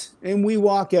different, and we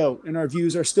walk out and our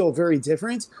views are still very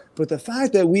different. But the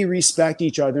fact that we respect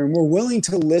each other and we're willing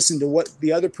to listen to what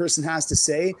the other person has to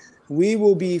say, we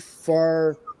will be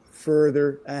far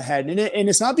further ahead. And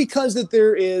it's not because that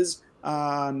there is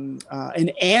an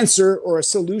answer or a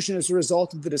solution as a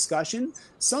result of the discussion.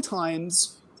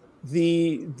 Sometimes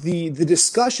the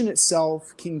discussion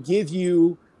itself can give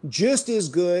you just as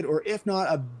good, or if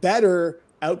not a better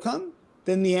outcome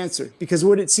than the answer. Because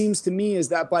what it seems to me is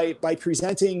that by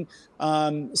presenting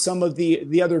some of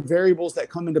the other variables that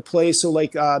come into play, so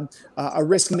like a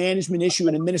risk management issue,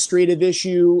 an administrative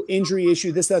issue, injury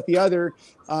issue, this, that, the other,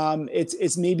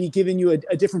 it's maybe giving you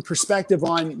a different perspective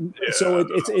on. Yeah. So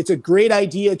it's a great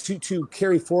idea to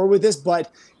carry forward with this,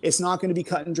 but it's not going to be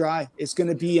cut and dry. It's going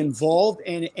to be involved,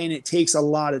 and it takes a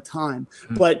lot of time.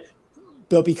 Mm-hmm. But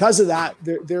because of that,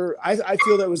 I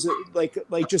feel that was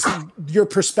like just your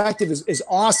perspective is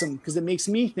awesome, because it makes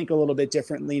me think a little bit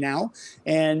differently now.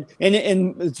 And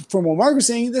from what Mark was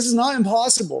saying, this is not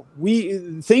impossible.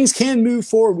 Things can move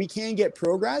forward. We can get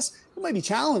progress. It might be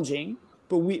challenging,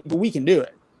 but we can do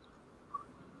it.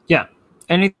 Yeah,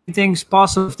 anything's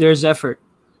possible if there's effort,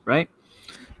 right?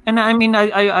 And I mean,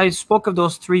 I spoke of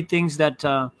those three things that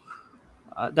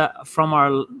from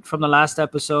the last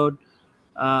episode.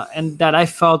 And that I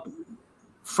felt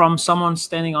from someone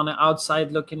standing on the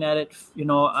outside looking at it,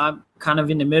 I'm kind of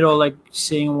in the middle, like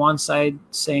seeing one side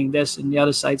saying this and the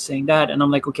other side saying that. And I'm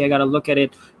like, okay, I got to look at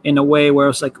it in a way where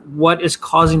it's like, what is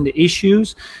causing the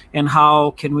issues and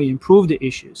how can we improve the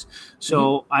issues?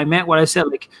 So I meant what I said,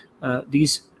 like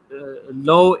these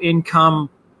low income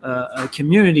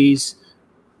communities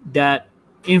that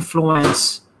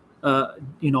influence,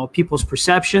 people's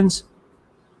perceptions.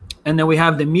 And then we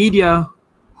have the media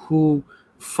who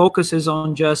focuses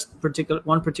on just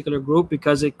one particular group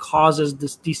because it causes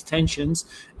these tensions,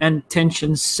 and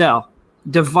tensions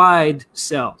divide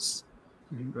cells,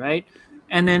 right?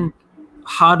 And then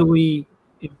how do we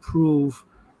improve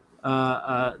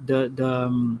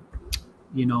the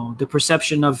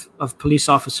perception of police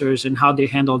officers and how they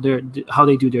handle how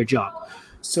they do their job?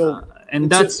 So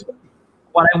and that's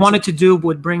what I wanted to do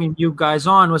with bringing you guys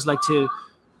on, was like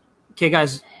okay,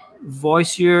 guys,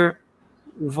 voice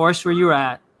where you're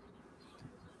at,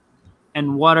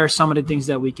 and what are some of the things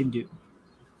that we can do,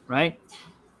 right?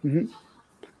 Well,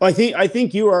 I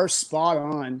think you are spot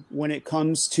on when it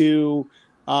comes to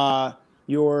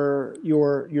your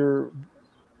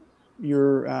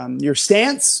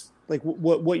stance, like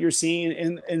what you're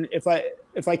seeing, and if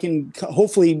I can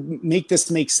hopefully make this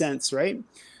make sense, right?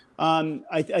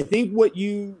 I think what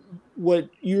you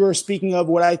are speaking of,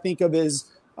 what I think of is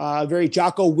very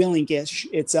Jocko Willink-ish.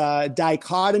 It's a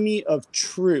dichotomy of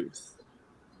truth.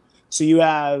 So you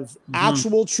have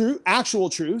actual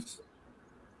truth.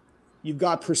 You've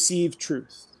got perceived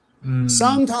truth.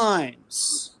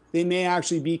 Sometimes they may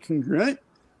actually be congruent,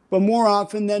 but more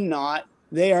often than not,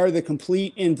 they are the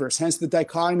complete inverse. Hence the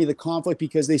dichotomy, the conflict,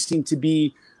 because they seem to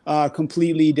be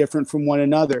completely different from one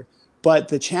another. But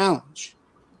the challenge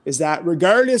is that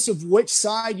regardless of which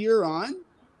side you're on,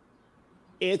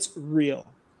 it's real.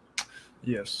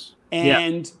 Yes.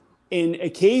 And in a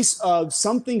case of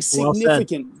something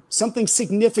significant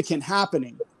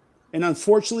happening, and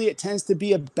unfortunately it tends to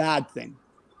be a bad thing,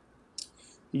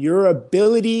 your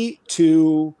ability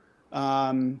to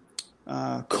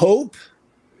cope,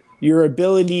 your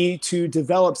ability to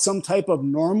develop some type of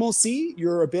normalcy,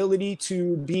 your ability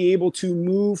to be able to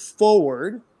move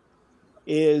forward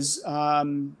is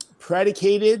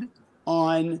predicated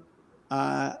on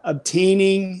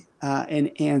obtaining an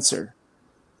answer,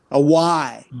 a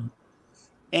why.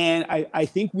 And I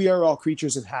think we are all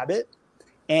creatures of habit.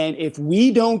 And if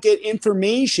we don't get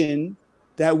information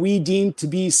that we deem to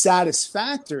be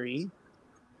satisfactory,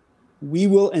 we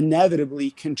will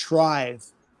inevitably contrive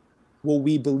what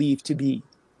we believe to be.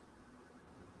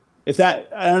 I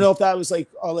don't know if that was like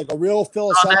a real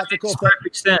philosophical. No, that makes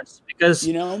perfect sense, because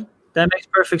that makes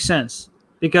perfect sense,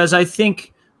 because I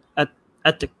think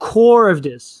at the core of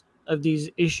these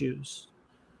issues,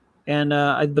 and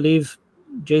I believe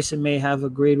Jason may have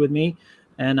agreed with me,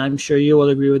 and I'm sure you will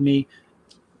agree with me,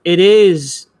 it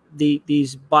is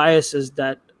these biases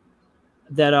that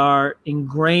are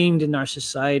ingrained in our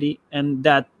society, and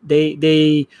that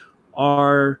they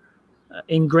are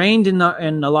ingrained in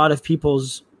a lot of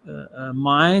people's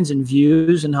minds and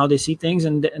views and how they see things,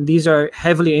 and these are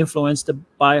heavily influenced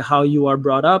by how you are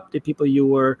brought up, the people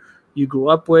you grew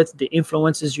up with, the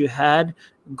influences you had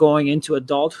going into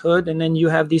adulthood, and then you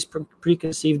have these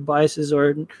preconceived biases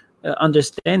or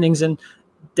understandings, and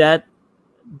that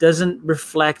doesn't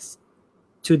reflect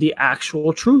to the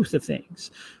actual truth of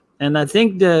things. And I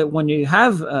think that when you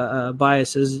have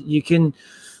biases, you can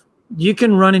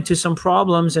run into some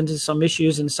problems, into some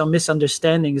issues and some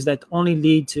misunderstandings that only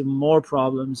lead to more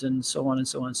problems, and so on and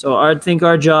so on. So I think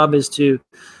our job is to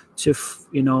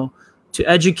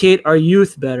educate our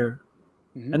youth better.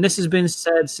 And this has been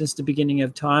said since the beginning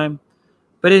of time,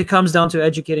 but it comes down to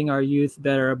educating our youth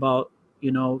better about,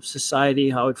 society,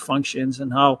 how it functions,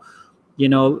 and how,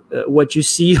 what you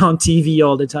see on TV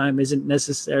all the time isn't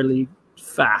necessarily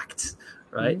fact,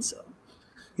 right? So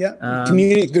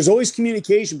there's always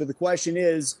communication, but the question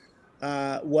is,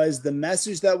 was the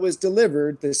message that was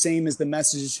delivered the same as the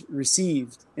message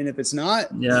received? And if it's not,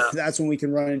 that's when we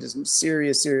can run into some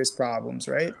serious problems,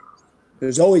 right?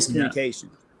 There's always communication.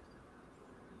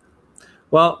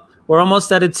 Well, we're almost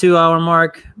at a 2-hour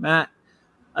mark, Matt.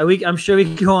 I'm sure we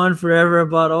can go on forever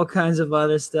about all kinds of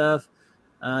other stuff.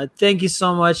 Thank you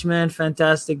so much, man.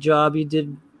 Fantastic job. You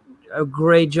did a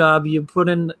great job. You put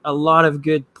in a lot of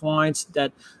good points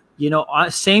that,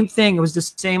 same thing. It was the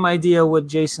same idea with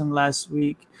Jason last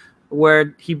week,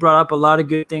 where he brought up a lot of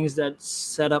good things that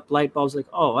set up light bulbs, like,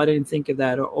 oh, I didn't think of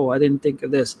that, or oh, I didn't think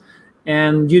of this.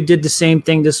 And you did the same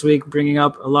thing this week, bringing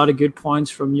up a lot of good points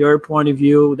from your point of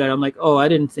view that I'm like, oh, I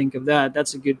didn't think of that.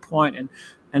 That's a good point.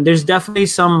 And there's definitely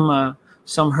some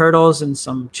hurdles and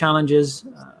some challenges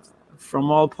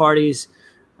from all parties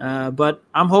But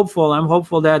I'm hopeful. I'm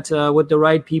hopeful that with the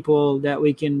right people that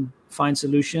we can find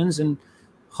solutions, and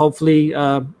hopefully,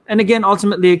 and again,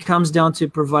 ultimately, it comes down to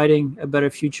providing a better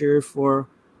future for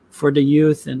the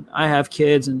youth. And I have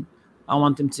kids, and I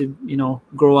want them to,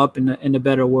 grow up in a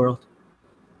better world.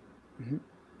 Mm-hmm.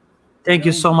 Thank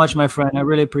you so much, my friend. I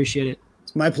really appreciate it.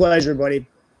 It's my pleasure, buddy.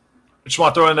 I just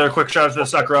want to throw in there a quick shout out to the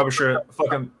Sakuraba shirt.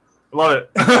 Fucking love it.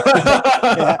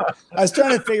 Yeah. I was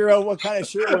trying to figure out what kind of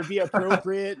shirt would be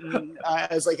appropriate, and I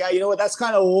was like, you know what, that's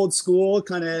kind of old school.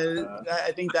 Kind of,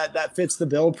 I think that fits the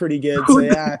bill pretty good. So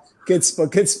yeah, good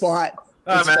spot. Good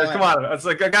man, spot. come on. It's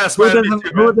like I gotta smile at you too,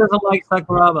 who doesn't like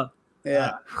Sakuraba?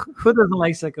 Yeah. Who doesn't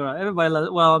like Sakuraba? Everybody loves,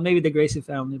 well, maybe the Gracie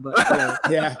family, but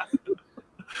yeah.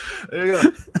 There you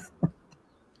go.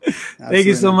 Thank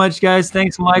you so much, guys.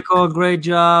 Thanks, Michael. Great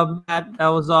job, Matt. That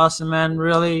was awesome, man.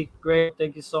 Really great.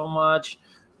 Thank you so much.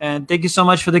 And thank you so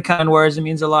much for the kind words. It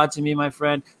means a lot to me, my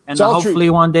friend. And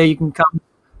hopefully one day you can come,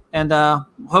 and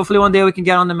hopefully one day we can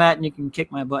get on the mat and you can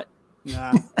kick my butt.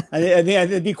 Yeah, I think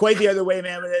it'd be quite the other way,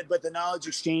 man. But the knowledge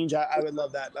exchange, I would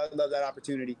love that. I would love that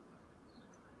opportunity.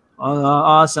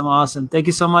 Awesome. Thank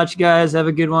you so much, guys. Have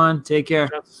a good one. Take care.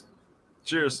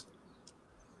 Cheers.